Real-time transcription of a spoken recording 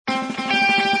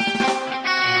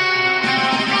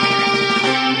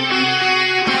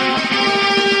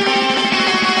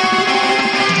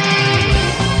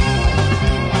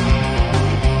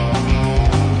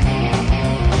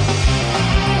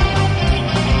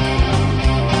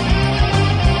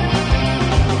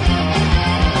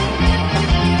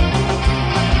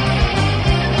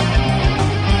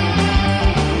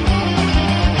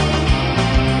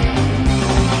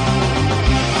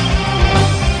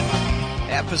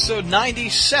episode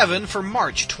 97 for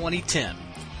March 2010.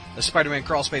 The Spider-Man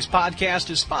Crawlspace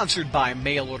podcast is sponsored by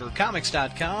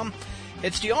MailOrderComics.com.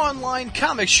 It's the online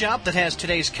comic shop that has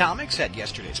today's comics at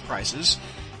yesterday's prices.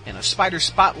 And a Spider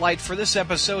Spotlight for this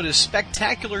episode is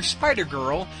Spectacular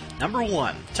Spider-Girl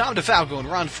 #1. Tom DeFalco and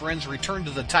Ron Frenz return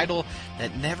to the title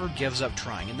that never gives up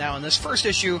trying. And now in this first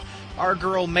issue, our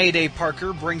girl Mayday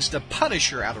Parker brings the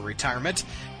Punisher out of retirement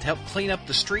to help clean up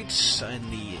the streets in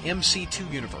the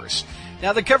MC2 universe.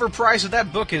 Now the cover price of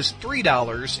that book is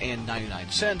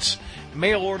 $3.99.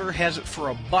 Mail order has it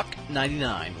for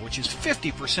 $1.99, which is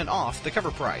 50% off the cover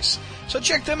price. So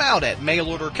check them out at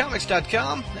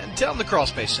mailordercomics.com and tell them the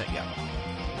Crawlspace sent you.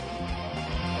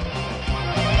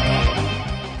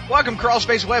 Welcome,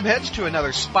 Crawlspace webheads, to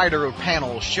another Spider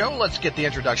panel show. Let's get the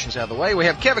introductions out of the way. We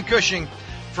have Kevin Cushing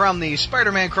from the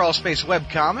Spider-Man Crawlspace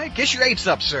webcomic. Issue 8's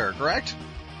up, sir, correct?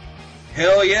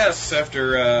 Hell yes,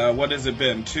 after, what has it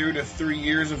been, 2 to 3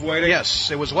 years of waiting? Yes,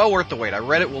 it was well worth the wait. I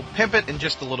read it. We'll pimp it in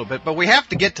just a little bit, but we have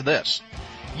to get to this.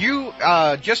 You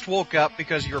just woke up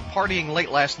because you were partying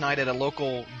late last night at a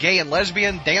local gay and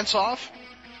lesbian dance-off?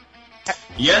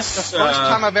 Yes. The first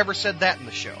time I've ever said that in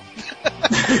the show.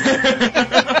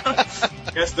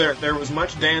 Yes, there was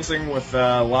much dancing with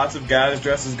lots of guys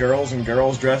dressed as girls and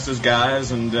girls dressed as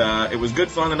guys, and it was good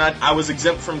fun, and I was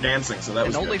exempt from dancing, so that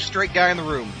was good. And only straight guy in the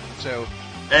room, so...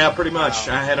 Yeah, pretty much.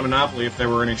 I had a monopoly if there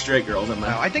were any straight girls in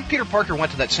there. I think Peter Parker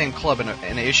went to that same club in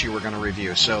an issue we're going to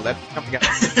review, so that...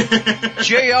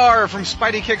 JR from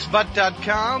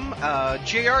SpideyKicksButt.com.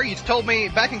 JR, you told me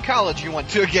back in college you went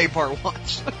to a gay part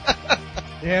once.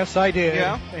 Yes, I did.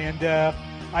 Yeah? And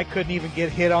I couldn't even get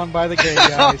hit on by the gay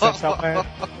guys. That's how bad.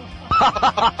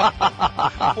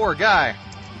 Poor guy.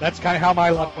 That's kind of how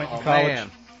my luck went in college.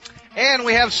 Man. And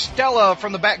we have Stella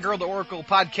from the Batgirl to Oracle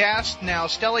podcast. Now,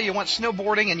 Stella, you went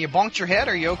snowboarding and you bonked your head.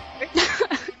 Are you okay?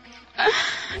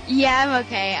 Yeah, I'm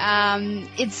okay.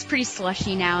 It's pretty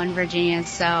slushy now in Virginia,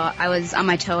 so I was on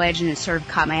my toe edge and it sort of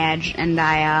caught my edge, and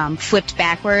I flipped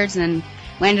backwards and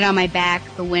landed on my back.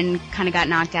 The wind kind of got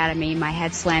knocked out of me. My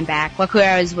head slammed back. Luckily,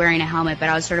 I was wearing a helmet, but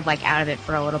I was sort of like out of it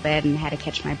for a little bit and had to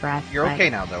catch my breath. You're okay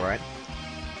now, though, right?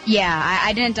 Yeah,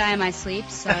 I didn't die in my sleep,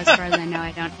 so as far as I know,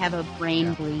 I don't have a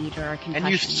brain bleed or a concussion.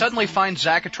 And you suddenly find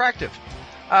Zach attractive.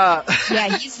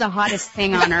 Yeah, he's the hottest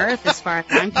thing on earth as far as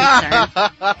I'm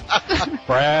concerned.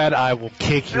 Brad, I will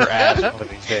kick your ass one of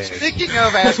these days. Speaking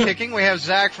of ass kicking, we have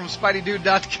Zach from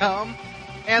SpideyDude.com,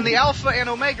 and the Alpha and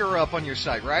Omega are up on your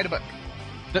site, right? But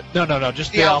No,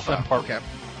 just the Alpha and Part. Okay.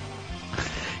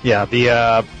 Yeah,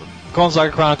 the Clone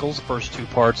Saga Chronicles, the first 2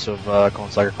 parts of Clone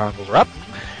Saga Chronicles are up.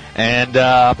 And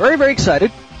very, very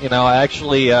excited. You know, I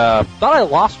actually thought I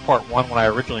lost part 1 when I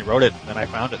originally wrote it, and then I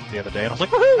found it the other day, and I was like,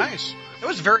 woohoo! Nice. It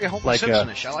was very Homer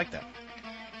Simpson-ish. I like that.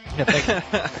 Yeah, thank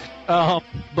you.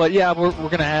 But yeah, we're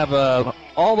going to have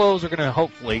all those are going to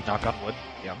hopefully, knock on wood,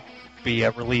 be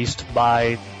released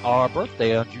by our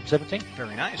birthday on June 17th.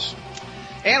 Very nice.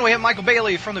 And we have Michael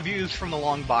Bailey from the Views from the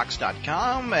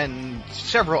Longbox.com and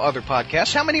several other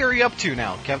podcasts. How many are you up to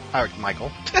now,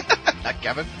 Michael? Not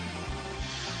Kevin.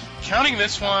 Counting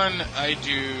this one, I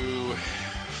do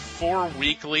 4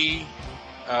 weekly,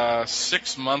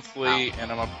 6 monthly,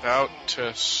 and I'm about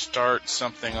to start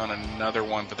something on another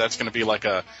one, but that's going to be like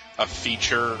a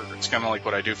feature. It's kind of like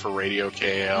what I do for Radio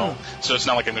KL. So it's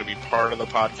not like I'm going to be part of the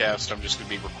podcast. I'm just going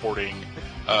to be recording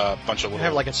a bunch of little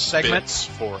have like a segment bits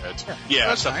for it. Yeah,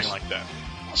 that's something nice. like that.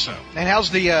 So. And how's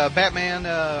the Batman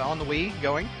on the Wii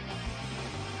going?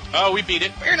 Oh, we beat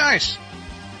it. Very nice.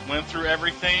 Went through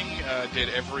everything, did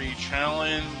every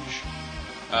challenge,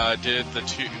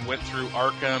 went through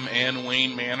Arkham and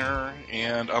Wayne Manor,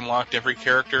 and unlocked every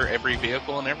character, every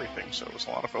vehicle, and everything. So it was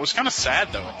a lot of fun. It was kind of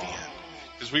sad, though, at the end,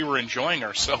 because we were enjoying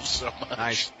ourselves so much.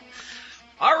 Nice.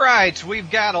 All right,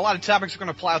 we've got a lot of topics we're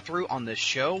going to plow through on this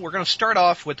show. We're going to start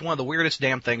off with one of the weirdest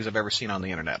damn things I've ever seen on the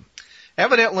internet.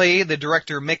 Evidently, the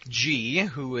director Mick G.,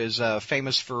 who is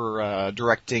famous for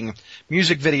directing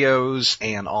music videos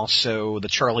and also the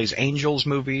Charlie's Angels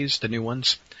movies, the new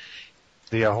ones.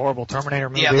 The horrible Terminator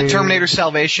movie. Yeah, the Terminator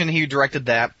Salvation, he directed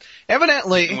that.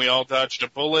 Evidently... And we all dodged a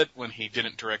bullet when he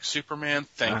didn't direct Superman.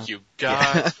 Thank you,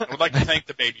 God. I would like to thank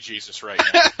the baby Jesus right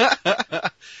now.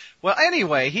 Well,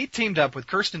 anyway, he teamed up with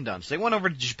Kirsten Dunst. They went over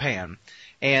to Japan,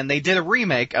 and they did a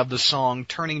remake of the song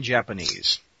Turning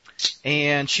Japanese.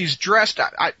 And she's dressed...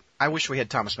 I wish we had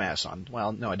Thomas Mass on.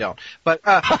 Well, no, I don't. But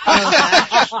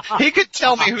he could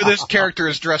tell me who this character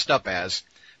is dressed up as.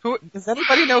 Does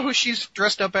anybody know who she's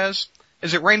dressed up as?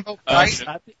 Is it Rainbow Bright?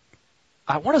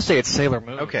 I want to say it's Sailor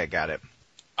Moon. Okay, got it.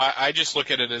 I just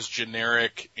look at it as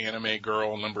generic anime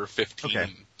girl number 15.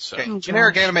 Okay. So. Okay.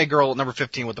 Generic anime girl number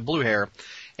 15 with the blue hair.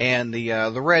 and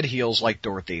the red heels like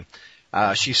Dorothy.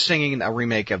 She's singing a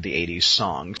remake of the 80s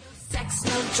song. Sex,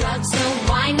 no drugs, no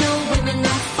wine, no women, no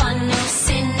fun, no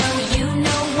sin, no you,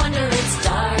 no wonder it's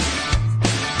dark.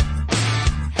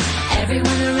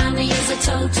 Everyone around me is a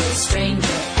total stranger.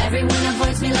 Everyone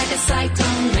avoids me like a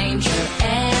cyclone ranger.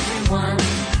 Everyone.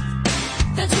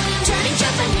 That's when I'm turning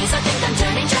Japanese. I think I'm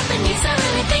turning Japanese. I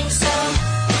really think so.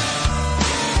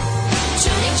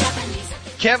 Turning Japanese.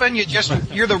 Kevin,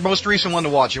 you're the most recent one to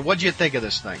watch it. What did you think of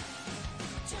this thing?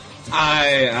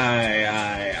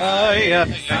 I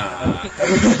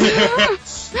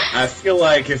feel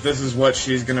like if this is what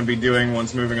she's going to be doing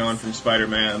once moving on from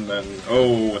Spider-Man, then,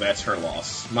 that's her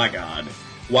loss. My God.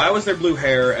 Why was there blue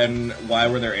hair, and why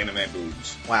were there anime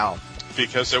boobs? Wow.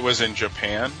 Because it was in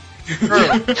Japan.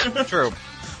 True.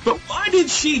 But why did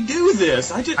she do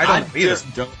this? I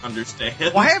just don't understand.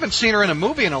 Well, I haven't seen her in a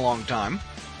movie in a long time.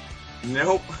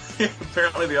 Nope.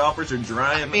 Apparently the offers are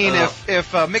drying. I mean,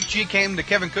 if Mick G came to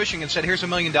Kevin Cushing and said, "Here's $1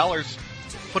 million,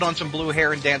 put on some blue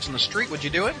hair and dance on the street," would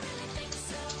you do it?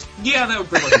 Yeah, that would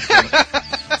pretty much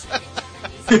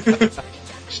be fun.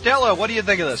 Stella, what do you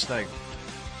think of this thing?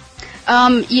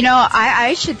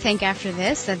 I should think after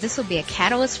this that this will be a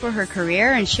catalyst for her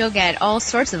career, and she'll get all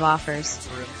sorts of offers.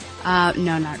 No,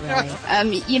 not really.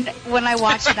 When I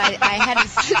watched it, I had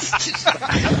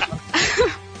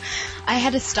to. I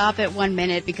had to stop at 1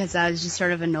 minute because I was just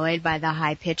sort of annoyed by the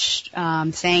high-pitched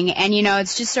thing. And,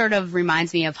 it's just sort of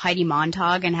reminds me of Heidi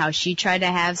Montag and how she tried to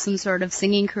have some sort of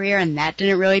singing career, and that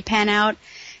didn't really pan out.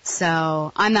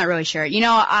 So I'm not really sure.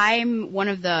 I'm one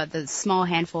of the small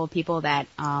handful of people that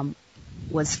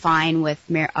was fine with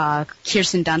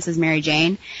Kirsten Dunst's Mary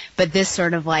Jane, but this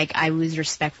sort of I lose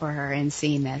respect for her in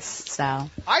seeing this. So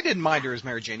I didn't mind her as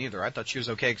Mary Jane either. I thought she was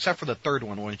okay, except for the third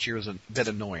one when she was a bit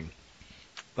annoying.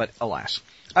 But alas.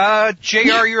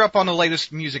 JR, you're up on the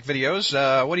latest music videos.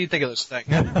 What do you think of this thing?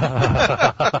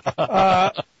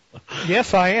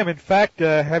 Yes, I am. In fact,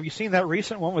 have you seen that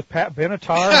recent one with Pat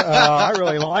Benatar? I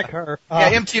really like her.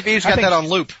 Yeah, MTV's got that on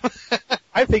loop.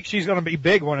 I think she's going to be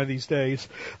big one of these days.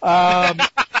 I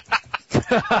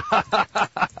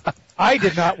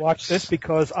did not watch this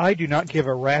because I do to give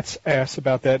a rat's ass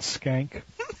about that skank.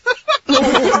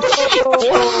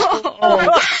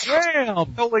 Oh,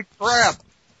 damn. Holy crap.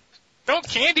 Don't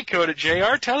candy coat it,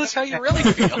 JR. Tell us how you really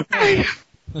feel.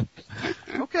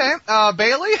 Okay.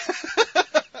 Bailey?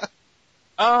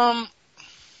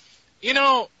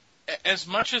 As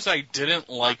much as I didn't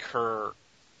like her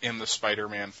in the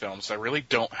Spider-Man films, I really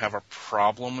don't have a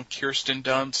problem with Kirsten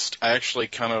Dunst. I actually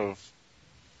kind of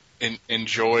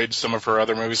enjoyed some of her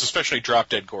other movies, especially Drop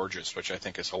Dead Gorgeous, which I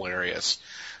think is hilarious.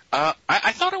 I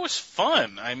thought it was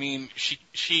fun. I mean,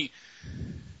 she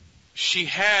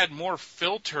had more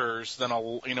filters than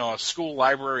a school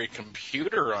library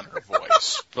computer on her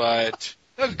voice, but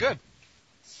that was good.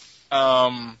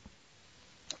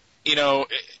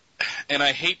 And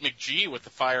I hate McGee with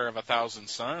the Fire of 1,000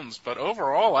 Suns, but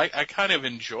overall, I kind of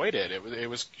enjoyed it.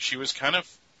 She was kind of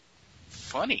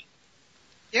funny.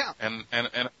 Yeah. And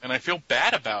I feel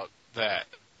bad about that.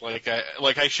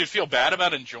 I should feel bad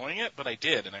about enjoying it, but I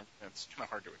did, and it's kind of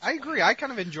hard to explain. I agree. I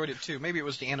kind of enjoyed it too. Maybe it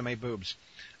was the anime boobs.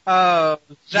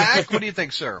 Zach, what do you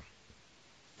think, sir?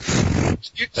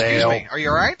 Excuse me. Are you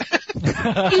all right?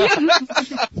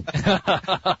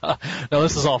 No,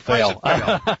 this is all fail.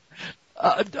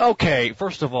 Okay,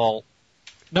 first of all,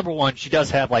 number one, she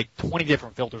does have 20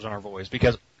 different filters on her voice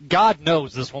because God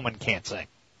knows this woman can't sing.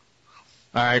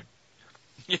 All right.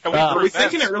 Yeah, were we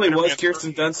thinking it really was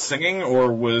Kirsten Dunst singing,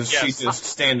 or was she just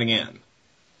standing in?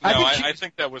 No, I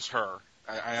think that was her.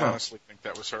 I honestly think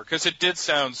that was her, because it did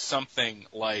sound something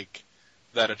like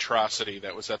that atrocity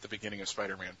that was at the beginning of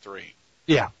Spider-Man 3.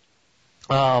 Yeah.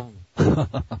 And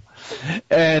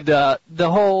the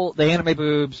anime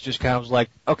boobs just kind of was like,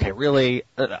 okay, really?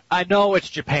 I know it's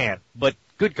Japan, but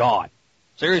good God,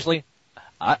 seriously?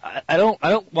 I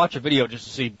don't watch a video just to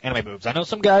see anime boobs. I know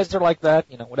some guys are like that,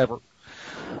 whatever.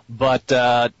 But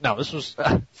no, this was.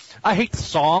 I hate the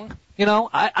song.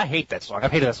 I hate that song.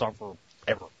 I've hated that song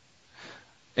forever.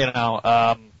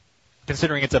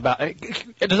 Considering it's about.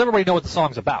 Does everybody know what the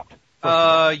song's about?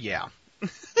 Yeah.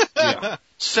 Yeah.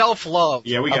 Self-love.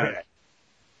 Yeah, we got it.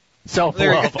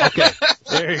 Self-love. Okay.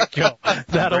 There you go.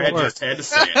 That'll Brad work. just had to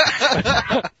say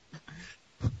it.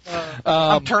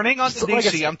 I'm turning on to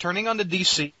DC. I'm turning on to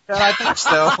DC. I think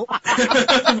so.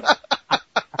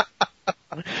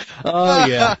 Oh,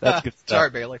 yeah. That's good stuff. Sorry,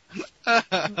 Bailey.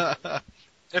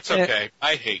 It's okay.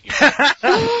 I hate you.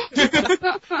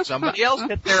 Somebody else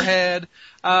hit their head.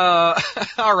 All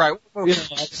right. You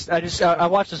know, I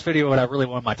watched this video and I really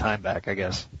wanted my time back, I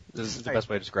guess. This is the best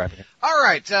way of describing it. All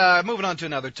right, moving on to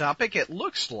another topic. It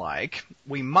looks like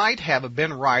we might have a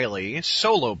Ben Reilly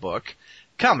solo book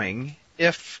coming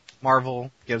if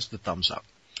Marvel gives the thumbs up.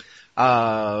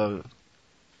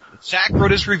 Zach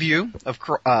wrote his review of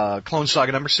Clone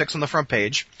Saga number 6 on the front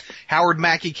page. Howard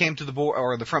Mackey came to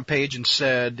the front page and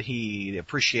said he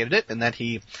appreciated it and that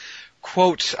he,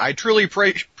 quote, I truly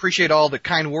appreciate all the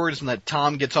kind words and that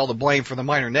Tom gets all the blame for the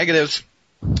minor negatives.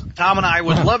 Tom and I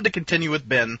would love to continue with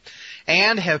Ben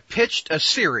and have pitched a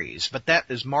series, but that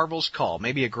is Marvel's call.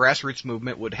 Maybe a grassroots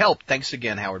movement would help. Thanks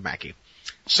again, Howard Mackey.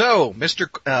 So, Mr.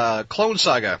 Clone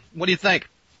Saga, what do you think?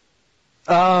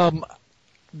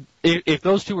 If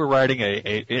those two were writing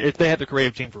if they had the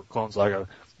creative team for Clone Saga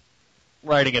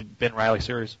writing a Ben Reilly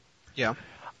series, yeah,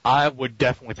 I would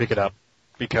definitely pick it up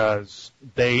because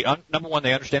number one,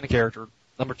 they understand the character.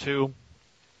 Number two,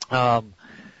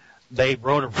 they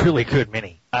wrote a really good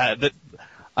mini. Of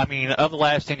the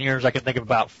last 10 years, I can think of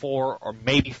about 4 or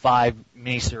maybe 5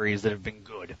 miniseries that have been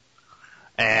good,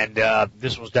 and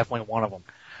this was definitely one of them.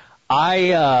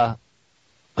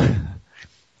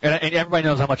 And everybody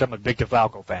knows how much I'm a big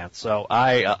DeFalco fan, so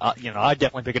I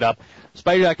definitely pick it up.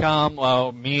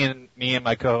 Spidey.com, me and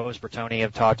my co-host Bertoni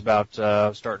have talked about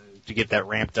starting to get that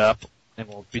ramped up, and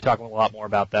we'll be talking a lot more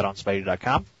about that on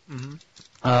Spidey.com.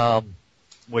 Mm-hmm.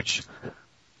 Which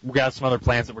we got some other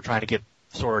plans that we're trying to get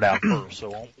sorted out first.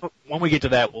 So when we get to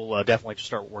that, we'll definitely just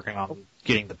start working on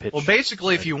getting the pitch. Well,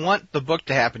 basically, if you want the book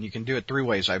to happen, you can do it 3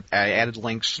 ways. I added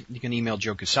links. You can email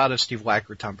Joe Quesada, Steve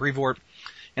Wacker, Tom Brevoort.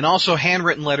 And also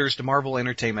handwritten letters to Marvel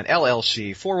Entertainment,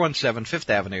 LLC, 417 Fifth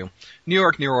Avenue, New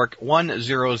York,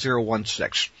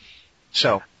 10016.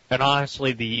 So. And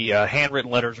honestly, the handwritten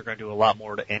letters are going to do a lot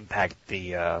more to impact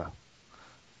the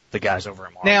guys over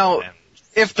at Marvel. Now,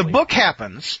 if the book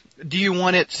happens, do you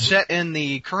want it set in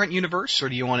the current universe, or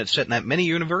do you want it set in that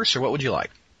mini-universe, or what would you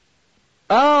like?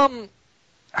 I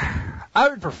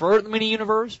would prefer the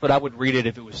mini-universe, but I would read it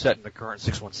if it was set in the current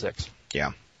 616.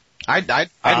 Yeah. I'd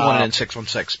want it in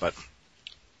 616, but.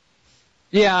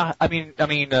 Yeah,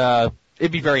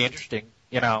 it'd be very interesting,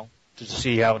 to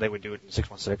see how they would do it in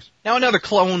 616. Now another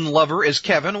clone lover is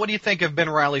Kevin. What do you think of Ben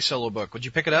Reilly's solo book? Would you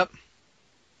pick it up?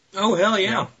 Oh, hell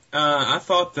yeah. I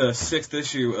thought the 6th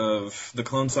issue of the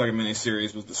Clone Saga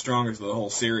miniseries was the strongest of the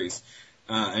whole series.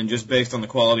 And just based on the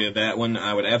quality of that one,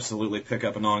 I would absolutely pick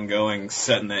up an ongoing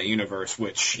set in that universe,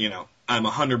 which, I'm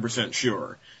 100%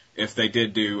 sure if they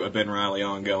did do a Ben Reilly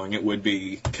ongoing, it would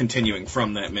be continuing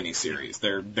from that miniseries.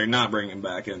 They're not bringing him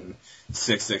back in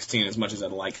 616 as much as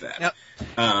I'd like that. Yep.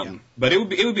 But it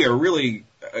would be a really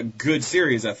good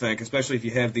series, I think, especially if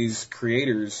you have these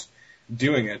creators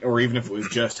doing it, or even if it was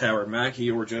just Howard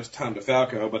Mackey or just Tom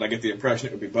DeFalco, but I get the impression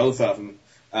it would be both of them.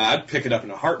 I'd pick it up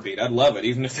in a heartbeat. I'd love it,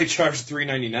 even if they charged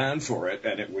 $3.99 for it,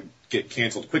 and it would get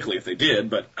canceled quickly if they did,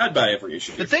 but I'd buy every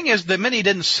issue. The thing is, the mini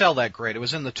didn't sell that great. It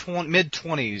was in the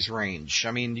mid-20s range.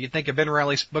 I mean, do you think a Ben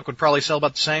Reilly's book would probably sell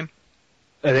about the same?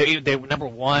 They number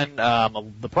one,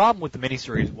 the problem with the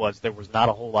miniseries was there was not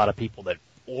a whole lot of people that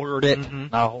ordered it,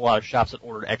 not a whole lot of shops that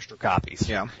ordered extra copies.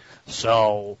 Yeah.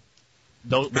 So,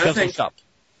 those shops.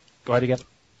 Go ahead again.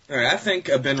 All right, I think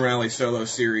a Ben Reilly solo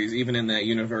series, even in that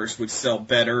universe, would sell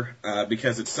better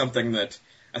because it's something that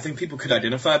I think people could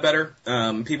identify better.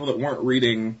 People that weren't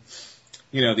reading,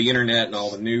 the internet and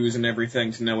all the news and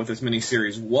everything to know what this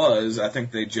miniseries was, I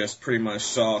think they just pretty much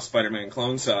saw Spider-Man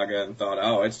Clone Saga and thought,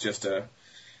 oh, it's just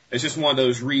one of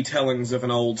those retellings of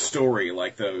an old story,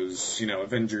 like those,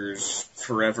 Avengers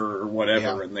Forever or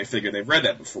whatever, and they figure they've read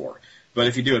that before. But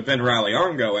if you do a Ben Reilly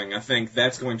ongoing, I think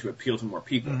that's going to appeal to more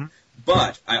people. Mm-hmm.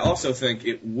 But I also think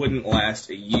it wouldn't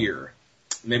last a year,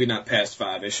 maybe not past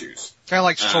 5 issues. Kind of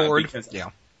like Sword.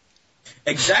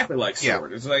 Exactly like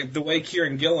Sword. Yeah. It's like the way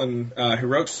Kieran Gillen, who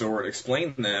wrote Sword,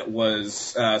 explained that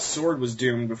was Sword was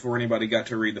doomed before anybody got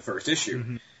to read the first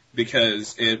issue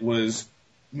because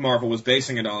Marvel was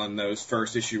basing it on those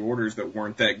first issue orders that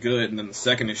weren't that good, and then the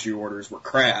second issue orders were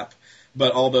crap.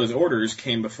 But all those orders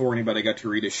came before anybody got to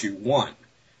read issue 1.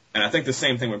 And I think the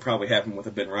same thing would probably happen with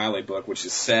a Ben Reilly book, which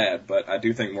is sad, but I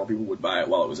do think more people would buy it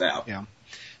while it was out. Yeah.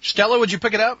 Stella, would you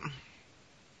pick it up?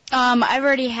 I've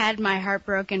already had my heart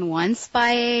broken once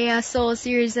by a solo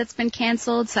series that's been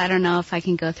canceled, so I don't know if I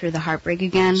can go through the heartbreak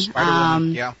again.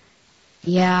 Spider-Woman, yeah.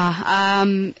 Yeah,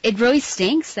 it really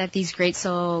stinks that these great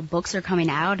solo books are coming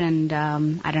out, and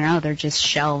I don't know, they're just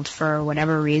shelved for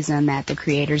whatever reason that the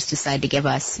creators decide to give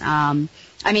us. I'm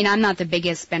not the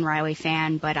biggest Ben Reilly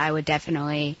fan, but I would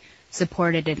definitely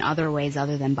support it in other ways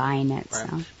other than buying it. Right.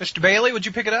 So. Mr. Bailey, would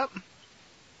you pick it up?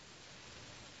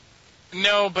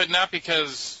 No, but not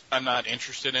because I'm not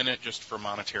interested in it, just for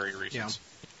monetary reasons.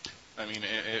 I mean,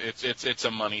 it's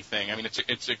a money thing. I mean,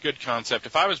 it's a good concept.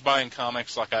 If I was buying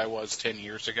comics like I was 10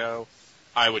 years ago,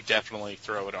 I would definitely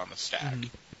throw it on the stack. Mm-hmm.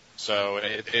 So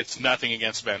it's nothing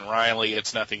against Ben Reilly.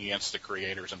 It's nothing against the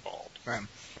creators involved. Right.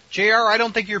 JR, I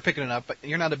don't think you're picking it up, but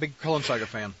you're not a big Clone Saga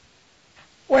fan.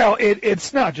 Well,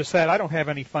 it's not just that. I don't have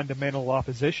any fundamental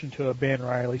opposition to a Ben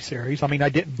Reilly series. I mean, I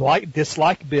didn't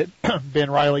dislike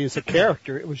Ben Reilly as a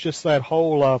character. It was just that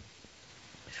whole, oh,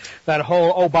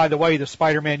 by the way, the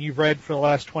Spider-Man you've read for the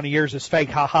last 20 years is fake.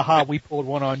 Ha ha ha. We pulled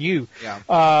one on you. Yeah.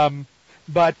 So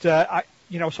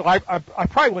I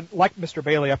probably wouldn't, like Mr.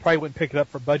 Bailey, I probably wouldn't pick it up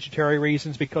for budgetary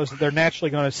reasons because they're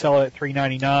naturally going to sell it at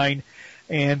 $3.99.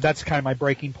 And that's kind of my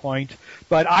breaking point.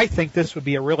 But I think this would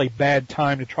be a really bad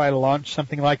time to try to launch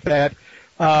something like that.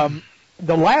 The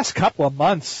last couple of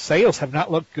months, sales have not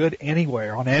looked good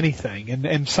anywhere on anything.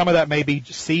 And some of that may be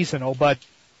just seasonal, but,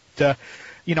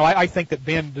 I think that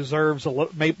Ben deserves a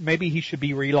little, maybe he should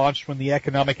be relaunched when the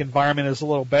economic environment is a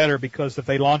little better, because if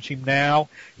they launch him now,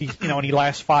 and he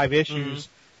lasts 5 issues,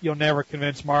 you'll never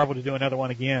convince Marvel to do another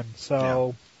one again.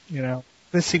 So,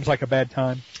 this seems like a bad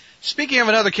time. Speaking of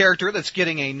another character that's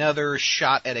getting another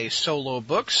shot at a solo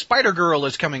book, Spider-Girl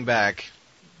is coming back.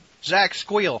 Zach,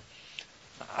 squeal.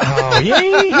 Oh,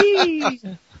 yay!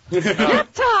 It's going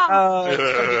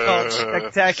to be called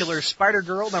Spectacular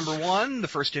Spider-Girl #1. The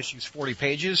first issue is 40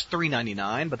 pages,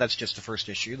 $3.99, but that's just the first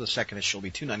issue. The second issue will be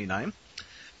 $2.99.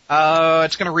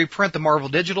 It's going to reprint the Marvel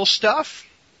Digital stuff.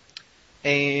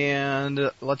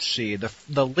 And let's see,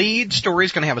 the lead story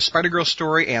is going to have a Spider-Girl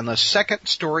story, and the second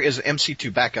story is an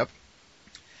MC2 backup,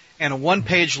 and a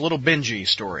one-page Little Benji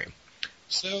story.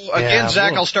 So again,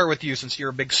 Zach, I'll start with you since you're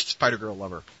a big Spider-Girl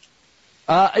lover.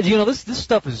 This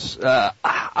stuff is, the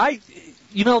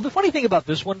funny thing about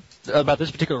this one, about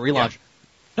this particular relaunch,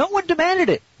 no one demanded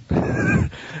it.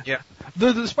 Yeah.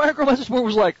 The Spider-Girl message board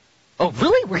was like, oh,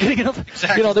 really? We're getting another?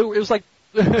 Exactly. It was like,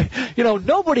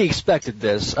 nobody expected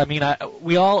this. I mean, I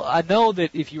know that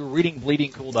if you were reading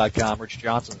BleedingCool.com, Rich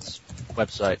Johnson's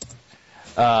website,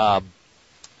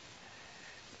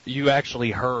 you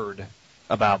actually heard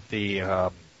about the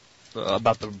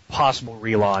possible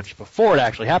relaunch before it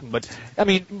actually happened. But I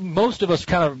mean, most of us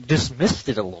kind of dismissed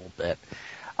it a little bit.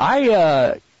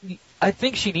 I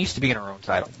think she needs to be in her own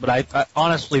title, but I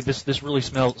honestly, this really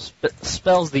spells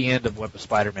the end of Web of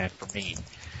Spider-Man for me.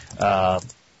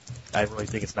 I really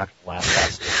think it's not going to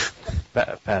last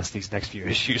past these next few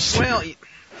issues. Well,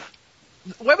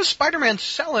 Web of Spider-Man's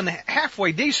selling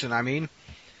halfway decent. I mean,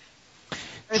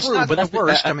 it's true, not but the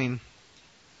worst. I mean,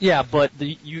 yeah, but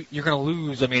you're going to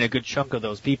lose. I mean, a good chunk of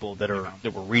those people that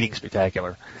were reading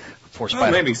Spectacular for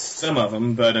Spider-Man. Well, maybe some of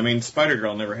them, but I mean,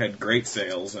 Spider-Girl never had great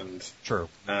sales, and true.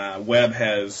 Web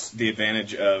has the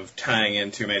advantage of tying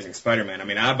into Amazing Spider-Man. I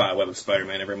mean, I buy Web of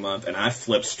Spider-Man every month, and I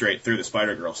flip straight through the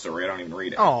Spider-Girl story. I don't even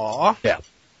read it. Aww. Yeah.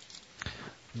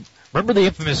 Remember the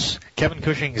infamous Kevin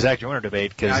Cushing Zach Joyner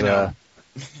debate? Because I know.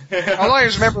 All I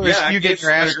always remember is you getting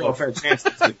your ass kicked. A fair chance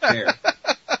to sit there.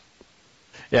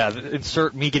 Yeah,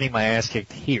 insert me getting my ass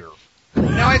kicked here.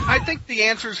 Now, I think the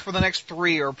answers for the next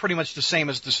 3 are pretty much the same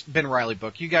as this Ben Reilly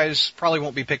book. You guys probably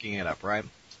won't be picking it up, right?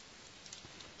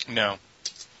 No.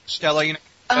 Stella,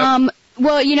 Well,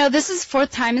 this is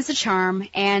 4th time is a charm,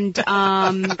 and Okay.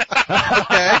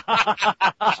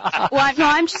 Well,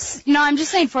 I'm just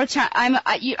saying 4th time.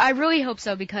 I really hope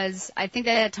so, because I think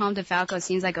that Tom DeFalco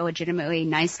seems like a legitimately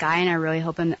nice guy, and I really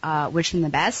hope and wish him the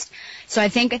best. So I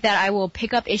think that I will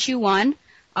pick up issue 1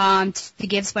 to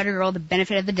give Spider-Girl the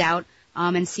benefit of the doubt.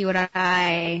 And see what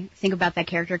I think about that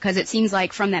character, because it seems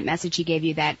like from that message he gave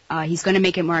you that he's going to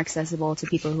make it more accessible to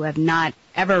people who have not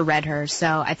ever read her.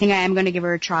 So I think I am going to give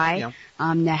her a try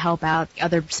to help out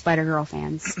other Spider-Girl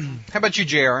fans. How about you,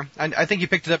 JR? I think you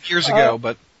picked it up years ago,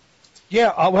 but...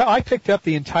 Yeah, well, I picked up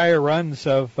the entire runs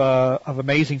of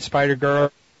Amazing Spider-Girl,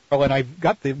 and I've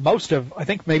got I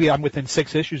think maybe I'm within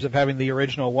 6 issues of having the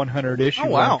original 100 issue. Oh,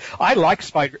 wow. Run. I like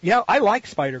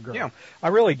Spider-Girl. Yeah. I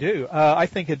really do.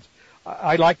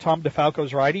 I like Tom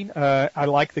DeFalco's writing. I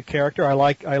like the character. I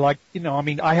like,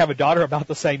 I have a daughter about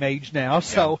the same age now,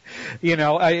 so,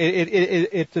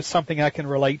 it's something I can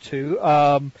relate to.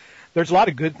 There's a lot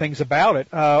of good things about it.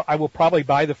 I will probably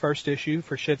buy the first issue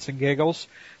for shits and giggles.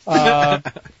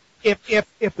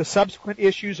 If the subsequent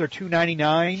issues are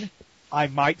 $2.99, I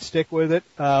might stick with it.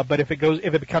 But if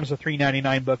it becomes a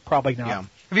 $3.99 book, probably not. Yeah.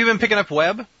 Have you been picking up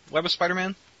Web of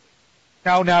Spider-Man?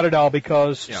 No, not at all,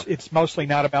 because Yeah. it's mostly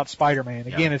not about Spider-Man.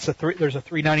 Again, there's a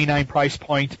 $3.99 price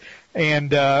point,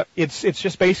 and it's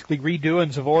just basically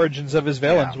redoings of origins of his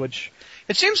villains, which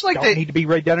It seems like don't need to be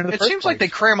redone in the It first seems place. like they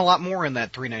cram a lot more in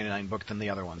that $3.99 book than the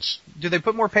other ones. Do they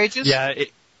put more pages? Yeah,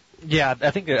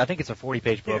 I think it's a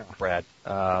 40-page book, Yeah. Brad.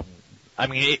 I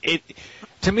mean, it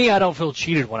to me, I don't feel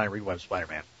cheated when I read Web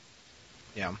Spider-Man.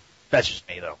 Yeah. That's just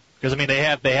me though, because I mean, they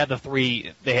had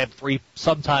three,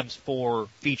 sometimes 4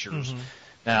 features. Mm-hmm.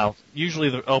 Now, usually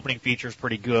the opening feature is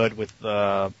pretty good with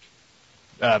Van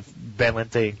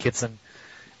Lente and Kitson,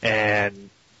 and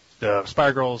the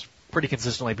Spider-Girl's pretty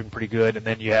consistently been pretty good, and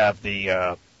then you have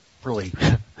the really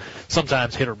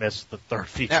sometimes hit or miss. The third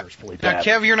feature is really Now, bad.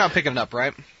 Kev, you're not picking it up,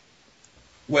 right?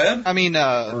 Web? I mean,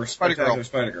 Or Spider-Girl.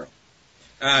 Spider-Girl?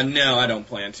 No, I don't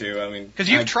plan to. I mean, Because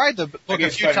you've tried the I book a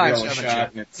gave few times, Spider-Girl a haven't shot, you?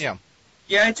 and it's- Yeah.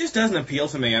 Yeah, it just doesn't appeal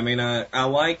to me. I mean, I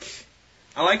like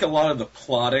a lot of the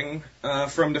plotting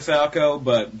from DeFalco,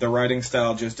 but the writing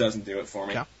style just doesn't do it for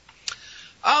me. Yeah.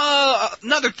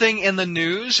 Another thing in the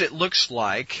news, it looks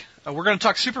like we're going to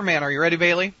talk Superman. Are you ready,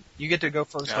 Bailey? You get to go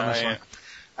first on this one.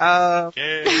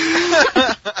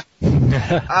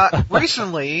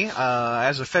 Recently,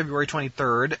 as of February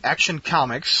 23rd, Action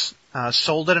Comics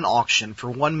sold at an auction for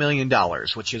 $1 million,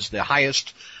 which is the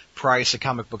highest price a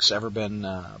comic book's ever been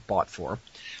bought for.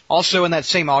 Also in that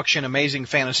same auction, Amazing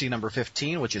Fantasy number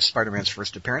 15, which is Spider-Man's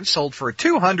first appearance, sold for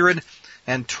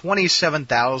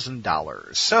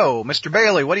 $227,000. So, Mr.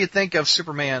 Bailey, what do you think of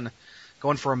Superman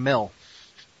going for $1 million?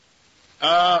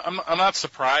 I'm not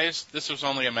surprised. This was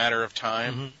only a matter of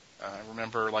time. Mm-hmm. I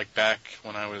remember, like, back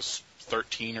when I was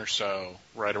 13 or so,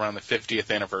 right around the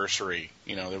 50th anniversary,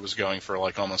 it was going for,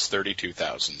 like, almost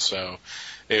 $32,000. So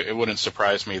it wouldn't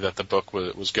surprise me that the book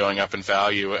was going up in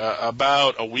value.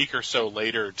 About a week or so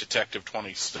later, Detective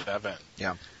 27,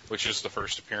 which is the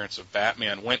first appearance of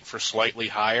Batman, went for slightly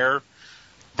higher,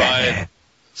 but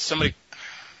somebody...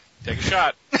 Take a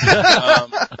shot.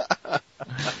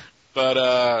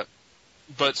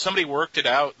 But somebody worked it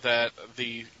out that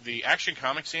the Action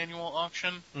Comics annual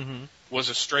auction was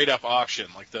a straight up auction.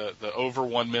 Like the over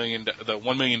 $1 million, the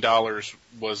 $1 million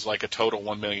was like a total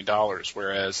 $1 million,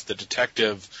 whereas the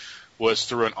Detective was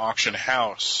through an auction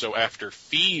house. So after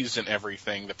fees and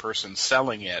everything, the person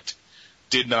selling it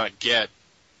did not get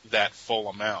that full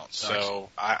amount. So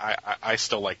I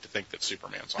still like to think that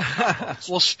Superman's on top.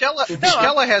 Well,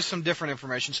 Stella has some different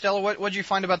information. Stella, what did you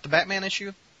find about the Batman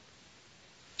issue?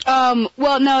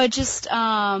 Well, no, it just,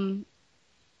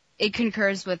 it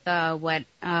concurs with, what,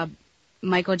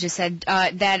 Michael just said,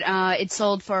 that, it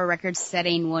sold for a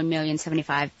record-setting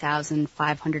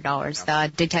 $1,075,500,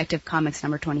 the Detective Comics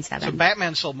number 27. So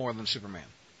Batman sold more than Superman.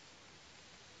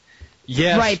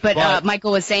 Yes, right, but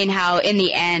Michael was saying how in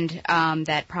the end,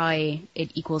 that probably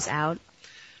it equals out.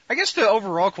 I guess the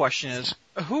overall question is,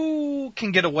 who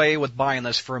can get away with buying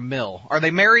this for $1 million? Are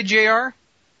they married, JR?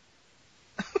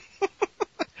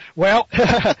 Well,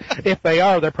 if they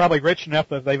are, they're probably rich enough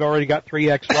that they've already got 3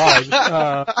 ex-wives.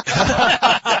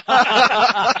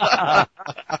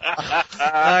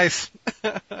 Nice.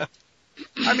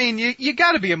 I mean, you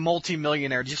got to be a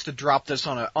multi-millionaire just to drop this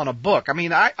on a book. I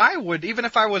mean, I would, even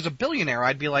if I was a billionaire,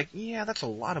 I'd be like, yeah, that's a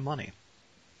lot of money.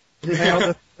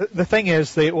 Now, the thing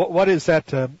is, what is that?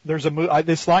 There's a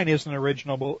this line isn't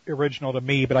original to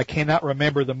me, but I cannot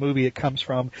remember the movie it comes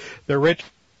from. The rich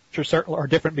are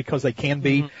different because they can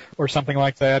be, or something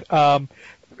like that.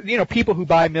 People who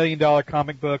buy $1 million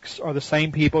comic books are the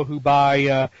same people who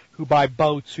buy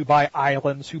boats, who buy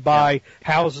islands, who buy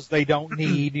houses they don't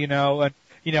need,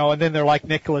 and then they're like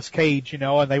Nicolas Cage,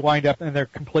 and they wind up and they're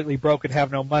completely broke and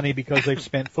have no money because they've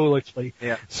spent foolishly.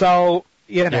 Yeah. So,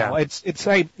 these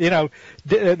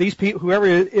people, whoever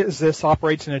is this,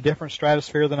 operates in a different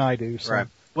stratosphere than I do. So. Right.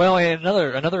 Well, and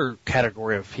another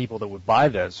category of people that would buy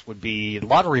this would be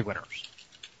lottery winners.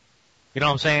 You know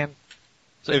what I'm saying?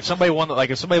 So if somebody won the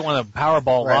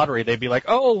Powerball lottery, they'd be like,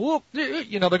 oh, whoop, they're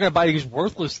going to buy these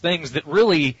worthless things that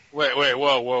really. Wait,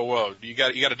 whoa! You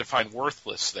got to define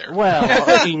worthless there. Well,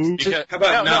 how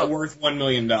about not worth $1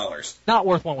 million? Not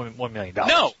worth $1 million.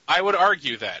 No, I would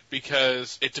argue that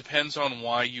because it depends on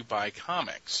why you buy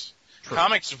comics. True.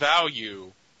 Comics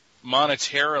value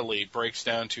monetarily breaks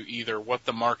down to either what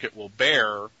the market will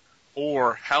bear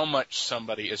or how much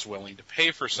somebody is willing to pay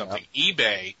for something. Yep.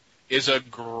 eBay is a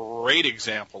great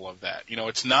example of that.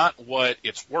 It's not what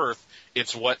it's worth,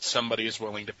 it's what somebody is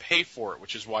willing to pay for it,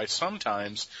 which is why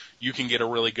sometimes you can get a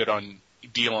really good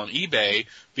deal on eBay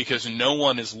because no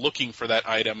one is looking for that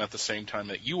item at the same time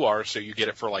that you are, so you get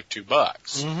it for like $2.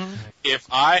 Mm-hmm. If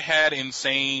I had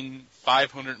insane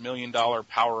 $500 million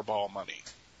Powerball money,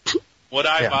 would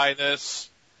I buy this?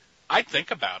 I'd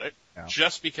think about it, Yeah.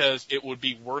 just because it would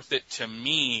be worth it to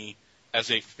me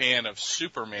as a fan of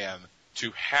Superman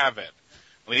to have it.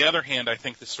 On the other hand, I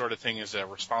think this sort of thing is a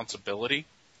responsibility.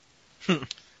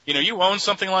 You know, you own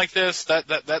something like this,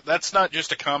 that's not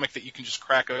just a comic that you can just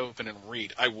crack open and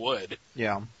read. I would,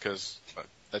 Yeah. because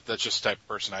that's just the type of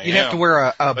person I am. You'd have to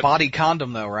wear a body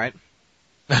condom, though, right?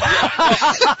 Gosh.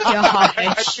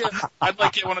 I'd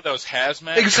like get one of those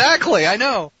hazmat. Exactly, I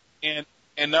know. And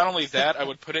not only that, I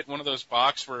would put it in one of those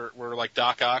boxes where like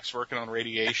Doc Ock's working on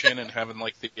radiation and having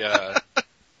like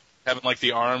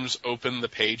the arms open the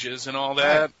pages and all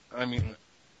that. I mean,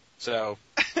 so.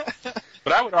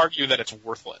 But I would argue that it's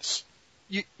worthless.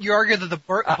 You argue that the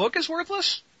book is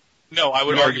worthless? No, I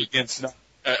would argue against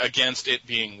it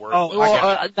being worthless. Oh,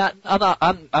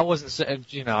 Well, I wasn't saying,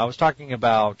 you know, I was talking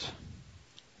about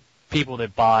people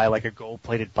that buy like a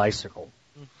gold-plated bicycle.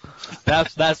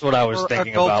 That's what I was Or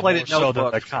thinking a gold-plated about. More so than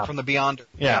notebook the comic. from the Beyonder.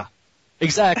 Yeah.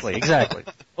 Exactly.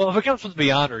 Well, if it comes from the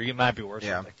Beyonder, it might be worth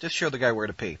Yeah, something. just show the guy where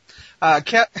to pee.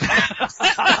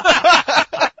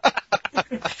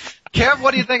 Kev,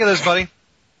 what do you think of this, buddy?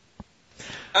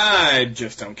 I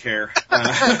just don't care.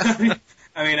 I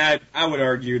mean, I would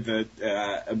argue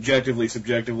that objectively,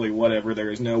 subjectively, whatever, there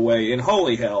is no way in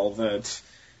holy hell that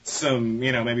some,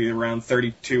 you know, maybe around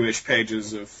 32-ish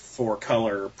pages of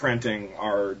 4-color printing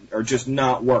are just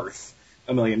not worth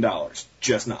 $1 million.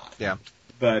 Just not. Yeah.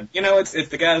 But, you know, if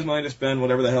the guy's money to spend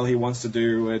whatever the hell he wants to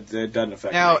do, it doesn't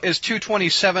affect Now, me. is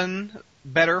 227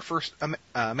 better for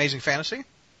Amazing Fantasy?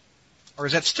 Or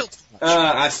is that still too much?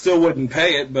 I still wouldn't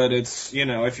pay it, but it's, you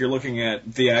know, if you're looking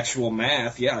at the actual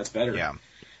math, yeah, it's better. Yeah,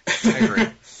 I agree.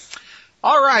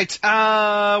 All right,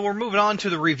 we're moving on to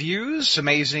the reviews.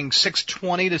 Amazing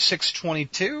 620 to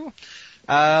 622.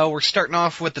 We're starting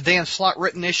off with the Dan Slott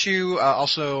written issue.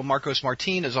 Also, Marcos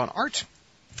Martin is on art.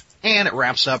 And it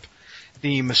wraps up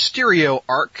the Mysterio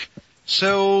arc.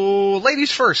 So,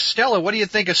 ladies first. Stella, what do you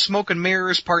think of Smoke and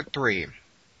Mirrors Part 3?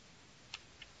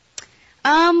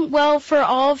 Well, for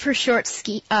all of her short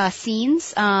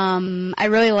scenes, I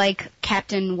really like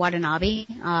Captain Watanabe,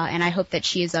 and I hope that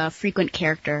she is a frequent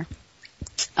character.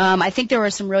 I think there were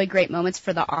some really great moments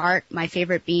for the art, my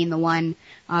favorite being the one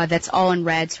that's all in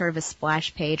red, sort of a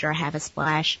splash page or have a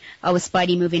splash, with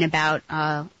Spidey moving about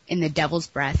in the Devil's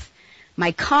Breath.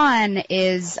 My con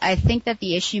is I think that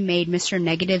the issue made Mr.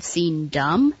 Negative seem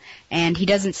dumb, and he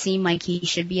doesn't seem like he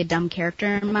should be a dumb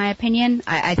character in my opinion.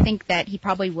 I think that he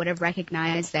probably would have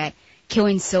recognized that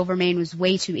killing Silvermane was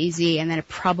way too easy and that it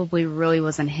probably really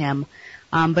wasn't him.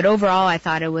 But overall, I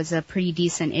thought it was a pretty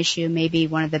decent issue, maybe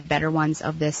one of the better ones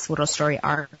of this little story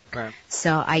arc. Right.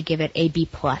 So I give it a B+.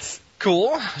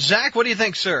 Cool. Zach, what do you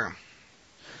think, sir?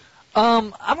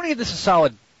 I'm going to give this a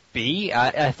solid B.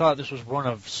 I thought this was one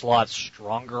of Slott's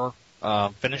stronger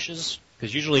finishes,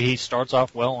 because usually he starts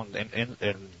off well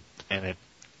and it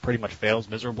pretty much fails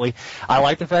miserably. I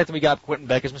like the fact that we got Quentin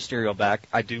Beck as Mysterio back.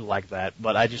 I do like that,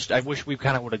 but I wish we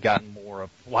kind of would have gotten more of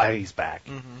why he's back,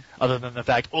 other than the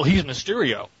fact, well, he's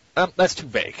Mysterio. That's too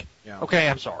vague. Yeah. Okay,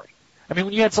 I'm sorry. I mean,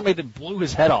 when you had somebody that blew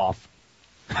his head off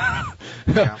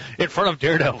in front of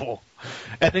Daredevil,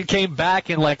 and then came back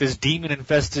in like this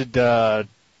demon-infested, had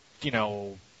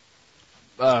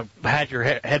your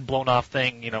head blown off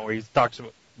thing, where he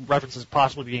references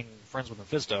possibly being friends with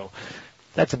Mephisto.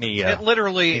 That to me, it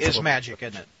literally is magic,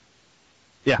 isn't it?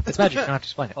 Yeah, it's magic. You don't have to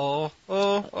explain it.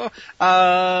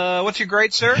 What's your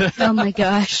grade, sir? Oh my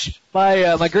gosh.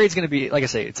 My grade's going to be, like I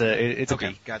say, it's a okay,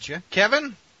 B. Gotcha.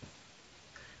 Kevin?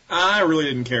 I really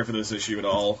didn't care for this issue at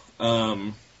all.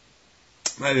 My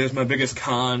biggest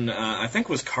con, I think,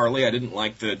 was Carly. I didn't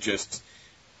like the just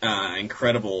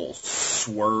incredible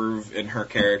swerve in her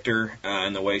character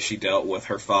and the way she dealt with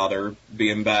her father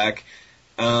being back.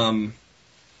 I'm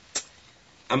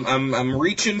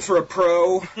reaching for a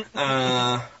pro,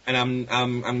 and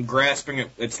I'm grasping it.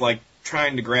 It's like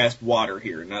trying to grasp water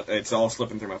here. It's all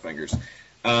slipping through my fingers.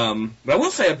 But I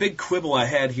will say a big quibble I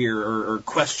had here, or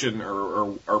question,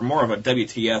 or more of a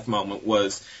WTF moment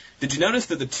was, did you notice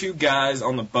that the two guys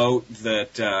on the boat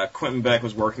that Quentin Beck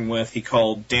was working with, he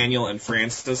called Daniel and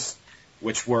Francis,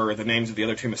 which were the names of the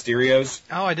other two Mysterios?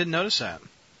 Oh, I didn't notice that.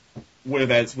 Was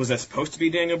that supposed to be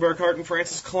Daniel Burkhart and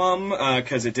Francis Klum?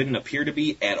 Because it didn't appear to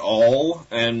be at all.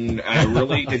 And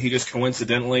did he just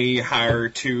coincidentally hire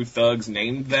two thugs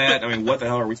named that? I mean, what the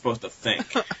hell are we supposed to think?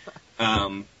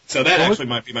 So that actually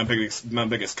might be my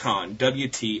biggest con.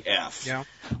 WTF. Yeah.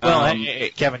 Well, hey,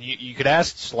 Kevin, you could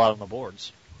ask Slott on the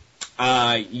boards.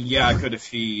 Yeah, I could if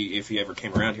he ever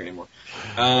came around here anymore.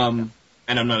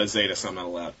 And I'm not a Zeta, so I'm not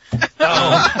allowed.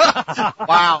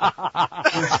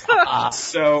 Wow.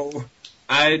 So,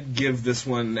 I'd give this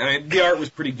one. I mean, the art was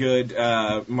pretty good.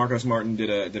 Marcos Martin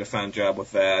did a fine job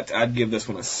with that. I'd give this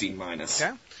one a C-.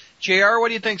 Okay. JR, what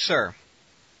do you think, sir?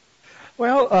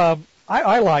 Well,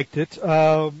 I liked it.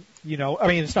 You know, I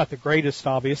mean, it's not the greatest,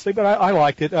 obviously, but I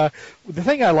liked it. The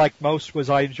thing I liked most was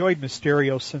I enjoyed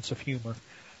Mysterio's sense of humor.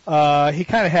 He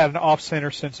kind of had an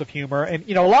off-center sense of humor, and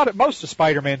you know, most of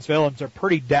Spider-Man's villains are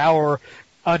pretty dour,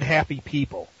 unhappy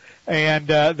people, and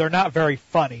they're not very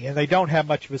funny, and they don't have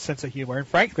much of a sense of humor, and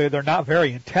frankly, they're not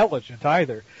very intelligent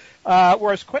either.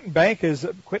 Whereas Quentin Beck is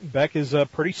a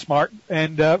pretty smart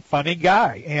and funny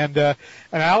guy, and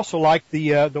I also liked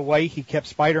the way he kept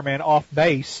Spider-Man off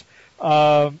base.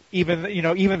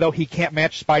 Even though he can't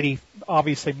match Spidey,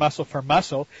 obviously muscle for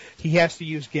muscle, he has to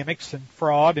use gimmicks and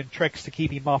fraud and tricks to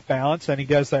keep him off balance, and he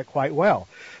does that quite well,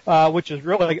 which is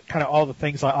really kind of all the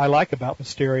things I like about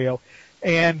Mysterio.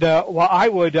 And while I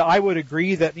would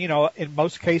agree that, you know, in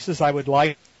most cases I would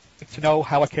like to know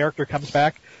how a character comes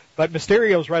back, but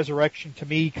Mysterio's resurrection to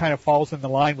me kind of falls in the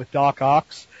line with Doc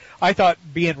Ock's. I thought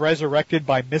being resurrected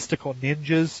by mystical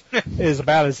ninjas is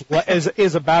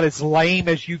about as lame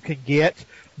as you can get,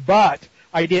 but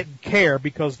I didn't care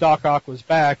because Doc Ock was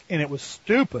back, and it was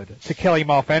stupid to kill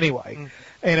him off anyway. Mm.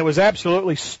 And it was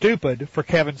absolutely stupid for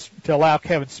to allow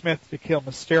Kevin Smith to kill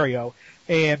Mysterio.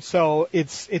 And so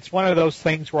it's one of those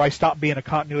things where I stop being a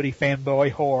continuity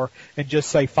fanboy whore and just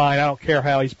say, fine, I don't care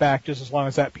how he's back, just as long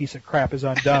as that piece of crap is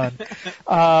undone.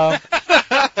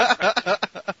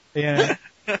 Yeah.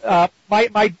 So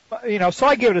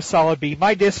I give it a solid B.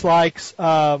 My dislikes,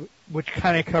 which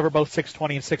kind of cover both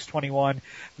 620 and 621,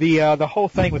 the whole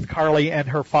thing with Carly and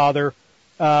her father,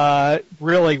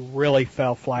 really, really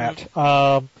fell flat.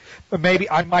 But maybe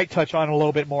I might touch on it a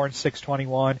little bit more in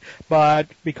 621, but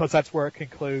because that's where it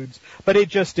concludes. But it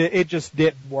just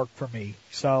didn't work for me.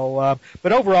 So,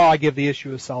 but overall, I give the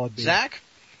issue a solid B. Zach?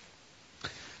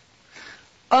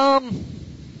 I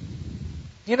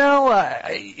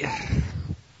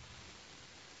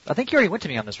think you already went to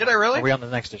me on this one. Did I really? Are we on the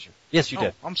next issue? Yes, you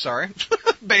did. I'm sorry.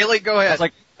 Bailey, go ahead. I was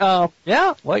like,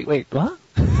 yeah? Wait, what?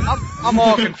 I'm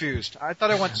all confused. I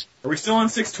thought I went... Are we still on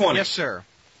 620? Yes, sir.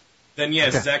 Then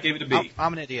yes, okay. Zach gave it a B.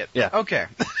 I'm an idiot. Yeah. Okay.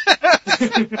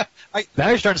 Now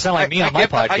you're starting to sound like me on my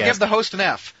podcast. I give the host an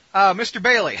F. Mr.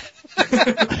 Bailey.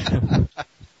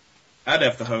 I'd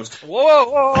F the host.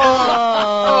 Whoa.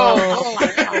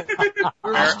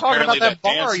 We were just talking about that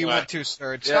bar you went to,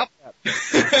 sir. Stop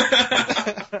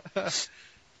that.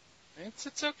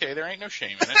 It's okay. There ain't no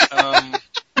shame in it.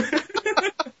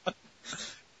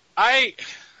 I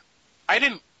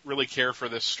didn't really care for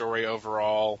this story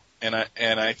overall, and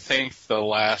I think the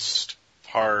last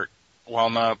part, while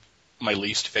not my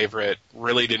least favorite,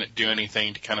 really didn't do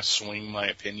anything to kind of swing my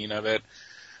opinion of it.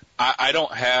 I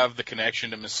don't have the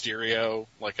connection to Mysterio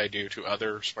like I do to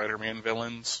other Spider-Man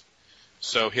villains,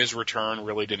 so his return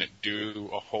really didn't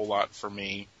do a whole lot for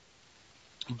me.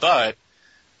 But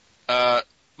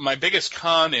my biggest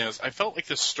con is I felt like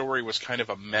this story was kind of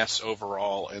a mess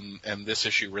overall, and this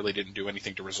issue really didn't do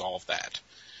anything to resolve that.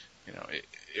 You know,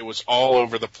 it was all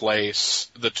over the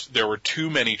place. There were too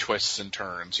many twists and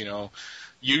turns. You know,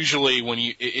 usually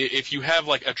if you have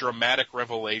like a dramatic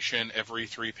revelation every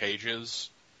 3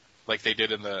 pages, like they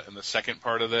did in the second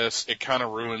part of this, it kind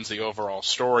of ruins the overall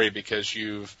story because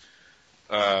you've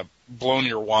blown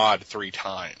your wad 3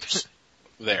 times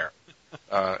there.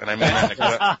 And I mean that in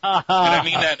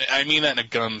I mean that in a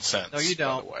gun sense. No, you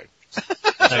don't. By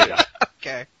the way.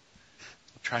 Okay.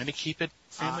 I'm trying to keep it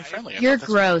family friendly. You're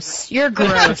gross. You're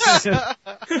gross.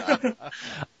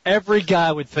 Every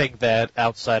guy would think that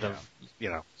outside of, you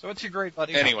know. So what's your grade,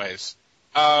 buddy? Anyways,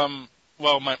 well,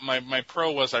 my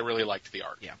pro was I really liked the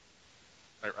art. Yeah.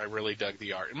 I really dug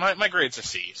the art. My grade's a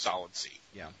C, solid C.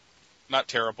 Yeah. Not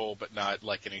terrible, but not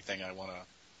like anything I want to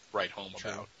write home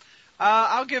about.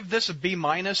 I'll give this a B-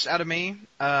 out of me.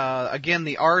 Again,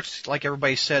 the art, like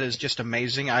everybody said, is just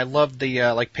amazing. I love the,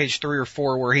 like page 3 or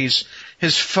 4 where his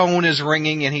phone is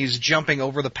ringing and he's jumping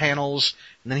over the panels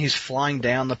and then he's flying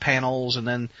down the panels and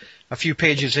then a few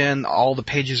pages in, all the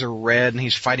pages are red and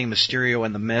he's fighting Mysterio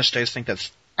in the mist. I just think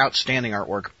that's outstanding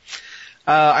artwork.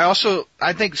 I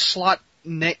think Slott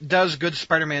does good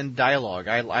Spider-Man dialogue.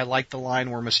 I like the line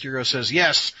where Mysterio says,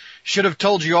 "Yes, should have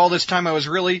told you all this time I was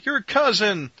really your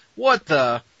cousin. What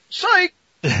the? Psych!"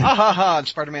 Ha ha ha. And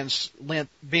Spider-Man's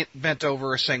bent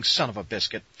over saying, "Son of a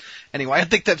biscuit." Anyway, I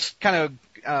think that's kind of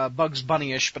Bugs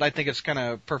Bunny-ish, but I think it's kind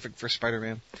of perfect for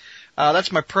Spider-Man.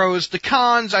 That's my pros. The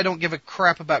cons, I don't give a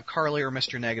crap about Carly or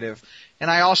Mr. Negative.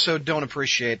 And I also don't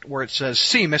appreciate where it says,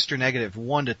 see Mr. Negative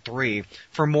 1 to 3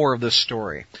 for more of this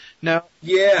story. No.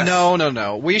 Yes.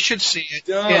 No. We should see it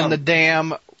in the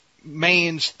damn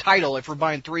mains title if we're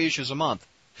buying 3 issues a month.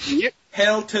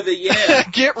 Hell to the yeah.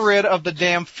 Get rid of the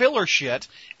damn filler shit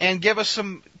and give us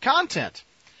some content.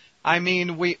 I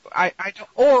mean,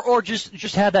 or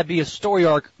just have that be a story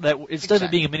arc that instead of it Exactly.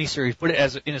 being a miniseries, put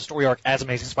it in a story arc as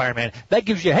Amazing Spider-Man. That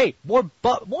gives you, hey, more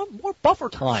buffer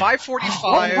time. 545.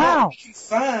 Oh, wow. We can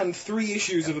find 3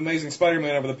 issues of Amazing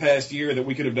Spider-Man over the past year that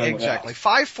we could have done Exactly. without.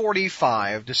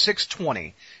 545 to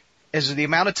 620 is the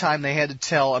amount of time they had to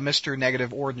tell a Mr.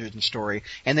 Negative origin story,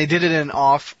 and they did it in an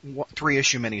off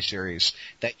 3-issue miniseries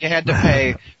that you had to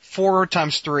pay 4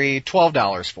 times 3,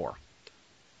 $12 for.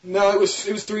 No, it was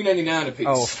 $3.99 a piece.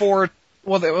 Oh, 4.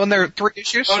 Well, when there are 3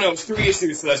 issues. Oh no, it was 3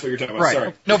 issues, so that's what you're talking about. Right.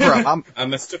 Sorry. No problem. I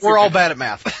missed it. We're all bad at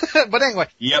math. But anyway.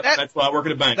 Yep, that's why I work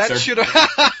at a bank, That sir. should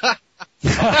have.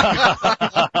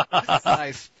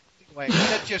 Nice. Anyway,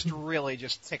 that just really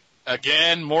just ticked.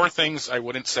 Again, more things I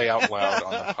wouldn't say out loud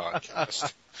on the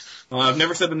podcast. Well, I've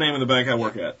never said the name of the bank I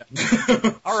work at.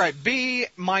 All right, B-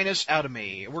 out of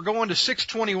me. We're going to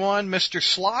 621. Mr.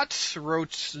 Slott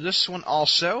wrote this one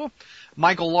also.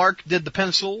 Michael Lark did the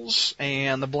pencils,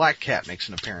 and the Black Cat makes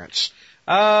an appearance.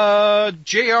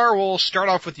 JR, we'll start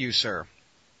off with you, sir.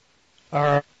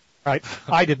 All right.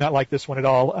 I did not like this one at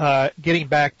all. Getting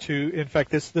back to, in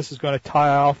fact, this is going to tie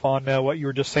off on what you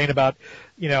were just saying about,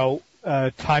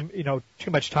 time,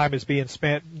 too much time is being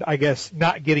spent, I guess,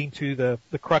 not getting to the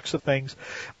crux of things.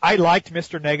 I liked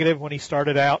Mr. Negative when he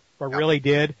started out, I really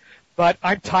did. But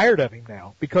I'm tired of him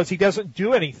now because he doesn't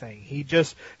do anything. He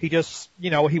just,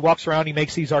 he walks around, he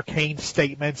makes these arcane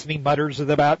statements and he mutters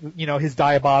about, his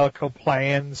diabolical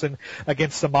plans and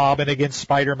against the mob and against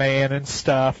Spider-Man and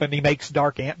stuff, and he makes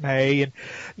Dark Aunt May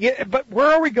and, but where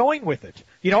are we going with it?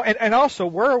 And also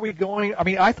where are we going? I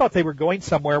mean, I thought they were going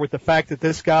somewhere with the fact that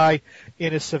this guy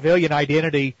in his civilian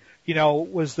identity,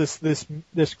 was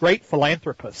this great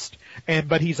philanthropist,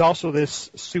 but he's also this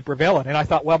supervillain. And I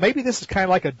thought, well, maybe this is kind of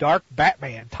like a dark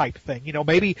Batman type thing.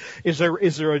 Maybe is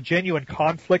there a genuine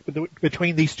conflict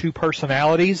between these two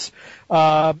personalities?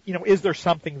 Is there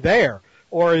something there?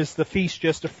 Or is the Feast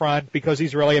just a front because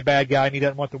he's really a bad guy and he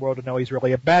doesn't want the world to know he's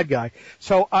really a bad guy?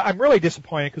 So I'm really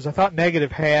disappointed because I thought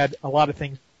Negative had a lot of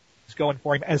things going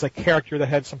for him as a character that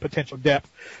had some potential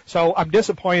depth. So I'm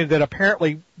disappointed that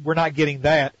apparently we're not getting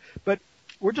that, but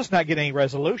we're just not getting any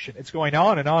resolution. It's going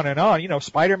on and on and on.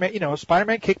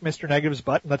 Spider-Man kicked Mr. Negative's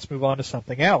butt, and let's move on to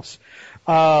something else.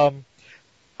 I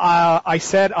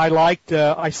said I liked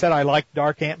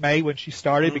Dark Aunt May when she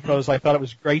started because I thought it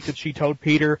was great that she told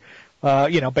Peter,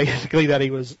 basically that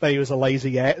he was a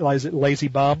lazy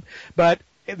bum. But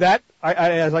that,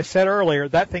 as I said earlier,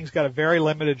 that thing's got a very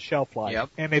limited shelf life,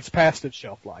 and it's past its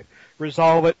shelf life.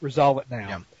 Resolve it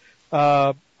now.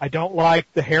 Yep. I don't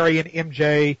like the Harry and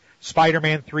MJ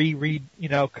Spider-Man 3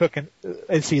 cooking.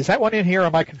 Let's see, is that one in here? Or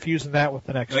am I confusing that with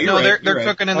the next one? No, right, they're right.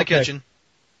 cooking in the Okay. kitchen.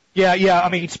 Yeah. I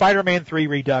mean, Spider-Man 3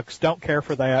 Redux. Don't care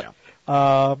for that.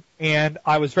 Yeah. And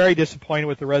I was very disappointed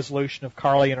with the resolution of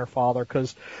Carly and her father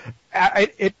because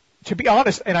to be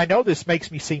honest, and I know this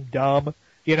makes me seem dumb,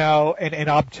 and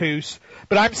obtuse,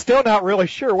 but I'm still not really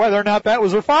sure whether or not that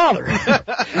was her father.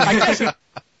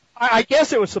 I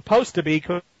guess it was supposed to be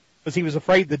because he was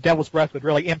afraid the Devil's Breath would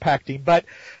really impact him. But,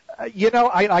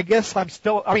 I guess I'm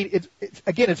still, I mean,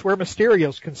 it's where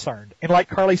Mysterio's concerned. And like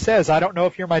Carly says, I don't know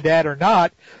if you're my dad or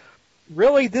not.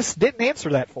 Really, this didn't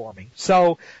answer that for me.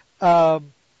 So,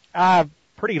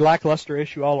 pretty lackluster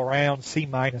issue all around, C-.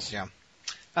 Yeah.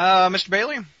 Mr.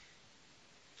 Bailey?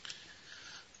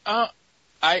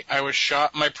 I was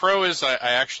shocked. My pro is I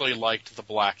actually liked the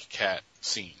Black Cat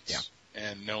scenes. Yeah.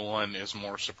 And no one is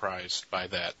more surprised by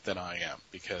that than I am,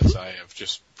 because I have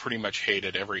just pretty much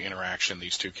hated every interaction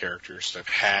these two characters have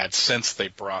had since they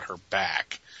brought her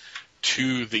back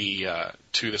to the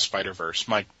Spider-Verse.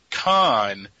 My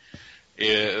con,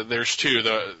 there's two.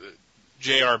 The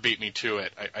JR beat me to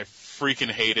it. I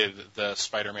freaking hated the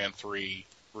Spider-Man 3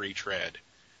 retread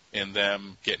in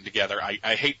them getting together.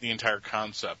 I hate the entire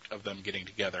concept of them getting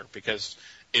together because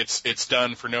it's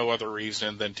done for no other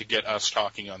reason than to get us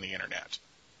talking on the internet.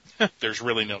 There's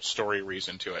really no story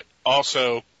reason to it.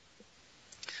 Also,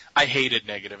 I hated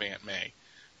Negative Aunt May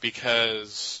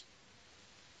because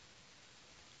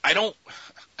I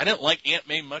didn't like Aunt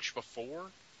May much before,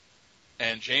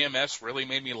 and JMS really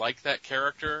made me like that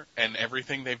character, and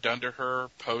everything they've done to her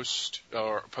post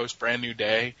Brand New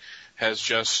Day has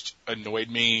just annoyed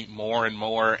me more and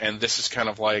more, and this is kind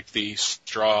of like the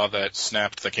straw that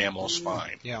snapped the camel's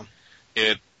spine. Yeah.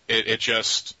 It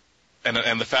just,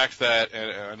 And the fact that,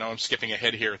 and I know I'm skipping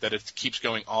ahead here, that it keeps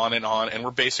going on, and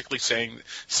we're basically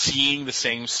seeing the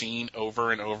same scene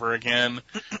over and over again,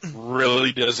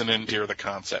 really doesn't endear the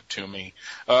concept to me.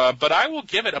 But I will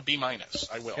give it a B-. I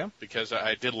will, Okay. because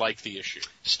I did like the issue.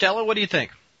 Stella, what do you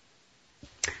think?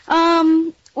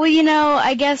 Well,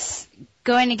 I guess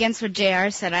going against what JR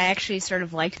said, I actually sort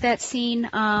of liked that scene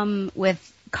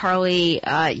with Carly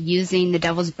using the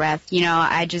Devil's Breath.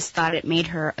 I just thought it made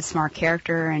her a smart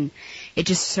character, and it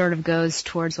just sort of goes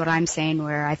towards what I'm saying,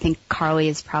 where I think Carly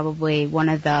is probably one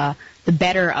of the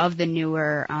better of the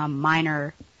newer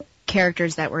minor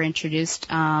characters that were introduced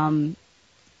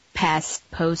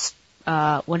post.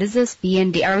 What is this?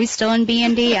 B&D? Are we still in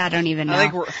B&D? I don't even know. I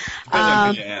think we're.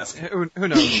 Ask. Who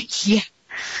knows? Yeah,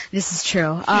 this is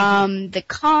true. The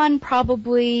con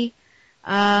probably.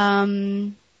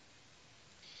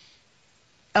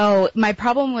 My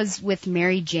problem was with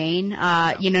Mary Jane.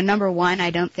 Number one,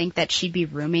 I don't think that she'd be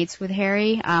roommates with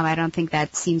Harry. I don't think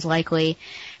that seems likely.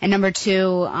 And number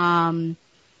two,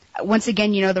 once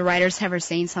again, the writers have her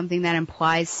saying something that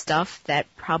implies stuff that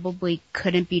probably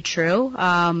couldn't be true.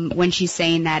 When she's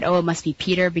saying that, it must be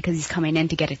Peter because he's coming in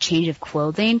to get a change of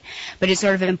clothing. But it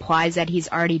sort of implies that he's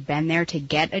already been there to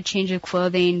get a change of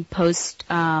clothing post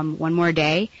One More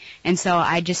Day. And so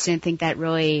I just didn't think that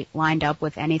really lined up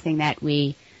with anything that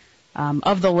we,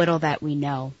 of the little that we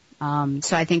know.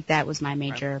 So I think that was my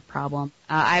major problem.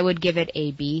 I would give it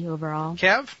a B overall.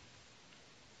 Kev?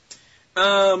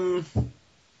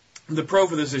 The pro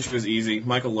for this issue is easy.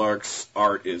 Michael Lark's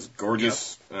art is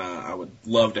gorgeous. I would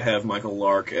love to have Michael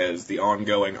Lark as the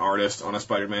ongoing artist on a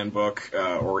Spider-Man book,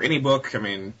 or any book. I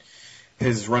mean,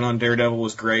 his run on Daredevil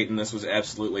was great, and this was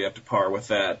absolutely up to par with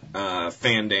that.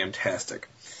 Fan-damtastic.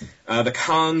 The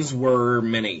cons were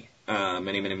many.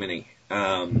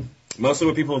 Mostly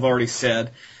what people have already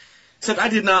said. Except I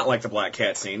did not like the Black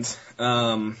Cat scenes.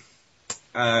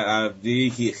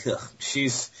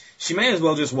 She may as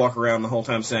well just walk around the whole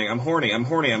time saying, I'm horny, I'm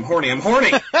horny, I'm horny, I'm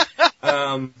horny.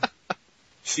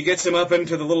 She gets him up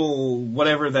into the little,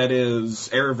 whatever that is,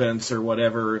 air vents or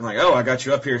whatever, like, I got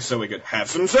you up here so we could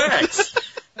have some sex.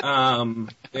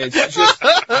 It's just,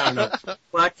 I don't know.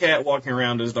 Black Cat walking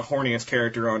around as the horniest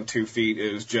character on 2 feet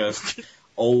is just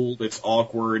old, it's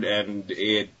awkward, and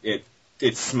it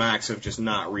smacks of just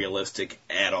not realistic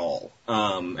at all.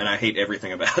 And I hate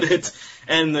everything about it.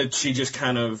 And that she just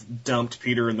kind of dumped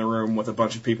Peter in the room with a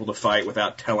bunch of people to fight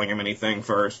without telling him anything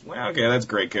first. Well, okay, that's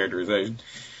great characterization.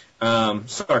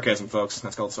 Sarcasm, folks.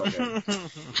 That's called sarcasm.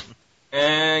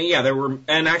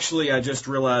 And actually I just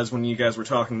realized when you guys were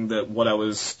talking that what I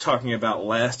was talking about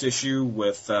last issue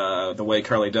with, the way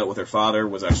Carly dealt with her father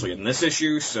was actually in this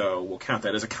issue, so we'll count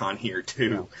that as a con here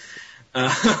too.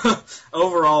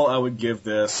 Overall, I would give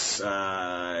this,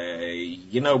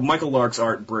 Michael Lark's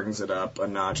art brings it up a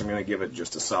notch. I'm going to give it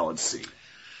just a solid C.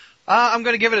 I'm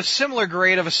going to give it a similar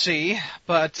grade of a C,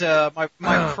 but my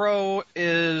pro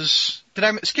is... Did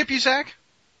I skip you, Zach?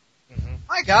 Mm-hmm.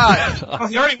 My God.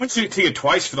 He already went to you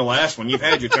twice for the last one. You've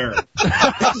had your turn.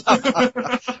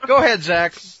 Go ahead,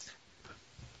 Zach.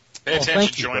 Pay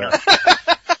attention, Joiner.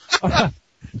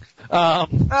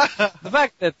 The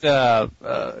fact that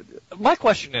my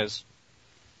question is,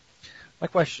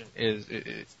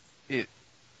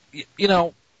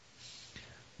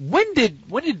 when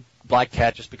did Black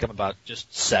Cat just become about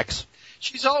just sex?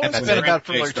 She's always been about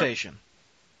flirtation.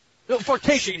 No,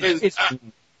 flirtation is.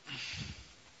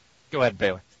 Go ahead,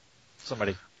 Bailey.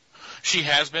 Somebody. She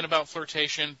has been about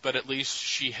flirtation, but at least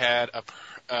she had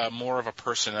a more of a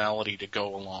personality to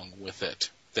go along with it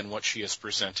than what she has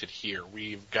presented here.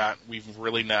 We've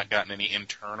really not gotten any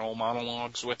internal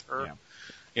monologues with her,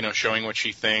 showing what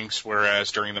she thinks,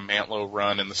 whereas during the Mantlo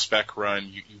run and the Spec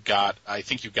run, I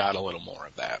think you got a little more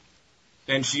of that.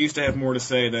 And she used to have more to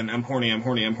say than, I'm horny, I'm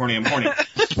horny, I'm horny, I'm horny.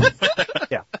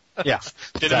 Yeah.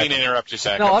 Didn't mean to interrupt you,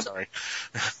 Zach. No, I'm sorry.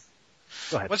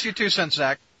 Go ahead. What's your 2 cents,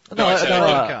 Zach?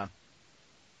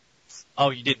 Oh,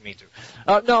 you didn't mean to.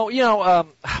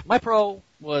 My pro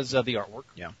was the artwork.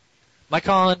 Yeah. My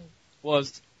con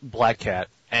was Black Cat,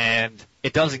 and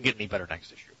it doesn't get any better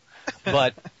next issue.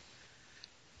 But,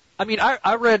 I mean,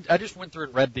 I just went through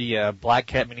and read the Black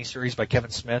Cat miniseries by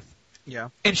Kevin Smith. Yeah.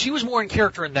 And she was more in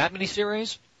character in that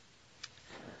miniseries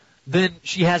than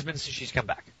she has been since she's come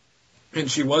back. And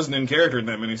she wasn't in character in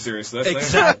that miniseries, so that's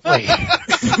exactly.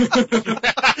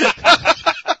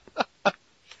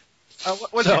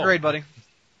 What's your grade, buddy?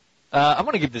 I'm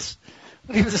going to give this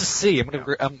a C. I'm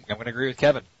going to agree with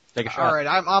Kevin. Take a shot. All right,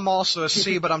 I'm also a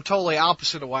C, but I'm totally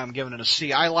opposite of why I'm giving it a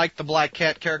C. I like the Black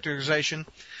Cat characterization.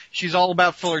 She's all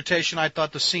about flirtation. I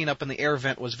thought the scene up in the air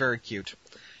vent was very cute.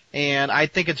 And I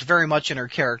think it's very much in her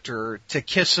character to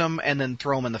kiss him and then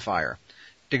throw him in the fire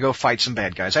to go fight some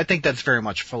bad guys. I think that's very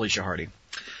much Felicia Hardy.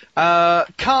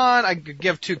 Con, I could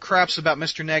give two craps about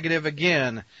Mr. Negative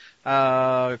again.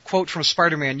 Quote from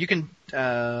Spider-Man, you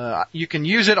can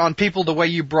use it on people the way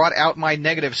you brought out my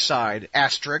negative side.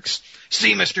 Asterisk.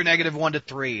 See Mr. Negative 1 to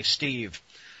 3, Steve.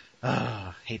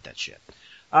 Hate that shit.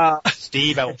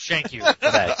 Steve, I will shank you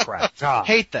for that crap.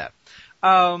 Hate that.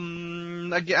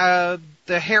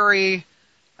 The Harry,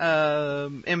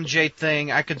 MJ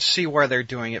thing, I could see why they're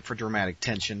doing it for dramatic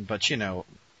tension, but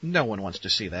no one wants to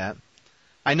see that.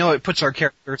 I know it puts our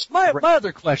characters... My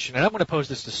other question, and I'm going to pose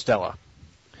this to Stella.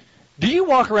 Do you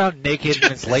walk around naked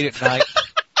when it's late at night?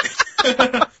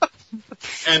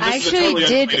 And this is a totally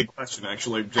unrelated question,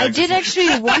 actually. I did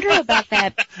actually wonder about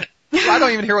that. I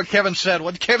don't even hear what Kevin said.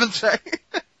 What did Kevin say?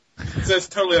 It says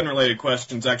totally unrelated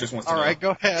question. Zach just wants to know. All right,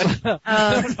 go ahead. No.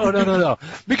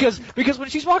 Because when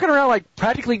she's walking around like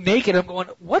practically naked, I'm going,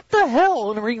 what the hell?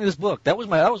 When I'm reading this book, that was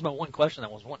my one question I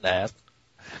was wanting to ask.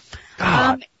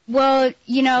 God. Well,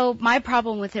 my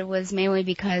problem with it was mainly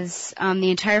because the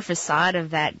entire facade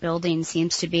of that building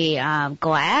seems to be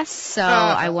glass, so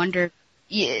I wonder.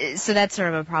 Yeah, so that's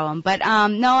sort of a problem. But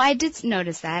no, I did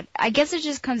notice that. I guess it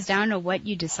just comes down to what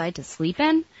you decide to sleep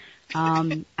in.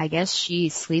 I guess she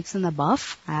sleeps in the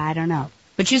buff. I don't know.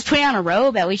 But she was putting on a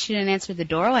robe. At least she didn't answer the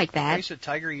door like that. Face it,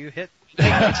 Tiger, you hit.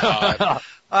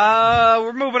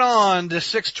 We're moving on to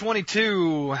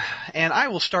 622, and I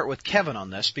will start with Kevin on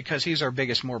this because he's our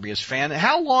biggest Morbius fan.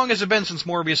 How long has it been since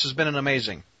Morbius has been an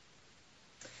Amazing?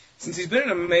 Since he's been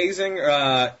an Amazing,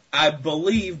 I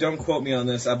believe, don't quote me on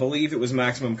this, I believe it was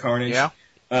Maximum Carnage. Yeah.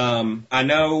 I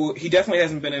know he definitely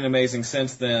hasn't been in Amazing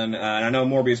since then, and I know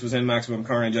Morbius was in Maximum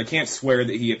Carnage. I can't swear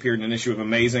that he appeared in an issue of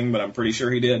Amazing, but I'm pretty sure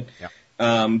he did. Yeah.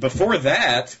 Before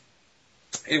that,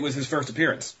 it was his first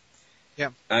appearance.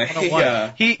 Yeah.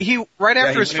 He right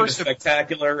after his first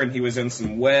Spectacular, and he was in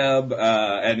some Web,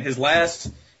 and his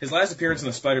last appearance in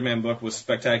the Spider-Man book was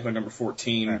Spectacular number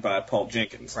 14 by Paul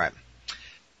Jenkins. Right.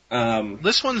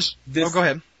 This one's. Go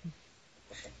ahead.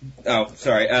 Oh,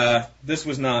 sorry. This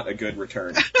was not a good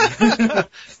return.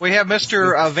 We have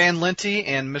Mr. Van Lente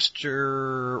and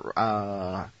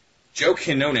Mr. Joe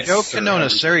Quinones. Joe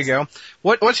Quinones. There you go.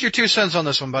 What's your 2 cents on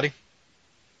this one, buddy?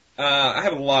 I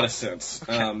have a lot of sense,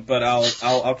 but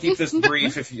I'll keep this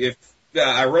brief. If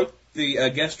I wrote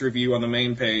the guest review on the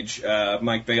main page,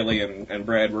 Mike Bailey and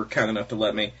Brad were kind enough to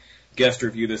let me guest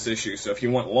review this issue. So if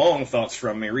you want long thoughts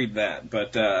from me, read that.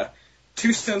 But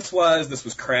 2 cents wise, this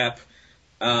was crap.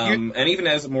 And even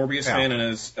as a Morbius fan and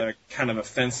as kind of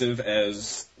offensive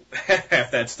as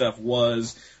half that stuff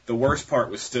was, the worst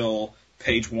part was still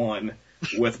page 1.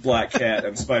 With Black Cat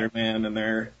and Spider-Man and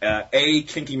their A,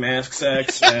 kinky mask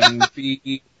sex, and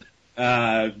B,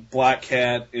 Black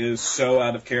Cat is so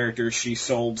out of character she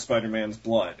sold Spider-Man's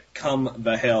blood. Come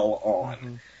the hell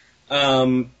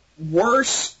on.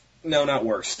 Worse, no, not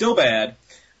worse, still bad,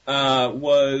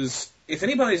 was, if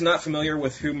anybody's not familiar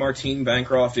with who Martine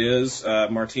Bancroft is,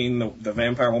 Martine, the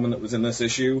vampire woman that was in this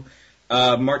issue,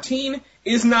 Martine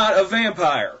is not a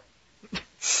vampire.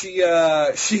 She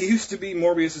used to be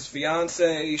Morbius's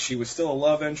fiancée. She was still a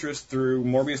love interest through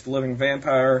Morbius the Living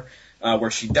Vampire, where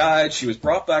she died. She was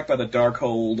brought back by the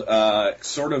Darkhold,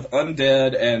 sort of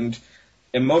undead and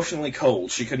emotionally cold.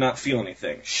 She could not feel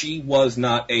anything. She was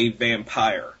not a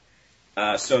vampire.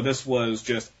 So this was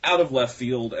just out of left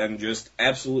field and just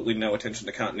absolutely no attention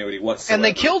to continuity whatsoever. And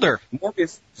they killed her.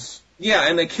 Morbius, yeah,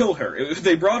 and they killed her.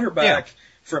 They brought her back. Yeah.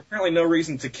 For apparently no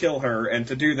reason to kill her, and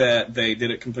to do that, they did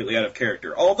it completely out of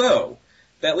character. Although,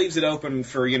 that leaves it open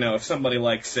for, if somebody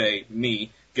like, say,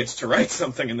 me, gets to write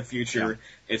something in the future,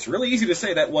 it's really easy to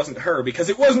say that wasn't her, because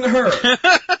it wasn't her!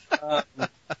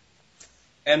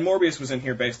 And Morbius was in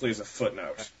here basically as a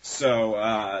footnote.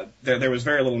 So, there was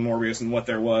very little Morbius, and what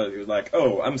there was, it was like,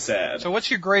 oh, I'm sad. So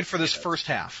what's your grade for this first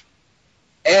half?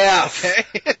 F.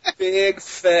 Okay. Big,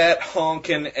 fat,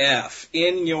 honkin' F.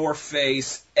 In your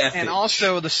face, F. And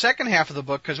also, the second half of the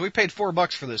book, because we paid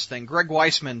 $4 for this thing, Greg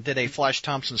Weisman did a Flash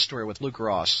Thompson story with Luke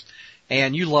Ross.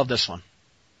 And you love this one.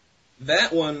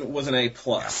 That one was an A+.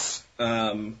 Greg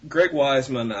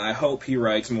Weisman, I hope he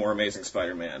writes more Amazing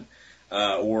Spider-Man.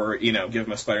 Or, give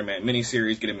him a Spider-Man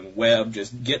miniseries, get him in Web,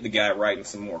 just get the guy writing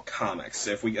some more comics.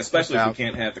 Especially if we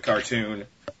can't have the cartoon,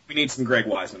 we need some Greg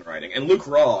Weisman writing. And Luke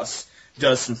Ross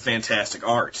does some fantastic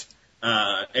art.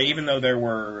 Even though there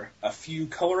were a few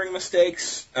coloring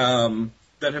mistakes that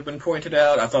have been pointed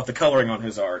out, I thought the coloring on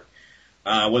his art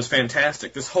was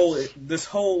fantastic. This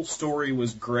whole story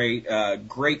was great.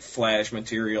 Great Flash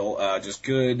material. Just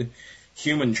good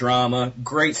human drama,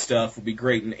 great stuff, would be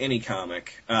great in any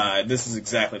comic. This is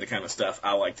exactly the kind of stuff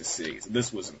I like to see. So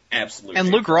this was an absolute. And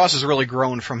Luke Ross has really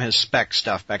grown from his Spec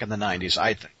stuff back in the 90s,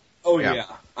 I think. Oh yeah,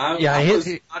 I was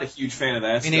not a huge fan of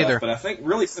that stuff, neither. but I think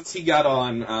really since he got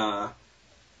on,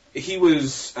 he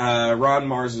was Ron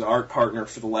Mars' art partner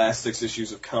for the last 6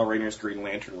 issues of Kyle Rayner's Green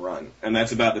Lantern run, and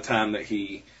that's about the time that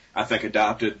he, I think,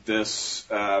 adopted this,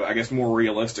 I guess, more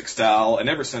realistic style, and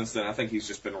ever since then, I think he's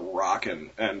just been rocking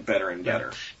and better and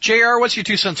better. JR, what's your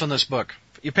 2 cents on this book?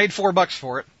 You paid $4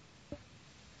 for it.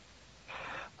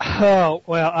 Oh,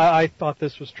 well, I thought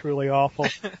this was truly awful.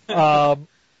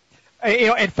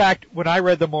 In fact, when I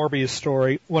read the Morbius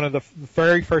story, one of the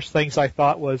very first things I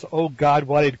thought was, oh God,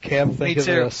 what did Kev think of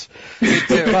this? Me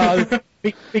too.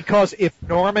 Because if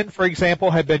Norman, for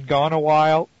example, had been gone a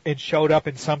while and showed up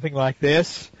in something like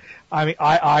this, I mean,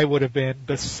 I would have been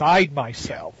beside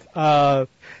myself,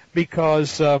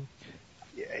 because, one,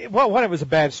 it was a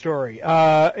bad story.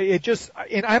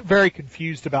 And I'm very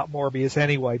confused about Morbius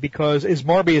anyway, because is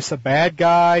Morbius a bad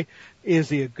guy? Is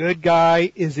he a good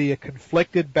guy? Is he a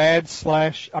conflicted bad /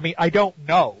 I don't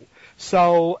know.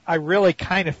 So I really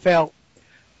kind of felt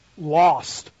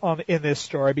lost in this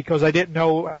story because I didn't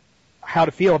know how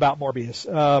to feel about Morbius.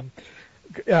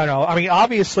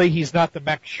 Obviously he's not the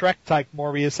Max Schreck type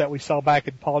Morbius that we saw back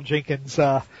in Paul Jenkins'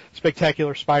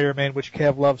 Spectacular Spider-Man, which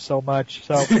Kev loves so much.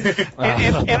 So,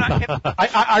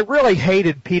 I really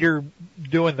hated Peter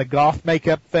doing the goth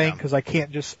makeup thing because I can't,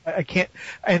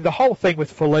 and the whole thing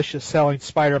with Felicia selling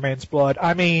Spider-Man's blood.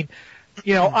 I mean,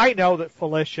 I know that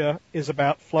Felicia is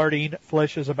about flirting,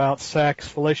 Felicia's about sex,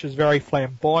 Felicia's very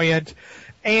flamboyant,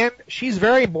 and she's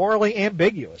very morally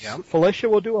ambiguous. Yeah. Felicia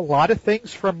will do a lot of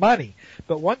things for money,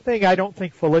 but one thing I don't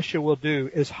think Felicia will do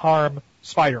is harm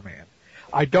Spider-Man.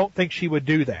 I don't think she would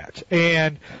do that.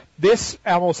 And this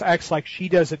almost acts like she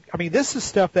doesn't. I mean, this is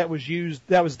stuff that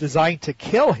was designed to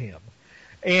kill him.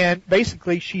 And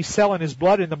basically she's selling his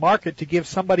blood in the market to give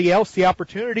somebody else the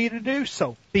opportunity to do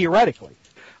so, theoretically.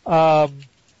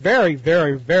 Very,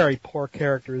 very, very poor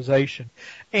characterization.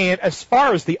 And as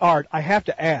far as the art, I have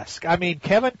to ask, I mean,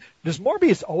 Kevin, does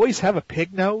Morbius always have a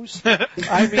pig nose? I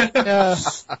mean,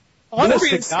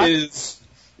 honestly, Morbius is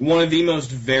one of the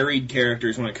most varied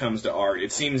characters when it comes to art.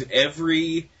 It seems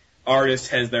every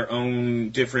artist has their own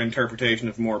different interpretation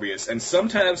of Morbius, and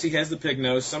sometimes he has the pig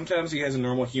nose, sometimes he has a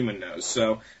normal human nose.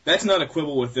 So that's not a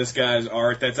quibble with this guy's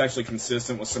art. That's actually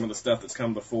consistent with some of the stuff that's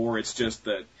come before. It's just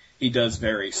that he does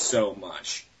vary so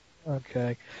much.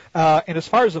 Okay. And as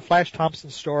far as the Flash Thompson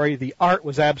story, the art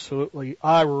was I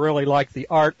really like the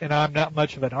art, and I'm not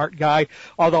much of an art guy,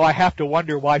 although I have to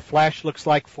wonder why Flash looks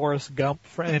like Forrest Gump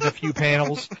in a few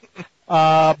panels.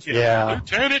 Yeah.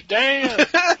 Turn it down.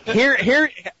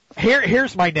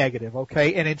 Here's my negative,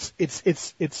 okay? And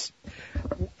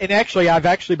and actually I've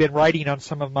actually been writing on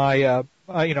some of my,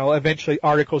 eventually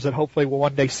articles that hopefully will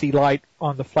one day see light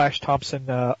on the Flash Thompson,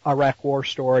 Iraq War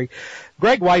story.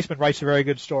 Greg Weisman writes a very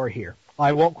good story here.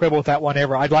 I won't quibble with that one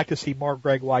ever. I'd like to see more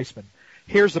Greg Weisman.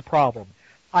 Here's the problem.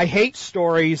 I hate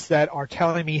stories that are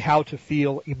telling me how to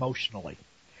feel emotionally.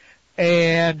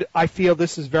 And I feel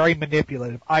this is very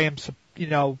manipulative.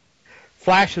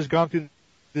 Flash has gone through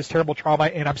this terrible trauma,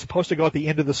 and I'm supposed to go at the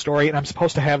end of the story, and I'm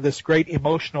supposed to have this great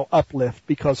emotional uplift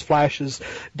because Flash is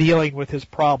dealing with his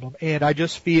problem, and I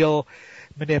just feel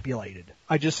manipulated.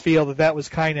 I just feel that was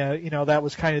kind of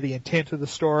the intent of the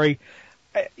story.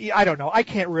 I don't know. I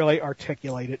can't really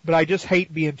articulate it, but I just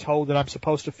hate being told that I'm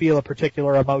supposed to feel a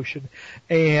particular emotion,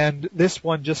 and this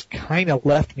one just kind of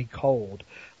left me cold.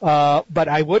 But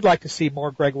I would like to see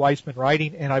more Greg Weisman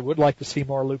writing, and I would like to see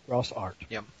more Luke Ross art.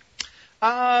 Yep.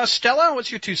 Stella,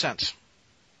 what's your 2 cents?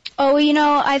 Oh,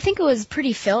 I think it was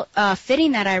pretty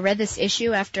fitting that I read this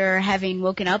issue after having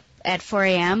woken up at 4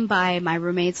 a.m. by my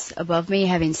roommates above me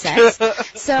having sex.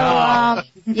 So,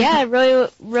 yeah, it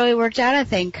really worked out, I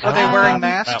think. Are they wearing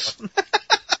masks?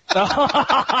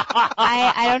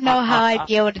 I don't know how I'd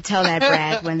be able to tell that,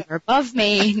 Brad, when they're above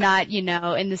me, not, in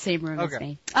the same room as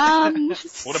me.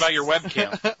 What about your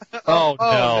webcam? Oh,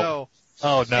 no.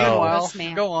 Oh, no.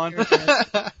 Meanwhile, go on.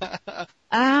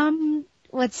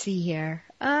 Let's see here.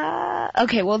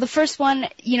 Okay, well, the first one,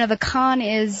 the con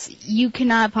is you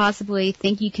cannot possibly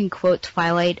think you can quote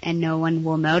Twilight and no one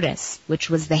will notice,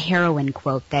 which was the heroine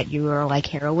quote that you were like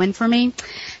heroine for me.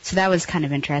 So that was kind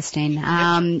of interesting.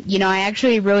 I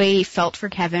actually really felt for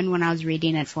Kevin when I was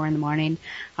reading at 4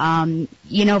 a.m.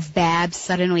 Babs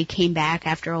suddenly came back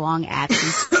after a long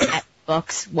absence at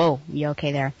books. Whoa, you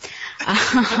okay there?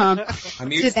 I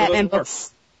muted Batman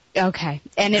books. Okay.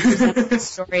 And if it was a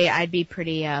story, I'd be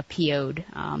pretty PO'd.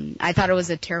 I thought it was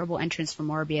a terrible entrance for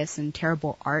Morbius and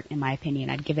terrible art, in my opinion.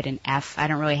 I'd give it an F. I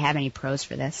don't really have any pros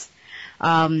for this.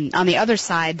 On the other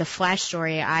side, the Flash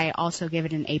story, I also give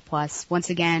it an A+. Once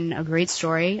again, a great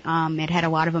story. It had a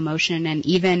lot of emotion, and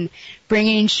even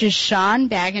bringing Shashan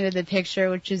back into the picture,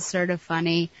 which is sort of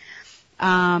funny.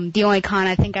 The only con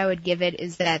I think I would give it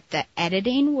is that the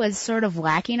editing was sort of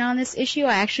lacking on this issue.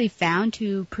 I actually found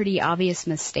 2 pretty obvious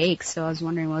mistakes, so I was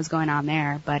wondering what was going on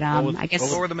there. But I guess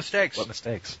what were the mistakes? What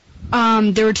mistakes?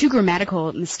 There were 2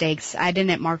 grammatical mistakes. I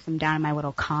didn't mark them down in my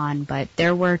little con, but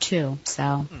there were 2.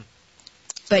 So,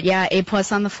 But yeah, A+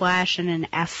 on the Flash and an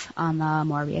F on the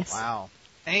Morbius. Wow.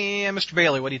 And Mr.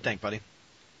 Bailey, what do you think, buddy?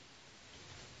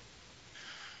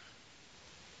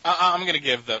 I'm going to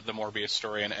give the Morbius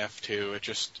story an F2.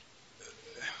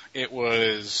 It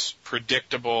was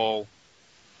predictable.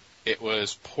 It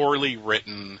was poorly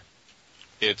written.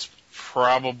 It's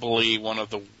probably one of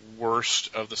the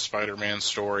worst of the Spider-Man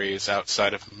stories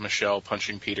outside of Michelle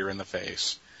punching Peter in the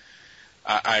face.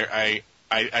 I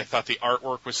thought the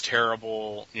artwork was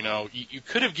terrible. You know, you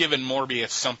could have given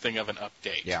Morbius something of an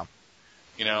update. Yeah.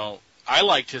 You know, I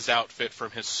liked his outfit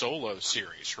from his solo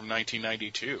series from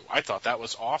 1992. I thought that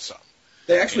was awesome.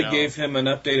 They actually gave him an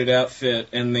updated outfit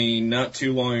in the not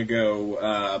too long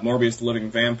ago Morbius the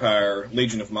Living Vampire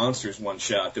Legion of Monsters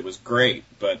one-shot that was great,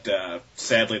 but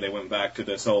sadly they went back to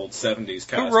this old 70s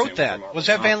costume. Who wrote that? Was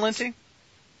that Van Lindsay?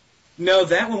 No,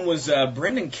 that one was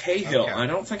Brendan Cahill. Okay. I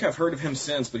don't think I've heard of him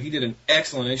since, but he did an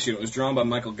excellent issue. It was drawn by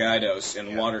Michael Gaidos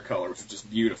in watercolor, which was just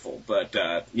beautiful. But,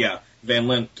 Van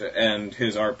Lint and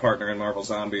his art partner in Marvel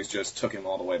Zombies just took him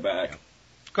all the way back.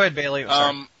 Go ahead, Bailey.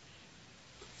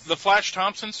 The Flash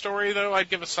Thompson story, though, I'd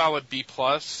give a solid B+.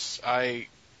 There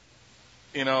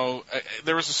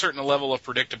was a certain level of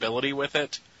predictability with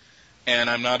it, and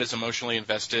I'm not as emotionally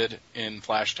invested in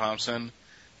Flash Thompson.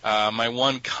 My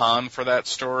one con for that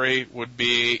story would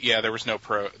be, there was no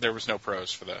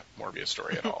pros for the Morbius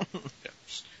story at all.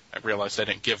 I realized I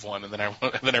didn't give one, and then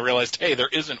I realized, hey, there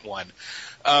isn't one.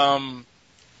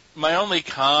 My only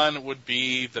con would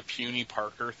be the puny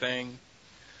Parker thing.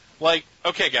 Like,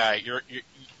 okay, guy,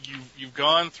 you've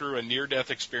gone through a near-death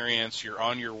experience. You're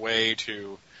on your way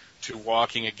to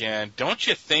walking again. Don't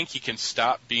you think you can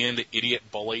stop being the idiot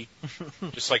bully,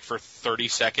 just like for 30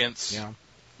 seconds? Yeah.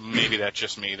 Maybe that's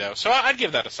just me, though. So I'd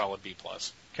give that a solid B+.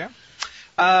 Okay.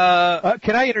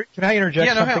 Can I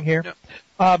interject something here?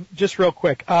 Yeah. Just real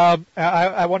quick.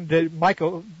 I wanted to.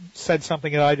 Michael said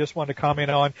something that I just wanted to comment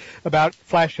on about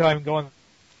Flash time going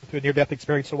through a near-death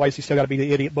experience. So why is he still got to be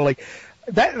the idiot bully?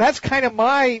 That's kind of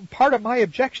part of my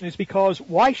objection is because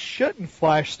why shouldn't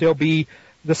Flash still be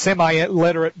the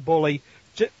semi-illiterate bully?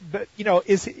 But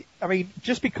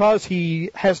just because he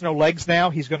has no legs now,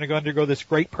 he's going to undergo this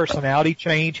great personality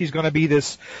change. He's going to be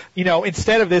this,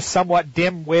 instead of this somewhat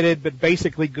dim-witted but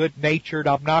basically good-natured,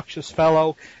 obnoxious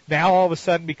fellow, now all of a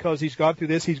sudden because he's gone through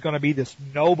this, he's going to be this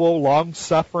noble,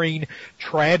 long-suffering,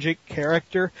 tragic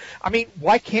character.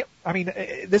 This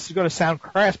is going to sound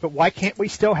crass, but why can't we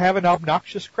still have an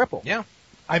obnoxious cripple? Yeah.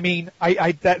 Again,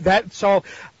 I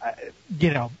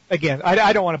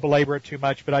don't want to belabor it too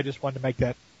much, but I just wanted to make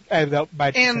that.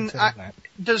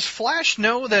 Does Flash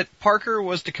know that Parker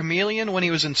was the chameleon when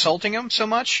he was insulting him so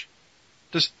much?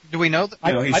 Do we know that?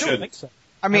 I don't think so.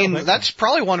 That's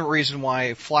probably one reason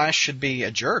why Flash should be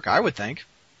a jerk, I would think.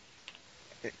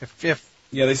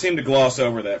 Yeah, they seem to gloss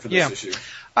over that for this issue.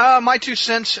 My 2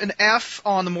 cents, an F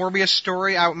on the Morbius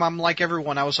story. I'm like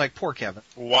everyone. I was like, poor Kevin.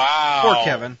 Wow. Poor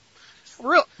Kevin.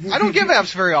 I don't give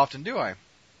F's very often, do I?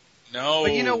 No.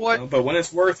 But you know what? No, but when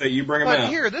it's worth it, you bring them out. But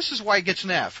here, this is why it gets an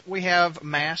F. We have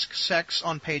mask sex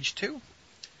on page 2.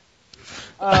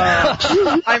 I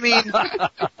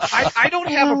don't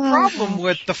have a problem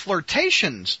with the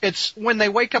flirtations. It's when they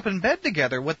wake up in bed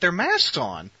together with their masks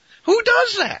on. Who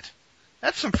does that?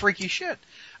 That's some freaky shit.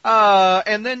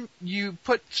 And then you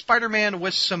put Spider-Man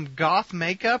with some goth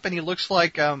makeup, and he looks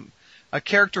like a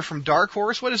character from Dark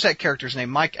Horse. What is that character's name?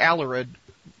 Mike Allred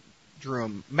drew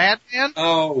him. Madman?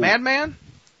 Oh. Madman?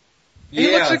 Yeah,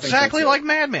 He looks exactly like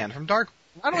Madman from Dark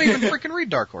Horse. I don't even freaking read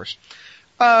Dark Horse.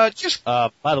 By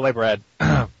the way, Brad,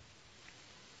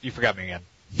 you forgot me again.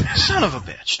 Son of a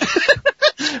bitch.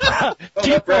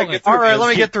 All Alright, let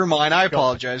me get through mine. I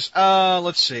apologize.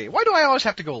 Let's see. Why do I always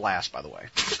have to go last, by the way?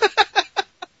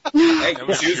 That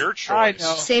was your choice. I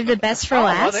know. Save the best for Well,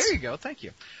 last. there you go. Thank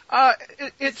you.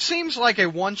 It seems like a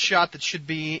one-shot that should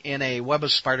be in a Web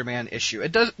of Spider-Man issue.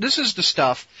 This is the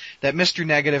stuff that Mr.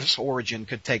 Negative's origin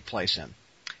could take place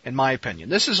in my opinion.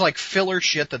 This is like filler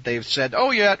shit that they've said,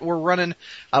 oh yeah, we're running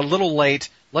a little late.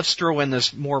 let's throw in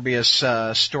this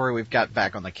Morbius story we've got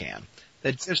back on the can.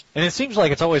 And it seems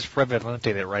like it's always Fred Van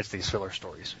Lente that writes these filler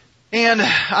stories. And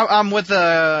I'm with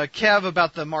Kev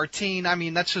about the Martine. I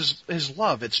mean, that's his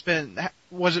love.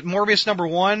 Was it Morbius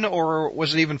 #1, or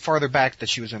was it even farther back that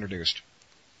she was introduced?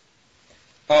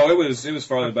 Oh, it was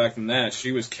farther back than that.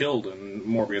 She was killed in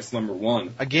Morbius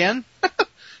 #1. Again?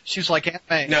 She's like Aunt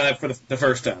May. No, that for the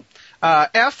first time.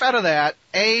 F out of that.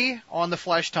 A on the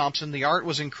Flash Thompson. The art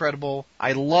was incredible.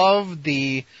 I love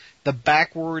the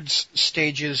backwards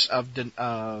stages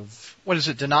of what is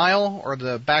it, denial, or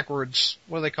the backwards,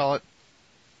 what do they call it?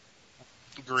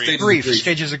 Grief.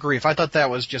 Stages of grief. I thought that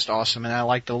was just awesome, and I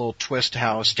liked the little twist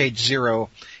how stage 0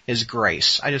 is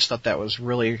grace. I just thought that was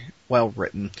really well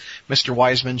written. Mr.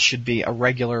 Wiseman should be a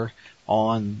regular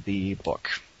on the book.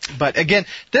 But again,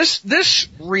 this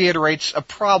reiterates a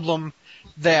problem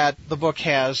that the book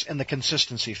has in the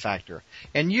consistency factor.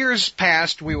 In years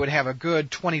past, we would have a good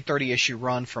 20, 30 issue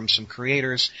run from some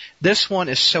creators. This one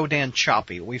is so damn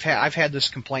choppy. I've had this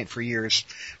complaint for years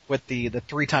with the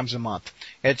 3 times a month.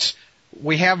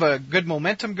 We have a good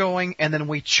momentum going, and then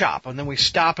we chop, and then we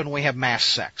stop, and we have mass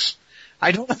sex.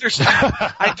 I don't understand.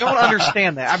 I don't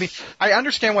understand that. I mean, I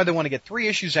understand why they want to get 3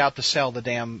 issues out to sell the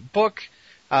damn book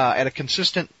at a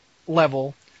consistent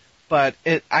level, but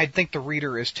I think the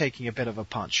reader is taking a bit of a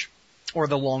punch, or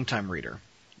the longtime reader.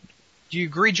 Do you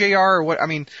agree, JR? Or what? I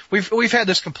mean, we've had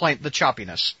this complaint, the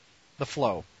choppiness, the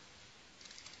flow.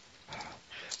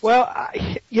 Well,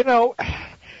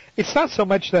 it's not so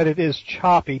much that it is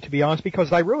choppy, to be honest,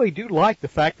 because I really do like the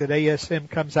fact that ASM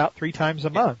comes out 3 times a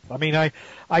month. I mean, I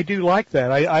do like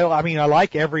that. I mean, I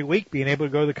like every week being able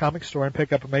to go to the comic store and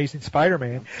pick up Amazing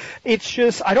Spider-Man. It's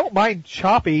just, I don't mind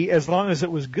choppy as long as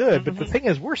it was good, but the thing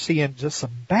is, we're seeing just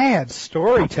some bad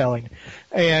storytelling.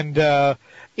 And,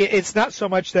 it's not so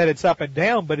much that it's up and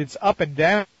down, but it's up and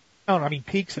down. I mean,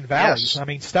 peaks and valleys. Yes. I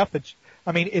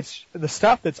mean, it's the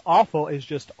stuff that's awful is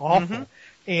just awful.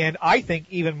 And I think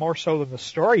even more so than the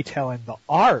storytelling, the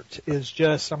art is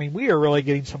just, I mean, we are really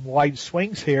getting some wide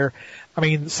swings here. I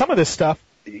mean, some of this stuff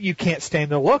you can't stand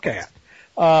to look at.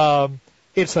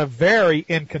 It's a very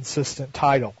inconsistent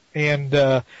title. And,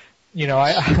 I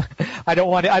don't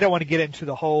want to get into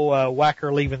the whole,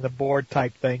 whacker leaving the board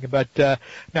type thing, but,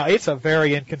 no, it's a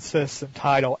very inconsistent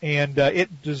title, and,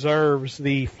 it deserves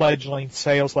the fledgling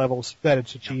sales levels that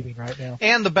it's achieving right now.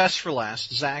 And the best for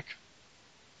last, Zach.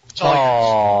 Hey,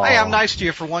 I'm nice to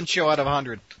you for 1 show out of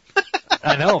 100.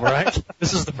 I know, right?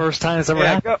 This is the first time it's ever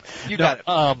happened. You got it.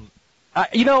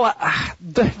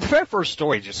 The very first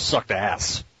story just sucked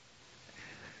ass.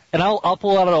 And I'll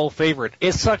pull out an old favorite.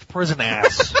 It sucked prison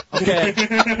ass. Okay.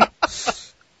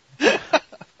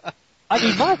 I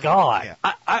mean, my God.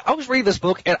 Yeah. I was reading this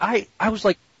book, and I was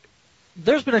like,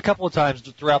 there's been a couple of times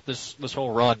throughout this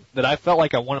whole run that I felt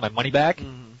like I wanted my money back.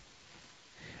 Mm-hmm.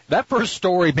 That first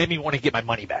story made me want to get my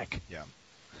money back. Yeah.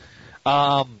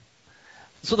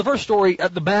 So the first story,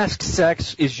 the masked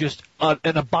sex is just an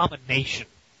abomination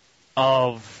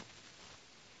of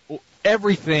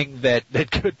everything that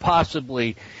could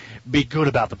possibly be good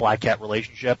about the Black Cat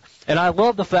relationship. And I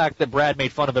love the fact that Brad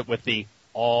made fun of it with the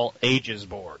all ages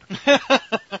board. All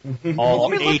Let me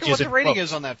look at what the rating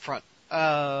is on that front.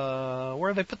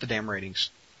 Where do they put the damn ratings?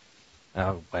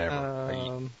 Oh,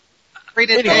 whatever.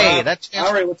 Rated A. I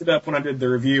already looked it up when I did the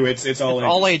review. It's all ages.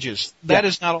 All ages. That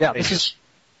is not all ages.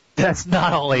 That's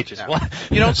not all ages. No.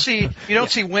 You don't see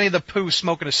Winnie the Pooh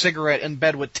smoking a cigarette in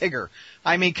bed with Tigger.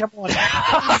 I mean, come on.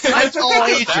 That's all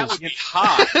ages. That would be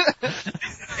hot.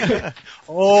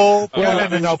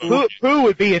 No. Pooh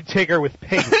would be in Tigger with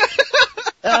Piggy.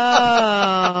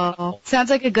 Oh, sounds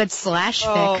like a good slash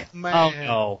fic. Oh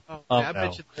man. I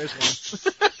bet you there's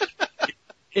one.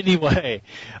 Anyway,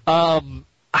 that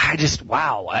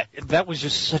was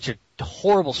just such a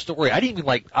horrible story. I didn't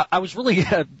even I was really,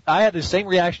 I had the same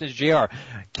reaction as JR.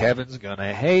 Kevin's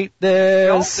gonna hate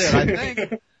this. I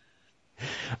think.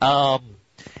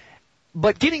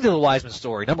 But getting to the Wiseman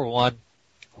story, number 1,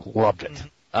 loved it.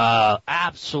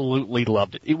 Absolutely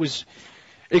loved it. It was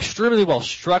extremely well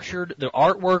structured. The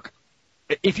artwork,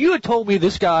 if you had told me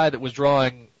this guy that was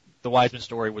drawing the Wiseman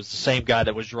story was the same guy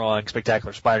that was drawing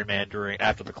Spectacular Spider-Man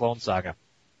after the Clone Saga,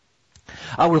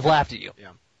 I would have laughed at you.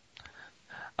 Yeah.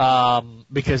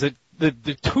 Because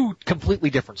the 2 completely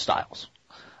different styles.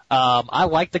 I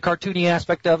liked the cartoony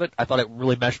aspect of it. I thought it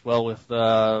really meshed well with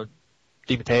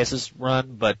DeMatteis's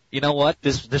run, but you know what?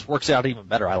 This works out even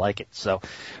better. I like it. So,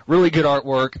 really good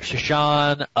artwork.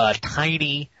 Shashan,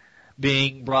 Tiny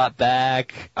being brought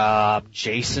back.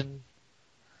 Jason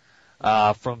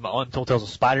from Untold Tales of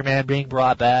Spider-Man being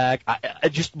brought back.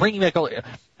 Just bringing back all.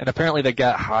 And apparently the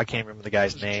guy, I can't remember the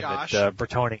guy's name, Josh? that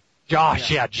Bertoni.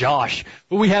 Josh, yeah, Josh.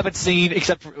 Who we haven't seen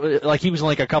except for, like, he was in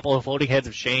like a couple of Floating Heads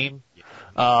of Shame.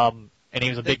 And he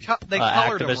was a They big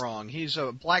colored him activist. wrong. He's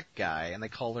a black guy, and they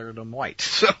colored him white.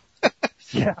 So.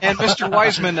 Yeah. And Mr.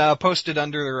 Wiseman posted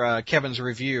under Kevin's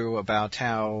review about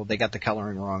how they got the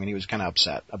coloring wrong, and he was kind of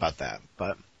upset about that.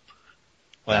 But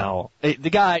Well, the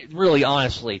guy, really,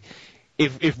 honestly,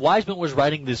 if Wiseman was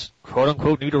writing this quote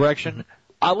unquote new direction,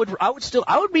 I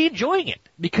would be enjoying it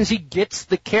because he gets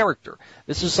the character.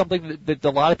 This is something that a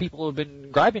lot of people have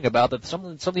been griping about, that some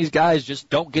of these guys just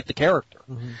don't get the character.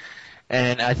 Mm-hmm.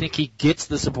 And I think he gets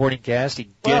the supporting cast. He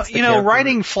gets the character.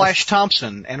 Writing Flash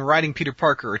Thompson and writing Peter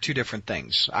Parker are two different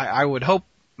things. I would hope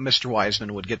Mr.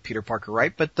 Wiseman would get Peter Parker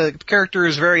right, but the character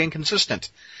is very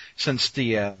inconsistent since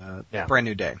the Brand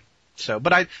New Day. So,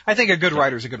 but I think a good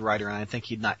writer is a good writer, and I think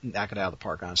he'd knock it out of the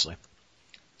park, honestly.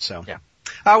 So, yeah.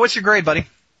 What's your grade, buddy?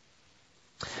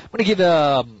 I'm gonna give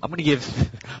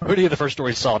the first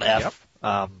story a solid F.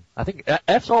 Yep. I think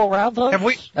F's all around though.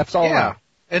 F's all around.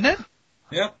 Isn't it?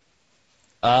 Yep.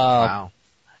 Wow.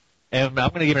 And I'm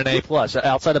going to give it an A+.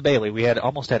 Outside of Bailey, we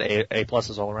almost had A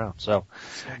pluses all around. So,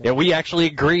 yeah, we actually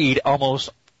agreed, almost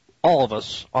all of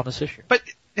us, on this issue. But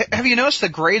have you noticed the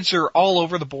grades are all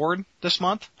over the board this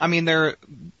month? I mean, they're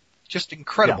just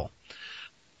incredible.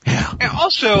 Yeah. And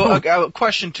also, a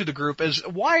question to the group is,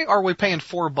 why are we paying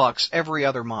 $4 every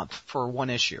other month for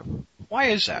one issue? Why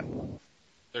is that?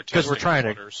 Because we're trying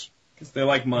to. Because they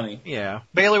like money. Yeah.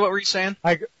 Bailey, what were you saying?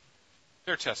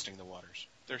 They're testing the waters.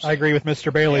 I agree with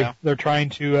Mr. Bailey. Yeah. They're trying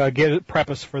to prep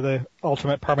us for the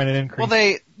ultimate permanent increase.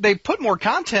 Well, they put more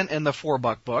content in the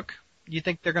 $4 book. You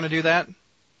think they're going to do that?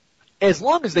 As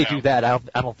long as they do that,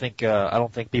 I don't think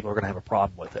people are going to have a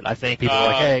problem with it. I think people are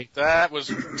like, hey, that was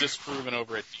disproven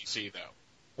over at DC though.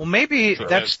 Well, maybe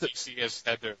that's DC has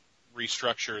had to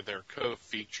restructure their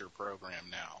co-feature program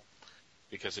now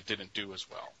because it didn't do as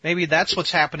well. Maybe that's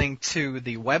what's happening to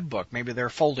the web book. Maybe they're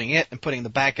folding it and putting the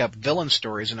backup villain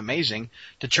stories in Amazing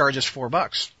to charge us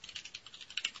 $4.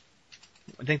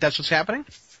 I think that's what's happening.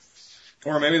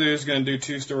 Or maybe they're just going to do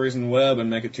 2 stories in the web and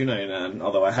make it $2.99,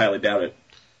 although I highly doubt it.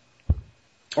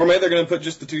 Or maybe they're going to put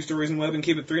just the 2 stories in the web and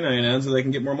keep it $3.99 so they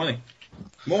can get more money.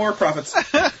 More profits.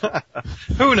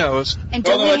 Who knows? And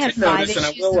don't Although they I have did 5 notice,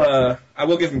 issues? and I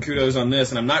will give them kudos on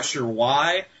this, and I'm not sure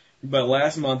why, but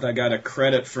last month I got a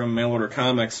credit from Mail Order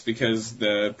Comics because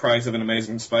the price of an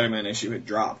Amazing Spider-Man issue had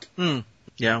dropped.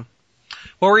 Yeah.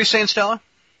 What were you saying, Stella?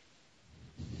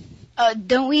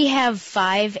 Don't we have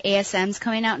 5 ASMs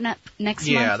coming out next month?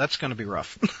 Yeah, that's going to be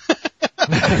rough.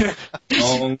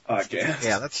 Long podcast.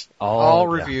 Yeah, that's all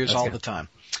reviews all the time.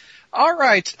 All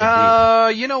right.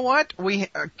 You know what?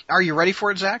 Are you ready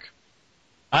for it, Zach?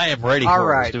 I am ready for All it.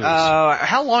 right. Let's do this.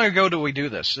 How long ago did we do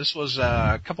this? This was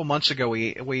a couple months ago.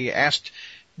 We asked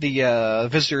the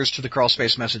visitors to the Crawl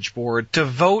Space message board to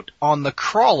vote on the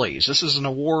Crawlies. This is an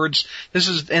awards. This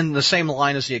is in the same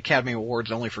line as the Academy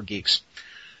Awards, only for geeks.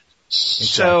 Exactly.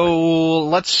 So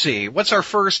let's see. What's our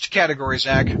first category,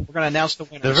 Zach? We're going to announce the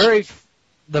winners.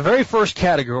 The very first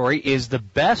category is the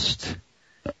best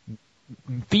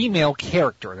female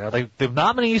character. Now, the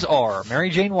nominees are Mary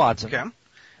Jane Watson, Okay.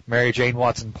 Mary Jane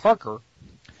Watson Parker,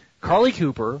 Carly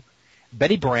Cooper,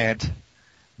 Betty Brant,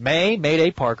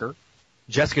 Mayday Parker,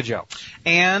 Jessica Jones.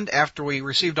 And after we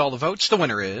received all the votes, the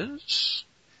winner is...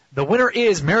 The winner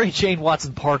is Mary Jane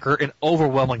Watson Parker in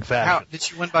overwhelming fashion. Did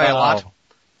she win by a lot?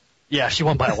 Yeah, she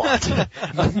won by a lot.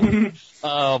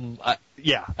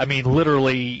 I mean,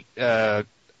 literally, I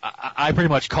pretty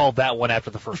much called that one after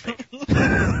the first page.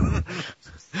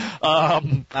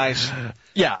 Nice.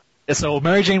 Yeah. So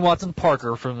Mary Jane Watson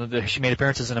Parker she made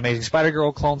appearances in Amazing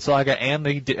Spider-Girl, Clone Saga, and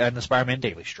the Spider-Man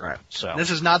Daily Strip. So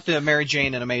This is not the Mary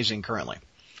Jane and Amazing currently.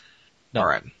 No. All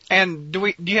right. And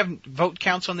do you have vote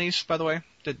counts on these, by the way?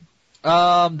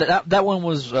 that one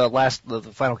was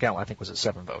the final count I think was at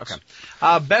 7 votes.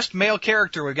 Okay. Best male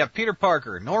character, we've got Peter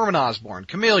Parker, Norman Osborn,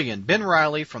 Chameleon, Ben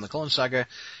Reilly from the Clone Saga,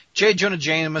 J. Jonah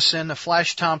Jameson,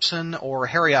 Flash Thompson, or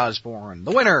Harry Osborn.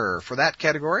 The winner for that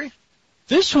category?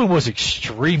 This one was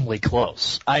extremely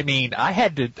close. I mean, I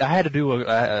had to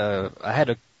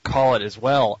call it as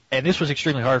well, and this was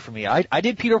extremely hard for me. I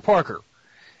did Peter Parker.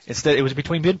 Instead, it was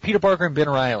between Peter Parker and Ben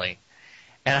Reilly.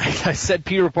 And I said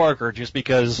Peter Parker just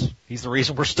because he's the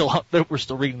reason we're still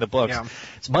reading the books. Yeah.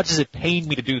 As much as it pained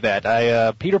me to do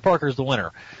that, Peter Parker is the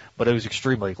winner. but it was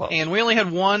extremely close. And we only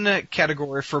had one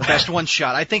category for best one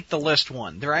shot. I think The List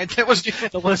won, right? That was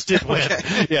the List did win.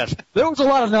 Okay. Yes, there was a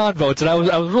lot of non-votes, and I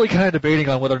was really kind of debating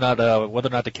on whether or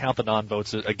not to count the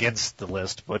non-votes against The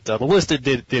List, but The List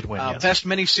did win. Yes. Best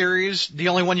miniseries, the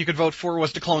only one you could vote for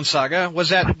was The Clone Saga.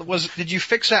 Did you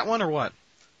fix that one or what?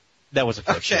 That was a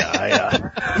fix. Okay. Yeah,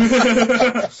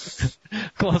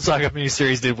 Clone Saga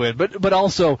miniseries did win, but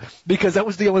also because that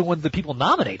was the only one that people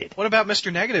nominated. What about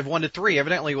Mr. Negative 1 to 3?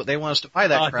 Evidently, they want us to buy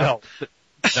that crap.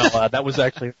 No, that was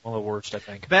actually one of the worst, I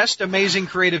think. Best Amazing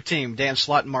Creative Team, Dan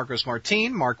Slott and Marcos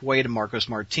Martin, Mark Waid and Marcos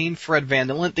Martin, Fred Van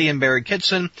Linthe and Barry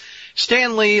Kitson,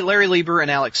 Stan Lee, Larry Lieber and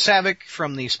Alex Savick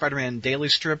from the Spider-Man Daily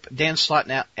Strip, Dan Slott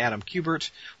and Adam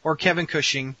Kubert, or Kevin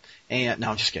Cushing, and,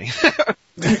 no, I'm just kidding.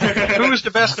 Who was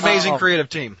the best Amazing Creative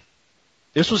Team?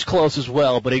 This was close as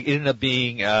well, but it ended up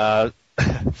being,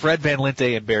 Fred Van Linthe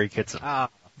and Barry Kitson.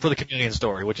 For the Chameleon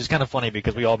story, which is kind of funny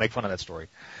because we all make fun of that story.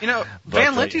 You know,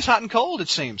 Van Linte's hot and cold, it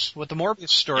seems, with the Morbius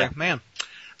story. Yeah. Man.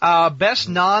 Best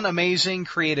non-amazing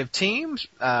creative teams,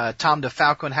 Tom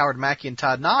DeFalco and Howard Mackey and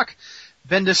Todd Knock,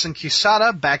 Bendis and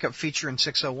Quesada, backup feature in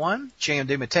 601, J.M.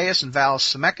 DeMatteis and Val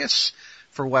Zemeckis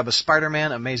for Web of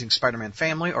Spider-Man, Amazing Spider-Man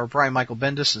Family, or Brian Michael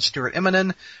Bendis and Stuart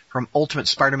Immonen from Ultimate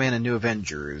Spider-Man and New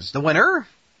Avengers. The winner?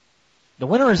 The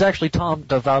winner is actually Tom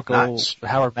DeFalco, Nice.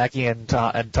 Howard Mackey, and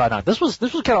Todd Knock. This was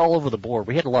kind of all over the board.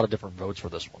 We had a lot of different votes for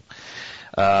this one.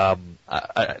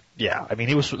 Yeah, I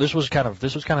mean, this was kind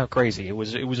of crazy. It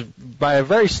was by a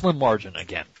very slim margin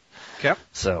again. Okay.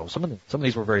 So some of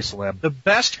these were very slim. The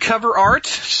best cover art,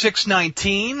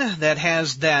 619, that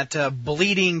has that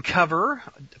bleeding cover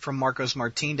from Marcos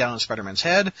Martin down on Spider-Man's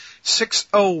head.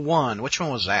 601, which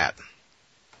one was that?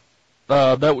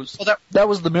 That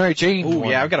was the Mary Jane Oh, one.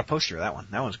 yeah, I've got a poster of that one.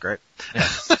 That one's great.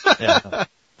 Yeah.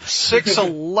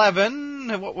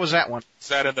 611, what was that one? Is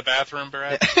that in the bathroom,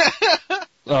 Brad?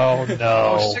 Oh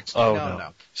no.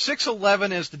 No.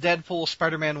 611 is the Deadpool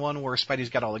Spider-Man one where Spidey's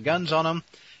got all the guns on him.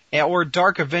 Or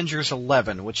Dark Avengers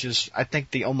 11, which is, I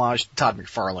think, the homage to Todd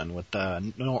McFarlane with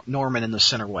Norman in the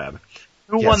center web.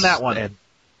 Who won that one? And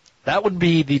that would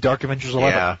be the Dark Avengers 11.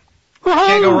 Yeah.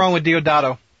 Can't go wrong with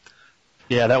Deodato.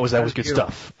 Yeah, that was good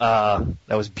beautiful. stuff.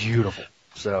 That was beautiful.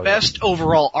 So Best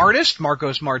overall artist,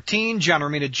 Marcos Martin, John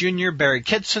Romita Jr., Barry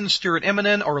Kitson, Stuart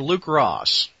Immonen, or Luke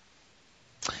Ross?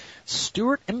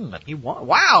 Stuart Immonen. He won.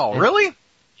 Wow, really?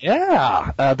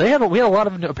 Yeah. We had a lot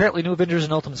of apparently New Avengers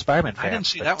and Ultimate Spider-Man fans. I didn't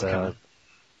see that one coming.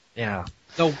 Yeah.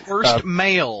 The worst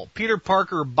male, Peter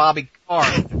Parker, Bobby Carr.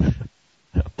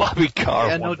 Bobby Carr.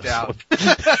 Yeah, won no this doubt.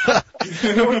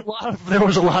 one. There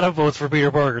was a lot of votes for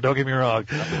Peter Parker. Don't get me wrong,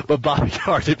 but Bobby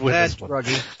Carr did win That's this one.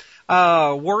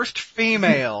 druggy. Worst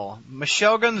female,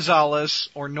 Michelle Gonzalez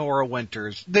or Nora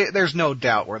Winters. There's no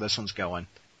doubt where this one's going.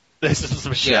 This is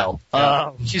Michelle.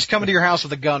 Yeah. She's coming to your house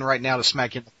with a gun right now to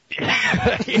smack you.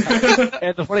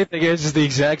 And the funny thing is the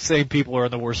exact same people are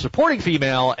in the worst supporting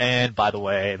female, and by the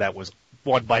way, that was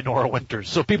won by Nora Winters.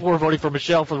 So people were voting for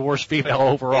Michelle for the worst female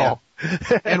overall.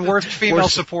 Yeah. And worst female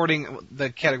supporting the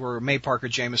category May Parker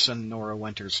Jameson, Nora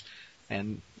Winters.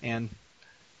 And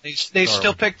they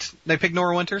still picked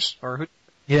Nora Winters or who?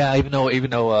 Yeah, even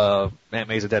though Aunt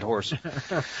May's a dead horse.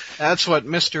 That's what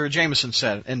Mr. Jameson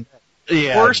said. And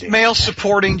Yeah. worst indeed. male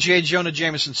supporting J. Jonah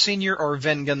Jameson Sr. or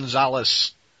Vin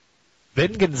Gonzalez.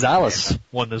 Ben Gonzalez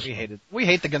won this. We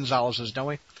hate the Gonzalezes, don't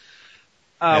we?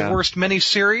 Yeah. Worst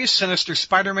miniseries, Sinister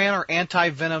Spider-Man or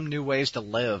Anti-Venom New Ways to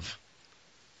Live?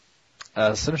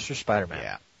 Sinister Spider-Man.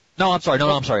 Yeah. No, I'm sorry. No,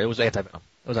 I'm sorry. It was Anti-Venom.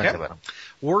 Okay. Anti-Venom.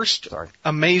 Worst Sorry.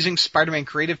 Amazing Spider-Man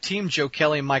creative team, Joe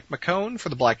Kelly and Mike McCone for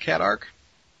the Black Cat arc.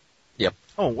 Yep.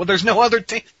 Oh, well, there's no other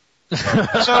team.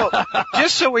 So,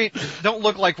 just so we don't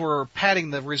look like we're padding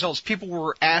the results, people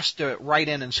were asked to write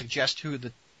in and suggest who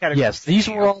the category. Yes, these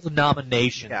were all the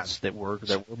nominations Yeah. that were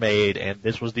made, and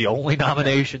this was the only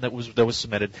nomination that was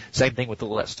submitted. Same thing with the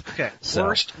list. Okay. So,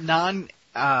 Worst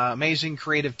non-amazing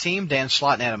creative team, Dan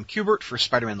Slott and Adam Kubert for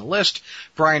Spider-Man The List,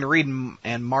 Brian Reed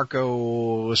and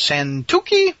Marco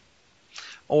Santucci,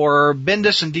 or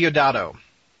Bendis and Deodato.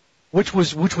 which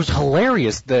was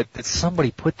hilarious that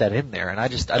somebody put that in there, and I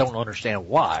don't understand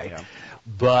why. Yeah.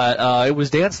 But it was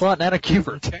Dan Slott and Adam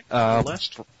Kubert. Okay. The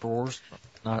list. For worst,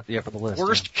 for the list.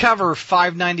 Worst cover,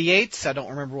 598. I don't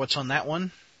remember what's on that one. Yeah.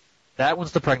 That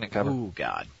one's the pregnant cover. Ooh,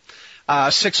 God.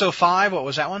 605, what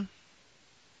was that one?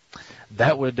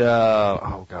 That would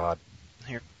oh God.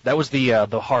 Here. That was the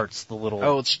hearts, the little.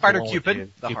 Oh, it's Spider the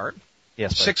Cupid, the heart.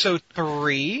 Yes.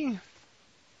 603.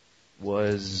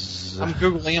 Was I'm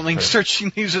Googling,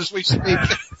 searching these as we speak.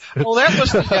 Well, that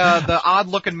was the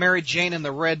odd-looking Mary Jane in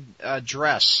the red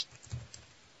dress.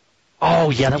 Oh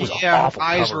yeah, that was an Yeah, awful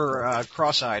eyes cover. were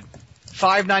cross-eyed.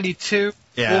 592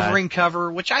 Yeah. Wolverine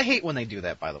cover, which I hate when they do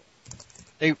that, by the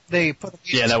way. They put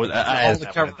that was I all had the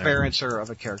that cover one in there. variants are of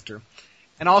a character.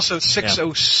 And also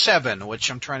 607,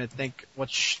 which I'm trying to think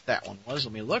which that one was.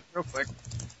 Let me look real quick.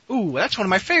 Ooh, that's one of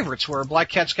my favorites, where Black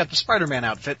Cat's got the Spider-Man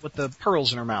outfit with the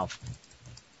pearls in her mouth.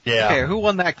 Yeah. Okay, who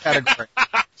won that category?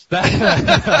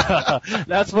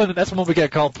 That's when we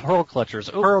get called pearl clutchers.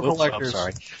 Oh, Pearl oops, collectors.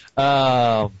 I'm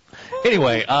sorry.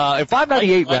 Anyway,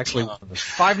 598 actually won this.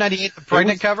 598, the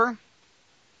pregnant cover?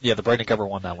 Yeah, the Brightning cover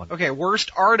won that one. Okay, worst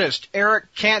artist, Eric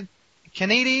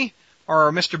Kennedy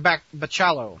or Mr.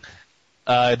 Baccialo?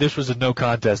 This was a no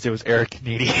contest. It was Eric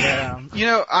Kennedy. Yeah. You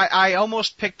know, I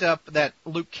almost picked up that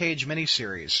Luke Cage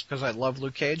miniseries because I love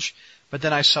Luke Cage, but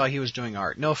then I saw he was doing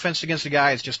art. No offense against the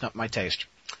guy, it's just not my taste.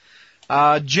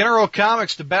 General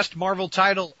Comics, the best Marvel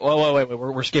title. Wait,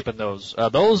 we're skipping those.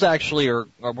 Those actually are,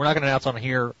 we're not going to announce on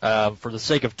here, for the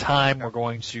sake of time, we're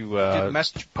going to, Do the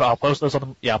message. I'll post those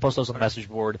on the message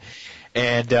board.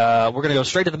 And, we're going to go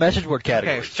straight to the message board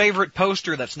category. Okay, favorite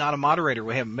poster that's not a moderator.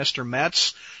 We have Mr.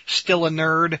 Metz, Still a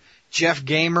Nerd, Jeff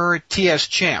Gamer, T.S.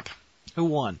 Champ. Who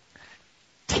won?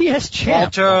 T.S.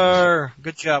 Champ. Walter.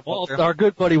 Good job, Walter. Our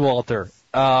good buddy Walter.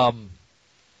 The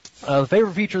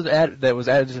favorite feature that was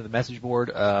added to the message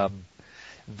board,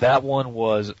 that one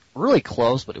was really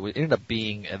close, but it ended up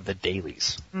being the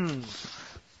dailies.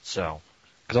 So,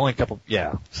 because only a couple,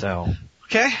 so.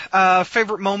 Okay,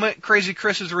 favorite moment, Crazy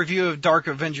Chris's review of Dark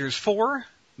Avengers 4,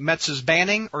 Metz's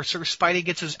banning, or Sir Spidey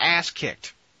gets his ass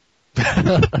kicked.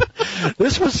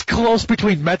 This was close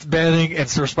between Metz banning and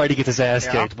Sir Spidey gets his ass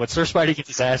Yeah. kicked, but Sir Spidey gets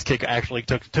his ass kicked actually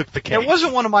took the case. It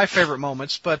wasn't one of my favorite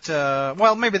moments, but,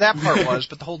 well, maybe that part was,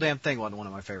 but the whole damn thing wasn't one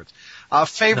of my favorites.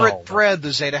 Favorite No. thread,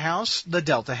 the Zeta House, the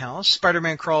Delta House,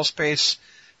 Spider-Man Crawl Space,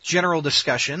 general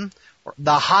discussion, or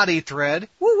the Hottie thread,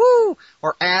 woo-woo,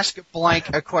 or ask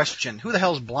blank a question. Who the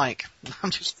hell's blank?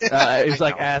 I'm just, It was I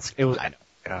like know. ask. It was. I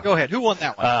know. Go ahead, who won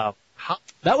that one?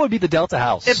 That would be the Delta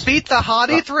House. It beat the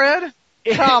Hottie thread?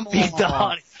 Come It beat the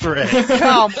on. Hottie thread.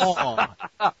 Come on.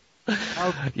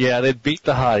 Yeah, they beat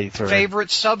the Hottie thread. Favorite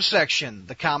subsection,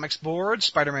 the comics board,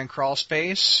 Spider-Man Crawl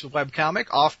Space, webcomic,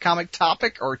 off-comic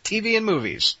topic, or TV and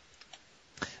movies?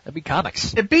 That'd be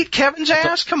comics. It beat Kevin's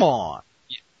ass? Come on.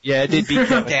 Yeah, it did beat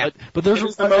Kevin. Damn. But there's It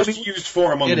was the most used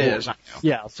forum on It the board. is. I know.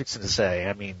 Yeah, I was fixing to say.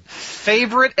 I mean,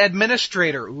 Favorite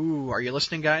administrator. Ooh, are you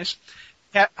listening, guys?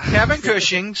 Kevin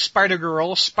Cushing,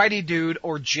 Spider-Girl, Spidey Dude,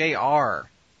 or JR?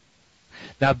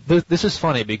 now this is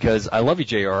funny because I love you,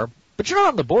 JR, but you're not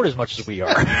on the board as much as we are.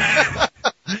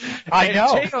 I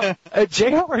know.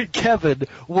 JR and Kevin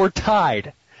were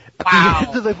tied. At Wow. the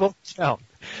end of the vote count,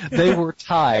 they were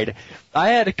tied. I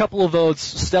had a couple of votes.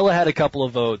 Stella had a couple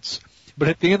of votes. But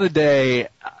at the end of the day,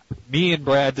 me and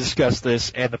Brad discussed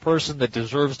this, and the person that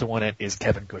deserves to win it is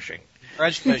Kevin Cushing.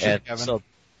 Congratulations, And Kevin.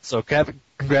 so Kevin,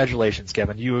 congratulations,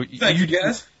 Kevin. Thank you,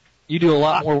 guys. You do a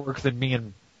lot more work than me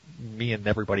and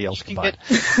everybody else you combined.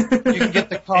 can get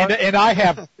the card. And I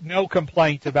have no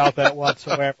complaint about that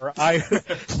whatsoever.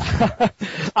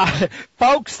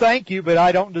 Folks, thank you, but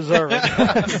I don't deserve it.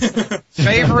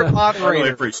 Favorite I really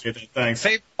moderator. appreciate that. Thanks.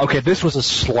 Okay, this was a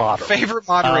slaughter. Favorite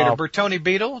moderator, Um, Bertoni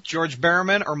Beetle, George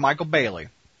Berriman, or Michael Bailey?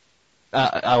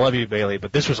 I love you, Bailey,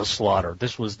 but this was a slaughter.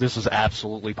 This was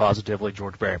absolutely positively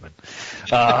George Berriman.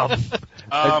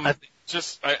 I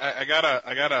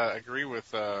gotta agree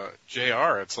with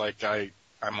JR. It's like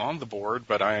I'm on the board,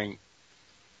 but I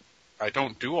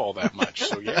don't do all that much.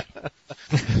 So yeah.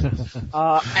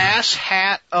 Ass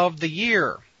Hat of the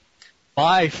Year,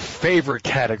 My favorite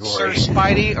Sir category.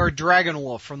 Spidey or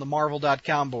Dragonwolf from the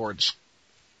Marvel.com boards?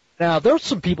 Now, there's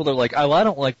some people that are like, I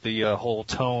don't like the whole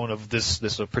tone of this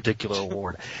particular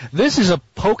award. This is a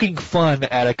poking fun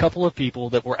at a couple of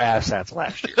people that were asshats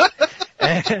last year.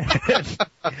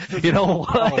 And you know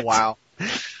what? Oh, wow.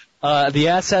 The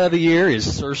asshat of the year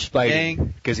is Sir Spidey Dang.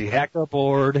 because he hacked our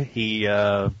board. He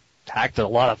hacked a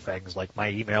lot of things like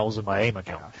my emails and my AIM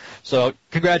account. So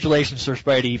congratulations, Sir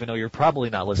Spidey, even though you're probably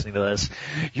not listening to this.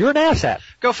 You're an asshat.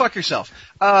 Go fuck yourself.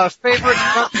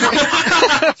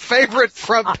 Favorite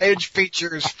front page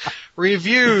features,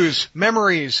 reviews,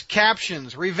 memories,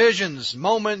 captions, revisions,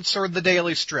 moments, or the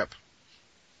Daily Strip?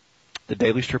 The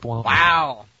Daily Strip one.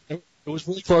 Wow. It was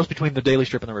really close between the Daily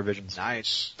Strip and the revisions.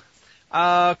 Nice.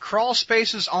 Crawl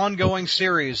Space's ongoing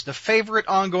series. The favorite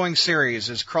ongoing series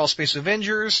is Crawl Space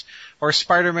Avengers or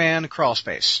Spider-Man Crawl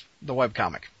Space, the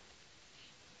webcomic.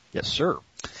 Yes, sir.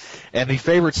 And the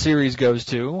favorite series goes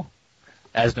to,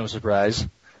 as no surprise,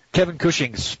 Kevin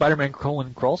Cushing's Spider-Man: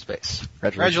 Crawl Space.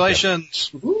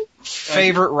 Congratulations.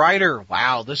 Favorite writer.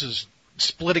 Wow, this is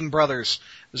splitting brothers.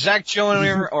 Zach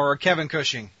Joyner or Kevin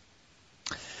Cushing?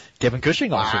 Kevin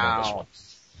Cushing also won this one.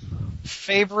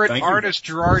 Favorite Thank you. artist,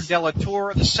 Gerard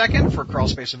Delatour II for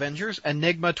Crawlspace Avengers,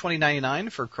 Enigma 2099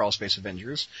 for Crawlspace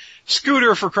Avengers,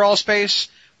 Scooter for Crawlspace,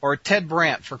 or Ted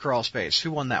Brandt for Crawlspace.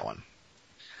 Who won that one?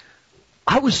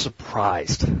 I was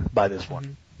surprised by this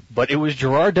one, but it was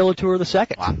Gerard Delatour II.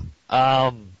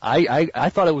 Wow. I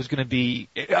thought it was going to be,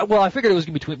 well, I figured it was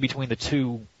going to be between the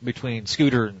two, between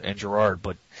Scooter and Gerard,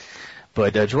 but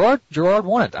Gerard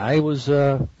won it. I was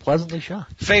pleasantly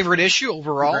shocked. Favorite issue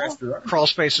overall? Congrats, Gerard.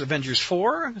 Crawlspace Avengers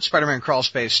 4, Spider-Man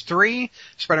Crawlspace 3,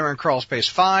 Spider-Man Crawlspace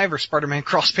 5, or Spider-Man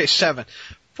Crawlspace 7.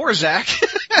 Poor Zach.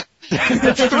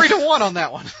 It's 3-1 on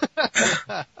that one.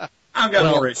 I've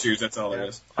got more issues. That's all it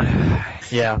is.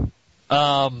 Yeah.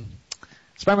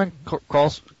 Spider-Man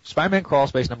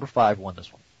Crawlspace number 5 won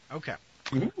this one. Okay.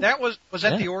 Mhm. That was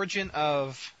that Yeah. the origin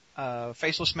of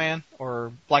Faceless Man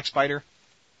or Black Spider?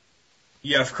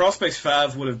 Yeah, if Crawlspace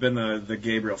 5 would have been the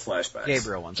Gabriel flashbacks.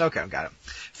 Gabriel ones. Okay, got it.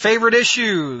 Favorite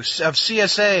issues of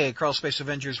CSA, Crawlspace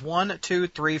Avengers 1, 2,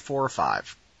 3, 4,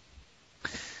 5.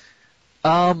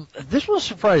 This was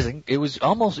surprising. It was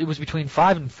between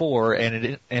 5 and 4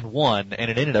 and 1, and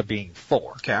it ended up being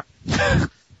 4. Okay.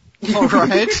 All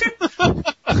right.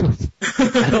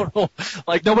 I don't know.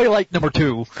 Like, nobody liked number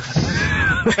 2.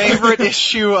 Favorite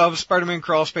issue of Spider-Man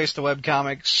Crawlspace the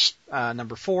webcomics,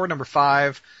 number 4, number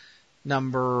 5,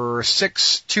 number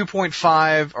 6,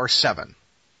 2.5, or 7.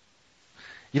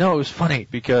 You know, it was funny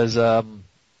because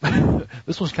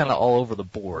this was kind of all over the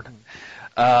board.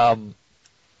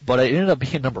 But it ended up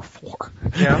being number 4.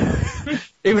 Yeah.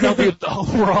 Even though the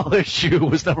overall issue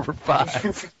was number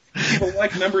 5. People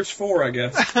like numbers 4, I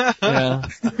guess. Yeah.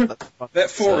 That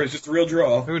 4 is just a real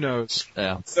draw. Who knows?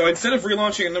 Yeah. So instead of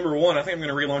relaunching at number 1, I think I'm going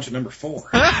to relaunch at number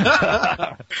 4.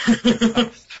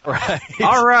 Right.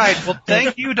 All right. Well,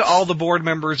 thank you to all the board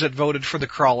members that voted for the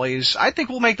Crawlies. I think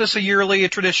we'll make this a yearly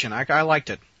tradition. I liked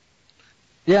it.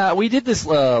 Yeah, we did this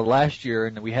last year,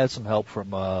 and we had some help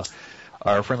from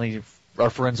our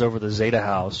friends over the Zeta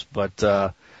House.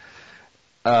 But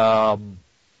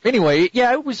anyway,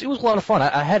 yeah, it was a lot of fun.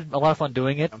 I had a lot of fun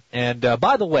doing it. And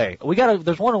by the way,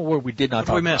 there's one award we did not What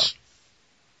talk did we miss?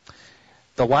 about.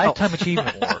 The Lifetime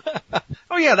Achievement Award.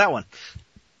 Oh yeah, that one.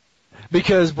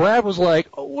 Because Brad was like,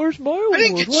 "Oh, where's my award? I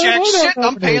didn't get Why checked. am I Shit, not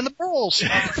I'm paying nominated?" the bills.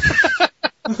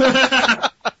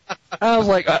 I was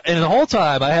like, and the whole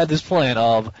time I had this plan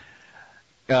of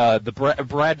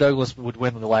Brad Douglas would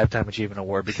win the Lifetime Achievement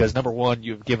Award because number one,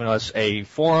 you've given us a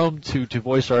forum to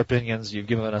voice our opinions. You've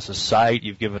given us a site.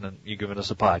 You've given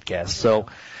us a podcast. So,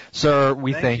 sir,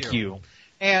 we thank you.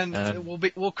 And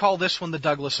we'll call this one the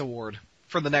Douglas Award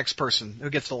for the next person who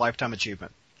gets the Lifetime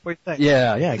Achievement. What do you think?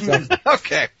 Yeah, exactly.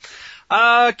 Okay.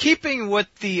 Keeping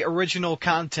with the original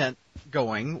content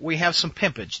going, we have some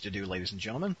pimpage to do, ladies and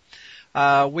gentlemen.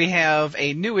 We have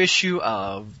a new issue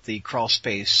of the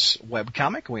Crawlspace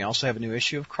webcomic. We also have a new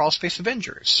issue of Crawlspace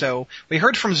Avengers. So we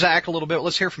heard from Zach a little bit.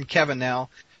 Let's hear from Kevin now.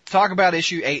 Talk about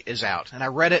issue 8 is out. And I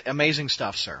read it. Amazing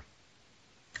stuff, sir.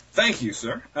 Thank you,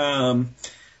 sir.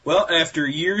 Well, after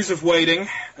years of waiting,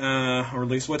 or at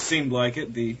least what seemed like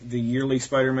it, the yearly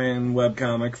Spider-Man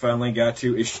webcomic finally got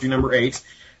to issue number 8.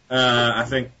 I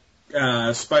think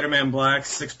Spider-Man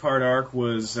Black's 6-part arc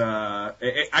was,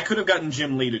 I could have gotten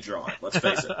Jim Lee to draw it, let's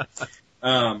face it.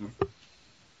 But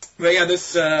yeah,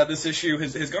 this issue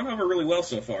has gone over really well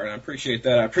so far, and I appreciate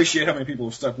that. I appreciate how many people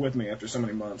have stuck with me after so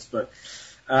many months, but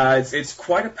it's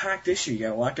quite a packed issue. You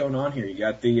got a lot going on here. You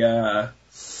got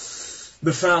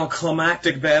the final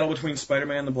climactic battle between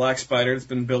Spider-Man and the Black Spider that's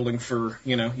been building for,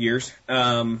 years.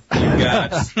 You've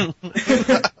got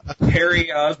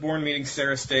Harry Osborn meeting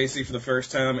Sarah Stacy for the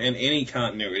first time in any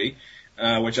continuity,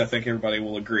 which I think everybody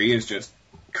will agree is just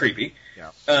creepy.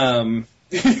 Yeah.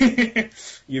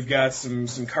 You've got some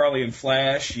Carly and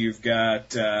Flash. You've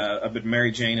got a bit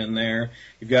Mary Jane in there.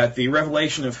 You've got the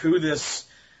revelation of who this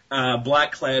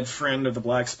black-clad friend of the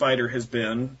Black Spider has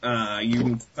been. You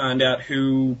can find out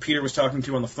who Peter was talking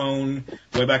to on the phone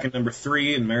way back in number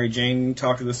 3, and Mary Jane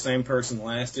talked to the same person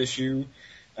last issue.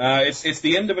 It's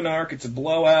the end of an arc. It's a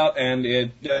blowout, and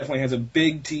it definitely has a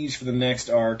big tease for the next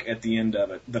arc at the end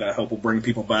of it that I hope will bring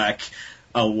people back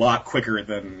a lot quicker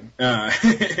than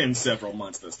in several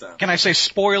months this time. Can I say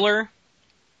spoiler?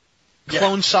 Yeah.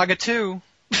 Clone Saga 2.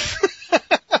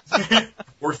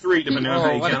 Or 3, depending on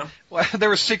how you count. Well, there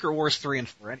was Secret Wars 3 and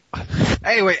 4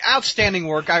 anyway, outstanding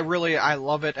work. I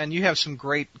love it. And you have some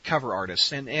great cover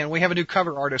artists. And we have a new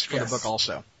cover artist for the book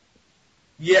also.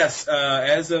 Yes,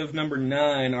 as of number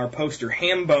 9, our poster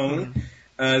Hambone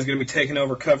is going to be taking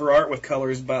over cover art with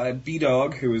colors by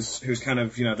B-Dog, who's kind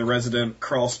of, the resident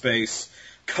Crawlspace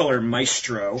color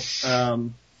maestro.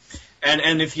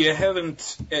 And if you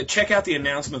haven't, check out the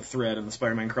announcement thread in the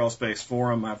Spider-Man Crawlspace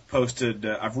forum. I've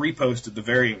reposted the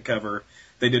variant cover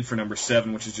they did for number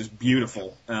 7, which is just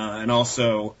beautiful, and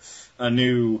also a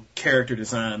new character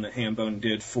design that Hambone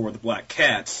did for the Black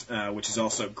Cats, which is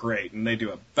also great, and they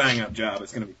do a bang-up job.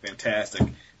 It's going to be fantastic.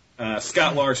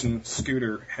 Scott Larson,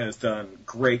 Scooter, has done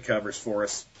great covers for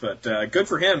us, but good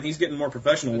for him. He's getting more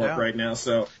professional work right now,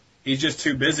 so he's just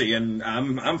too busy, and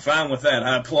I'm fine with that.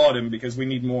 I applaud him because we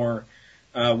need more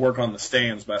work on the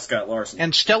stands by Scott Larson.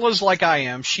 And Stella's like I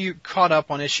am. She caught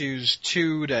up on issues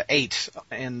 2 to 8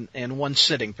 in one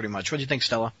sitting, pretty much. What do you think,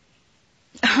 Stella?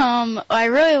 I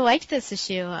really liked this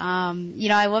issue.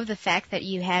 I love the fact that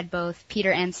you had both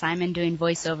Peter and Simon doing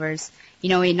voiceovers.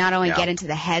 We not only get into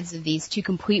the heads of these two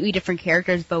completely different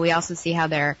characters, but we also see how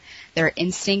their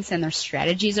instincts and their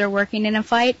strategies are working in a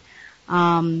fight.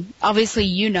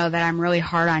 Obviously, that I'm really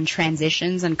hard on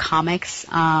transitions and comics,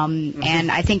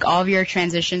 and I think all of your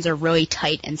transitions are really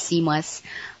tight and seamless.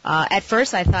 At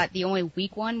first, I thought the only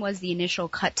weak one was the initial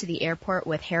cut to the airport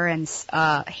with Harry and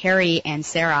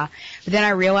Sarah, but then I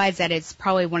realized that it's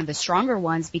probably one of the stronger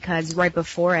ones because right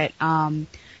before it,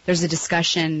 there's a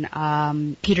discussion,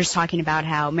 Peter's talking about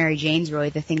how Mary Jane's really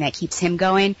the thing that keeps him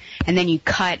going, and then you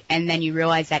cut, and then you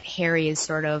realize that Harry is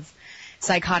sort of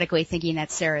psychotically thinking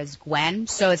that Sarah is Gwen,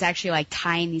 so it's actually like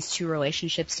tying these two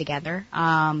relationships together.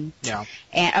 And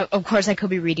of course I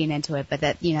could be reading into it, but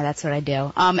that's what I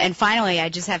do. And finally, I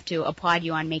just have to applaud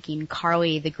you on making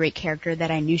Carly the great character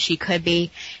that I knew she could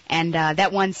be, and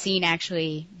that one scene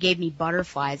actually gave me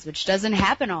butterflies, which doesn't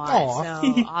happen a lot,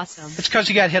 so awesome. It's because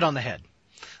you got hit on the head.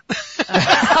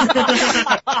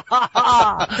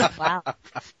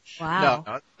 Wow.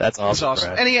 No, that's awesome.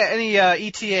 Brad. Any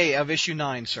ETA of issue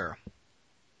 9, sir?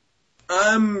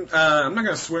 I'm not going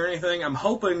to swear anything. I'm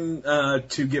hoping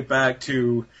to get back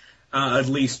to at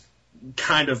least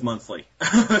kind of monthly.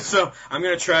 So I'm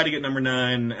going to try to get number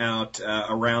 9 out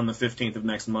around the 15th of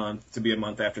next month to be a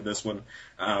month after this one.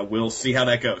 We'll see how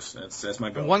that goes. That's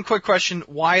my goal. One quick question.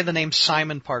 Why the name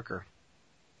Simon Parker?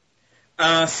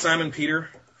 Simon Peter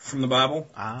from the Bible.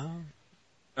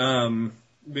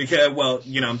 Because,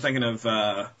 I'm thinking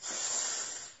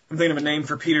of a name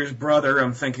for Peter's brother.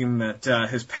 I'm thinking that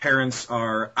his parents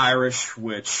are Irish,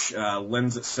 which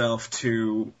lends itself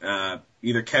to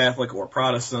either Catholic or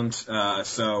Protestant.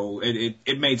 So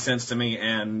it made sense to me.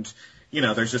 And,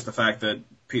 there's just the fact that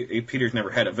Peter's never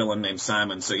had a villain named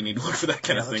Simon, so you need to look for that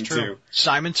kind of thing, too.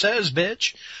 Simon Says,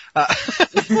 bitch.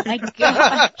 My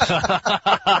God.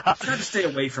 I'm trying to stay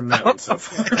away from that one so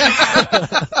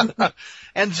far.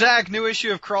 And Zach, new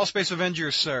issue of Crawlspace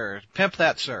Avengers, sir. Pimp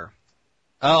that, sir.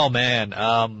 Oh man,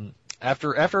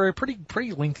 after a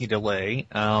pretty lengthy delay,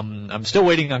 I'm still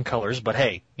waiting on colors, but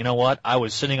hey, you know what? I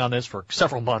was sitting on this for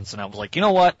several months and I was like, you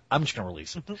know what? I'm just gonna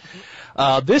release it.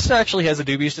 This actually has a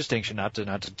dubious distinction, not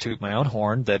to toot my own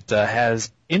horn, that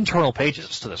has internal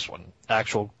pages to this one.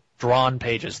 Actual drawn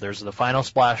pages. There's the final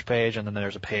splash page and then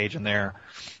there's a page in there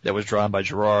that was drawn by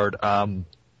Gerard.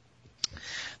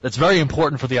 That's very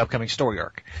important for the upcoming story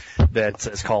arc that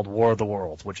is called War of the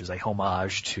Worlds, which is a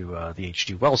homage to the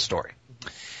H.G. Wells story.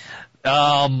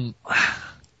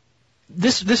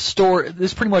 This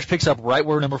pretty much picks up right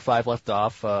where number 5 left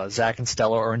off. Zach and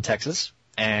Stella are in Texas,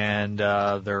 and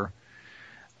they're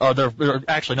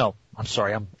actually no. I'm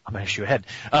sorry, I'm an issue ahead.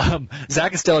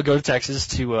 Zach and Stella go to Texas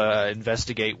to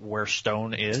investigate where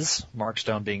Stone is. Mark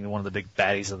Stone being one of the big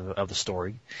baddies of the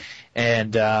story,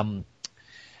 and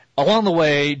along the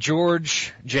way,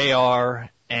 George, JR,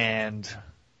 and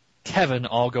Kevin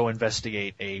all go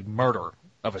investigate a murder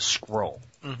of a Skrull.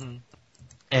 Mm-hmm.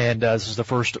 And this is the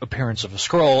first appearance of a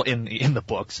Skrull in the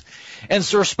books. And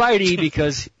Sir Spidey,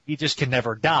 because he just can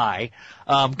never die,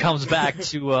 comes back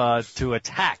to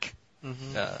attack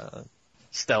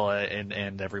Stella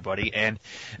and everybody. And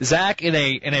Zach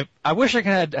I wish I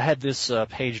could had this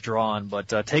page drawn, but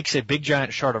takes a big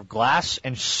giant shard of glass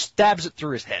and stabs it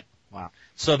through his head. Wow.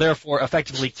 So therefore,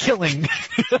 effectively killing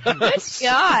Gosh.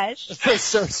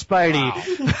 Sir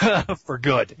Spidey for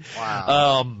good.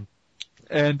 Wow.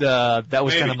 And that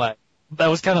was kind of my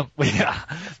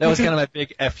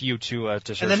big FU to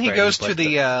Sir And then he Spidey, goes to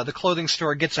the clothing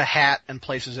store, gets a hat, and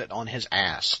places it on his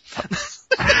ass.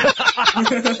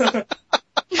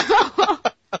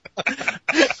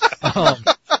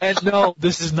 And no,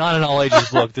 this is not an all ages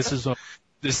book. This is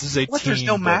a What, teen there's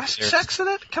no book mask series. sex in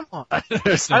it? Come on.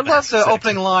 There's no I love mask the sex.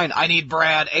 opening line. I need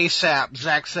Brad ASAP.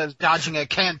 Zach says, dodging a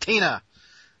cantina.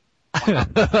 Love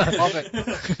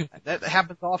it. That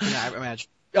happens often, I imagine.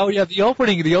 Oh yeah, the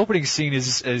opening scene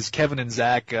is Kevin and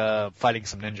Zach fighting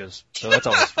some ninjas. So that's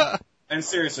always fun. And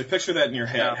seriously, picture that in your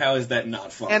head. Yeah. How is that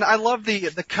not fun? And I love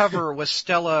the cover with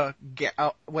Stella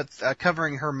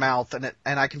covering her mouth, and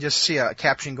I can just see a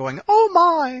caption going, "Oh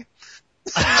my!"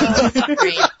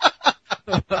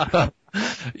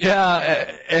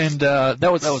 Yeah, and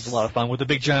that was a lot of fun with the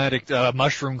big giant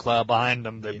mushroom cloud behind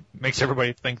them that makes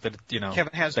everybody think that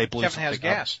Kevin has something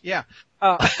gas. up. Yeah.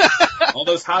 All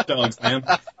those hot dogs, man.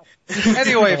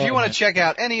 Anyway, if you want to check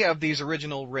out any of these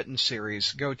original written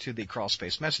series, go to the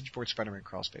Crawlspace message board,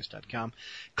 SpidermanCrawlspace.com.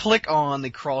 Click on the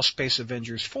Crawlspace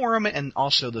Avengers forum and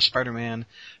also the Spider-Man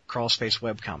Crawlspace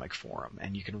webcomic forum,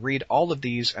 and you can read all of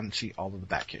these and see all of the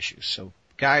back issues. So,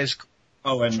 guys.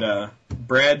 Oh, and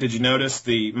Brad, did you notice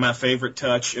my favorite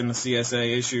touch in the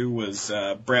CSA issue was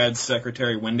Brad's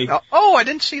secretary, Wendy? Oh, I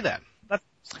didn't see that. Yeah,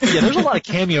 there's a lot of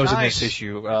cameos in Nice. this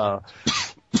issue.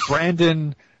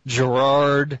 Brandon,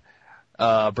 Gerard,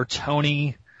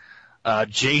 Bertoni,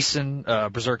 Jason,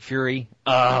 Berserk Fury.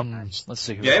 Let's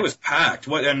see who. Yeah, it was packed.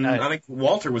 I think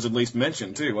Walter was at least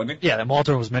mentioned too, wasn't he? Yeah, and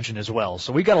Walter was mentioned as well.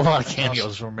 So we got a lot of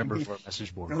cameos to remember for a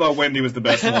message board. I thought Wendy was the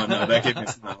best one, though. That gave me a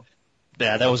smile.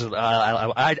 Yeah, that was.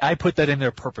 I put that in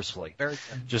there purposefully, Very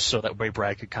good. just so that way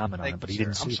Brad could comment on it, but he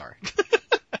didn't see. I'm sorry.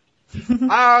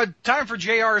 Time for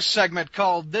JR's segment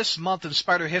called This Month of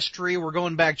Spider History. We're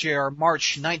going back, JR,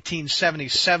 March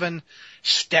 1977.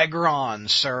 Stegron,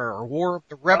 sir. War of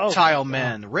the Reptile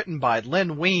Men, written by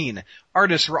Len Wein,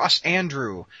 artist Ross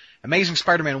Andrew. Amazing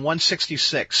Spider-Man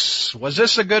 166. Was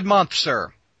this a good month,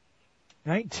 sir?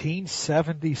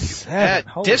 1977.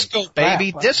 Holy Disco, crap.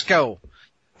 baby, disco.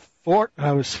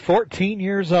 I was 14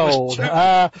 years old.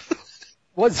 My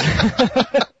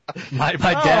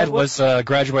dad was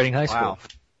graduating high school. Wow.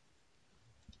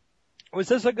 Was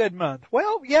this a good month?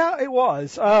 Well, yeah, it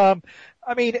was. Len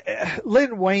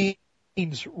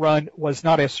Wayne's run was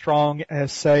not as strong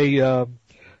as, say,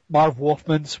 Marv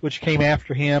Wolfman's, which came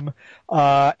after him,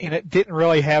 and it didn't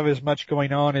really have as much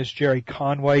going on as Jerry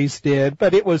Conway's did,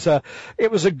 but it was a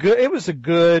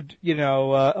good,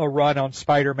 a run on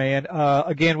Spider-Man.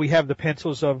 Again, we have the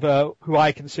pencils of, who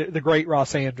I consider the great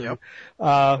Ross Andrew,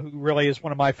 who really is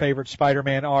one of my favorite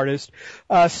Spider-Man artists.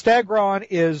 Stegron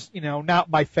is, not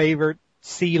my favorite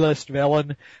C-list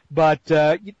villain, but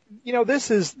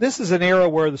this is an era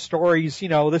where the stories,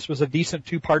 this was a decent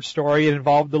 2-part story. It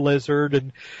involved the Lizard,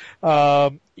 and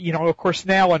of course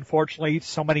now, unfortunately,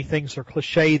 so many things are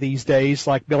cliche these days,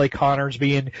 like Billy Connors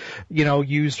being,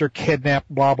 used or kidnapped,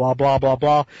 blah blah blah blah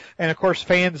blah. And of course,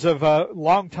 fans of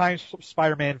longtime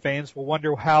Spider-Man fans will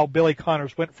wonder how Billy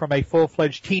Connors went from a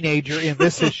full-fledged teenager in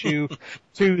this issue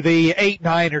to the 8,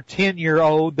 9, or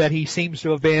 10-year-old that he seems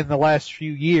to have been in the last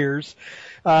few years.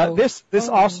 This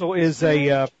also is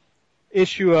a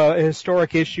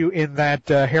historic issue in that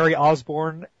Harry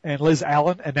Osborn and Liz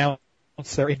Allen announced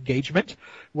their engagement,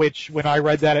 which when I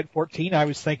read that at 14, I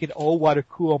was thinking, oh, what a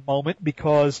cool moment,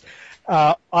 because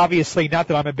obviously, not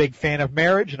that I'm a big fan of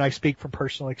marriage, and I speak from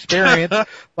personal experience,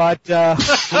 but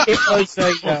it was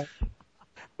a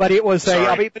But it was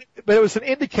but it was an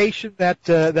indication that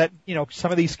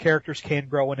some of these characters can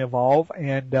grow and evolve,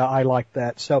 and I like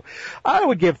that. So I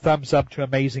would give thumbs up to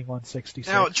Amazing 166.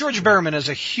 Now, George Berriman is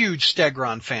a huge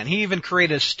Stegron fan. He even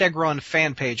created a Stegron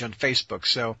fan page on Facebook.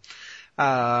 So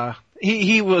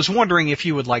he was wondering if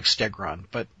you would like Stegron.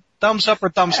 But thumbs up or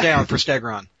thumbs down for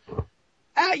Stegron?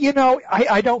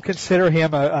 I don't consider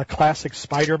him a classic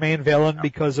Spider-Man villain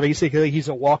because basically he's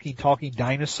a walking, talking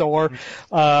dinosaur.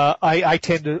 I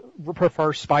tend to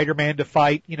prefer Spider-Man to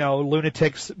fight,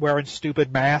 lunatics wearing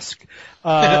stupid masks.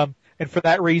 And for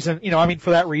that reason,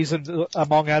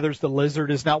 among others, the Lizard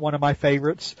is not one of my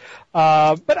favorites.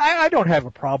 But I don't have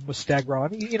a problem with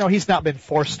Stegron. He's not been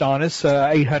forced on us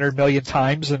 800 million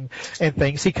times and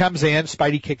things. He comes in,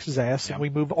 Spidey kicks his ass, and we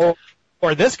move on.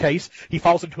 Or in this case, he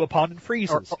falls into a pond and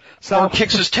freezes. Or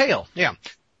kicks his tail, yeah.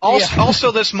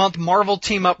 Also this month, Marvel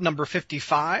Team Up number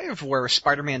 55, where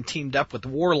Spider-Man teamed up with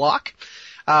Warlock.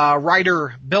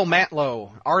 Writer Bill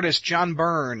Mantlo, artist John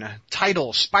Byrne,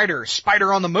 title Spider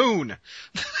on the Moon.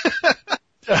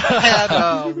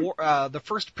 Had the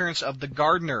first appearance of the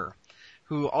Gardener,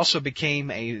 who also became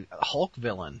a Hulk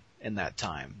villain in that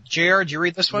time. JR, did you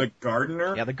read this one? The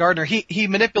Gardener? Yeah, the Gardener. He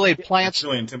manipulated plants. It's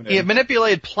really intimidating. He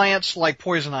manipulated plants like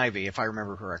poison ivy, if I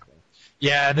remember correctly.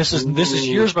 Yeah, and this is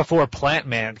years before Plant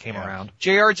Man came around.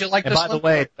 JR, did you like and this by one? the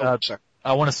way, sorry.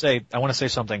 I want to say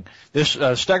something. This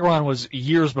Stegron was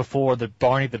years before the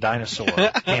Barney the Dinosaur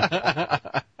came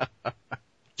out.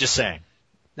 Just saying.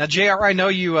 Now, JR, I know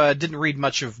you didn't read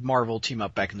much of Marvel Team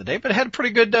Up back in the day, but it had a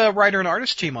pretty good writer and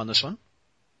artist team on this one.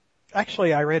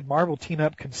 actually, I read Marvel Team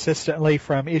Up consistently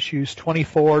from issues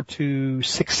 24 to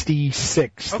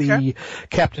 66. Okay.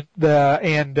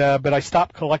 But I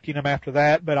stopped collecting them after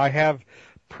that. But I have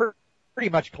pretty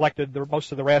much collected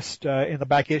most of the rest in the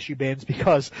back issue bins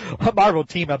because Marvel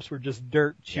Team-Ups were just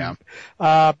dirt cheap.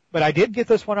 Yeah. But I did get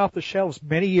this one off the shelves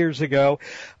many years ago.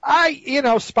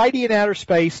 Spidey in Outer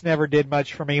Space never did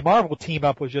much for me. Marvel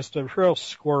Team-Up was just a real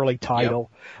squirrely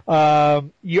title. Yep.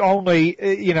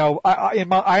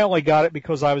 I only got it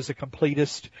because I was a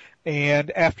completist. And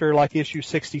after like issue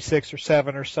 66 or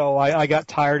 7 or so, I got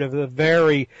tired of the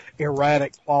very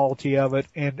erratic quality of it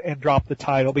and dropped the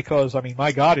title because, I mean,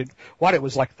 my God, it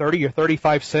was like 30 or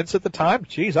 35 cents at the time.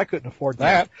 Jeez, I couldn't afford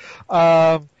that.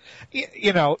 In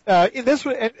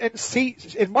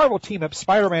Marvel Team Up,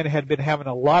 Spider-Man had been having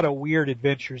a lot of weird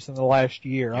adventures in the last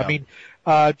year. Yeah. I mean,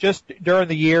 just during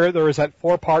the year, there was that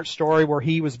 4-part story where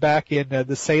he was back in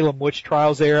the Salem witch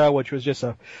trials era, which was just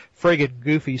a friggin'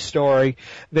 goofy story.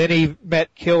 Then he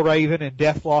met Killraven and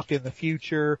Deathlock in the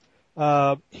future.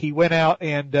 He went out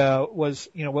and was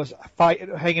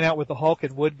hanging out with the Hulk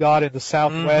and Wood God in the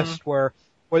Southwest, where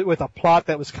with a plot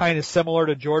that was kind of similar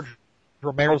to George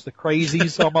Romero's The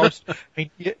Crazies almost. I mean,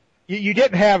 you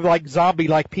didn't have like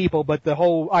zombie-like people, but the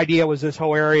whole idea was this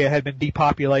whole area had been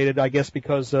depopulated, I guess,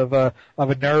 because of a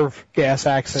nerve gas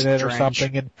accident or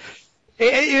something. And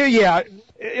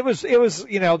it was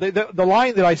the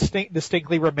line that I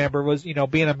distinctly remember was,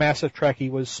 being a massive Trekkie,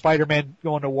 was Spider-Man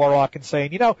going to Warlock and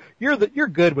saying, you're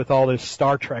good with all this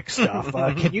Star Trek stuff.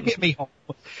 Can you get me home?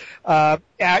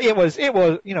 It was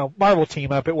Marvel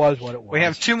Team Up. It was what it was. We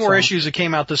have 2 more issues that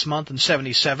came out this month in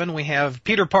 77. We have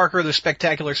Peter Parker, The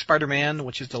Spectacular Spider-Man,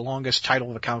 which is the longest title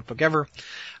of a comic book ever.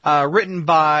 Written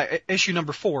by, issue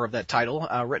number 4 of that title,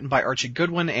 written by Archie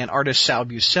Goodwin and artist Sal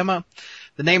Buscema.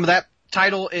 The name of that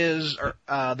title is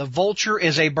The Vulture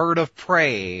is a Bird of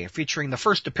Prey, featuring the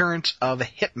first appearance of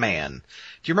Hitman. Do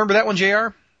you remember that one, JR?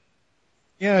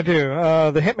 Yeah, I do.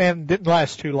 The Hitman didn't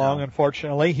last too long,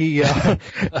 unfortunately. He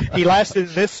lasted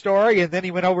in this story, and then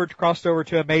he crossed over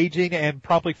to Amazing and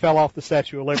promptly fell off the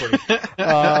Statue of Liberty.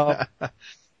 But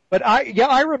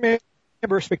I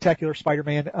remember Spectacular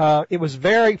Spider-Man. It was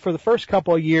for the first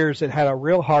couple of years, it had a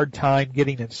real hard time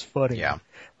getting its footing. Yeah.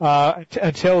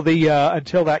 Until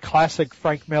that classic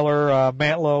Frank Miller,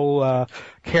 Mantlo,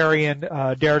 Carrion,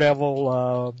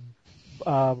 Daredevil,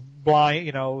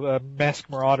 blind, Masked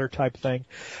Marauder type thing.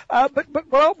 But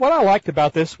what I liked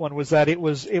about this one was that it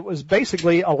was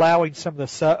basically allowing some of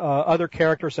the other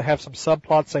characters to have some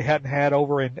subplots they hadn't had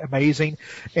over in Amazing.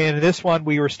 And in this one,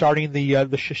 we were starting the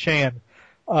Shoshan.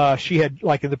 She had,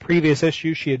 like in the previous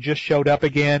issue, she had just showed up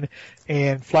again,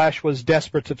 and Flash was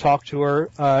desperate to talk to her.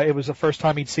 It was the first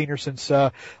time he'd seen her since,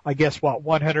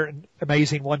 100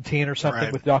 Amazing 110 or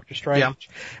something with Doctor Strange.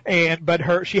 Yeah.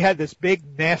 But she had this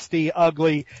big, nasty,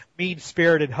 ugly,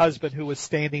 mean-spirited husband who was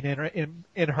standing in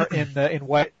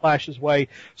Flash's way.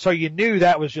 So you knew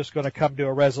that was just going to come to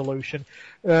a resolution,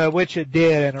 which it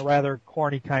did in a rather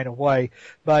corny kind of way.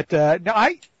 But,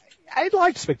 I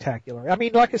liked Spectacular. I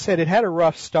mean, like I said, it had a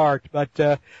rough start, but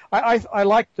I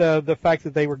liked the fact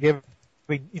that they were giving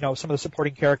some of the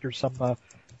supporting characters some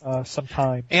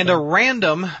time. And a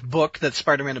random book that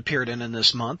Spider-Man appeared in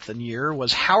this month and year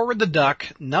was Howard the Duck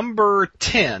number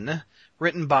 10,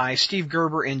 written by Steve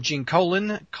Gerber and Gene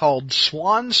Colan, called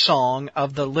Swan Song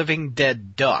of the Living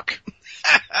Dead Duck.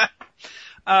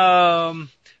 The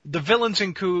villains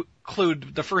include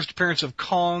the first appearance of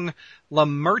Kong,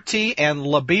 LaMerty, and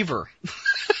LaBeaver.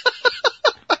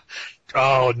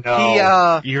 Oh,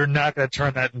 no. You're not going to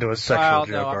turn that into a sexual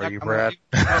joke, are you, Brad?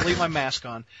 I'll leave my mask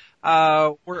on.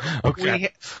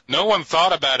 Okay. No one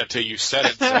thought about it till you said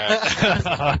it,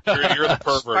 Zach. You're the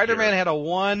pervert. Spider-Man had a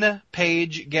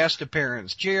 1-page guest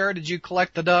appearance. JR, did you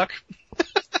collect the duck?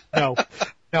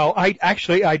 No,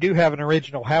 I do have an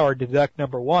original Howard the Duck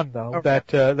number 1 though, okay.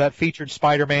 that featured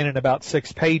Spider-Man in about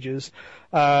 6 pages.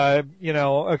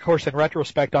 Of course, in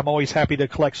retrospect, I'm always happy to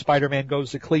collect Spider-Man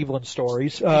Goes to Cleveland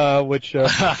stories, which,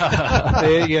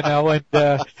 and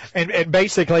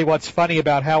basically what's funny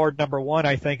about Howard number 1,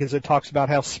 I think, is it talks about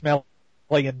how smelly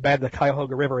and bad the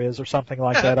Cuyahoga River is or something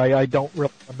like that. I don't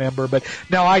really remember, but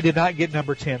no, I did not get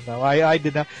number 10 though. I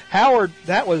did not. Howard,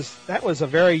 that was a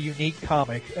very unique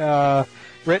comic,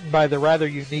 written by the rather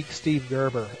unique Steve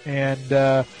Gerber.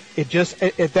 And it just,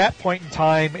 at that point in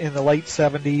time in the late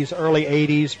 70s, early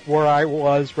 80s, where I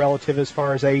was relative as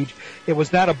far as age, it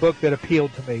was not a book that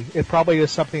appealed to me. It probably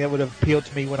was something that would have appealed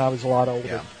to me when I was a lot older.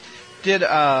 Yeah.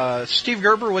 Did Steve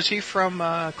Gerber, was he from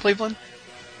Cleveland?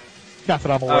 Not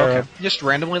that I'm aware of. Just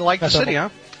randomly liked the city, huh?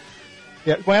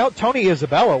 Yeah, well, Tony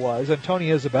Isabella was, and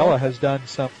Tony Isabella has done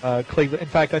some Cleveland. In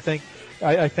fact, I think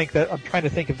that I'm trying to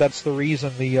think if that's the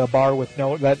reason the bar with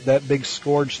that big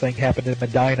scourge thing happened in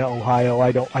Medina, Ohio.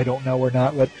 I don't know or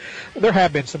not, but there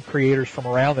have been some creators from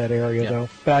around that area though.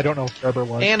 But I don't know if there ever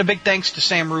was. And a big thanks to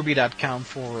SamRuby.com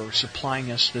for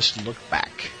supplying us this look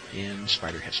back in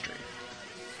Spider history.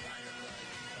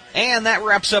 And that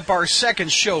wraps up our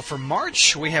second show for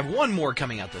March. We have one more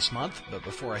coming out this month, but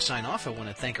before I sign off, I want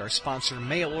to thank our sponsor,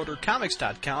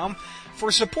 MailOrderComics.com,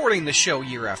 for supporting the show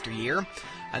year after year.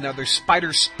 Another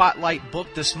Spider Spotlight book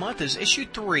this month is issue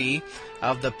 3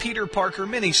 of the Peter Parker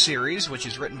miniseries, which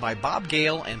is written by Bob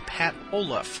Gale and Pat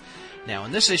Olaf. Now,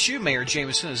 in this issue, Mayor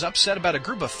Jameson is upset about a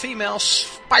group of female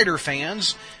Spider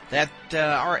fans that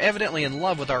are evidently in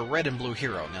love with our red and blue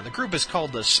hero. Now, the group is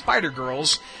called the Spider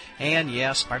Girls, and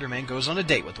yeah, Spider-Man goes on a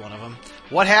date with one of them.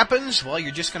 What happens? Well,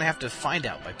 you're just going to have to find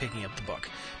out by picking up the book.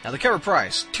 Now, the cover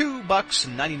price,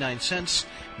 $2.99.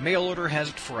 Mail order has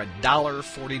it for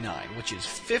 $1.49, which is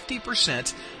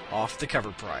 50% off the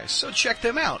cover price. So check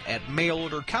them out at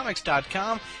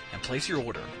mailordercomics.com and place your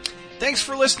order. Thanks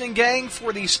for listening, gang.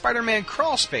 For the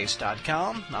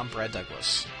SpiderManCrawlspace.com, I'm Brad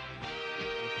Douglas.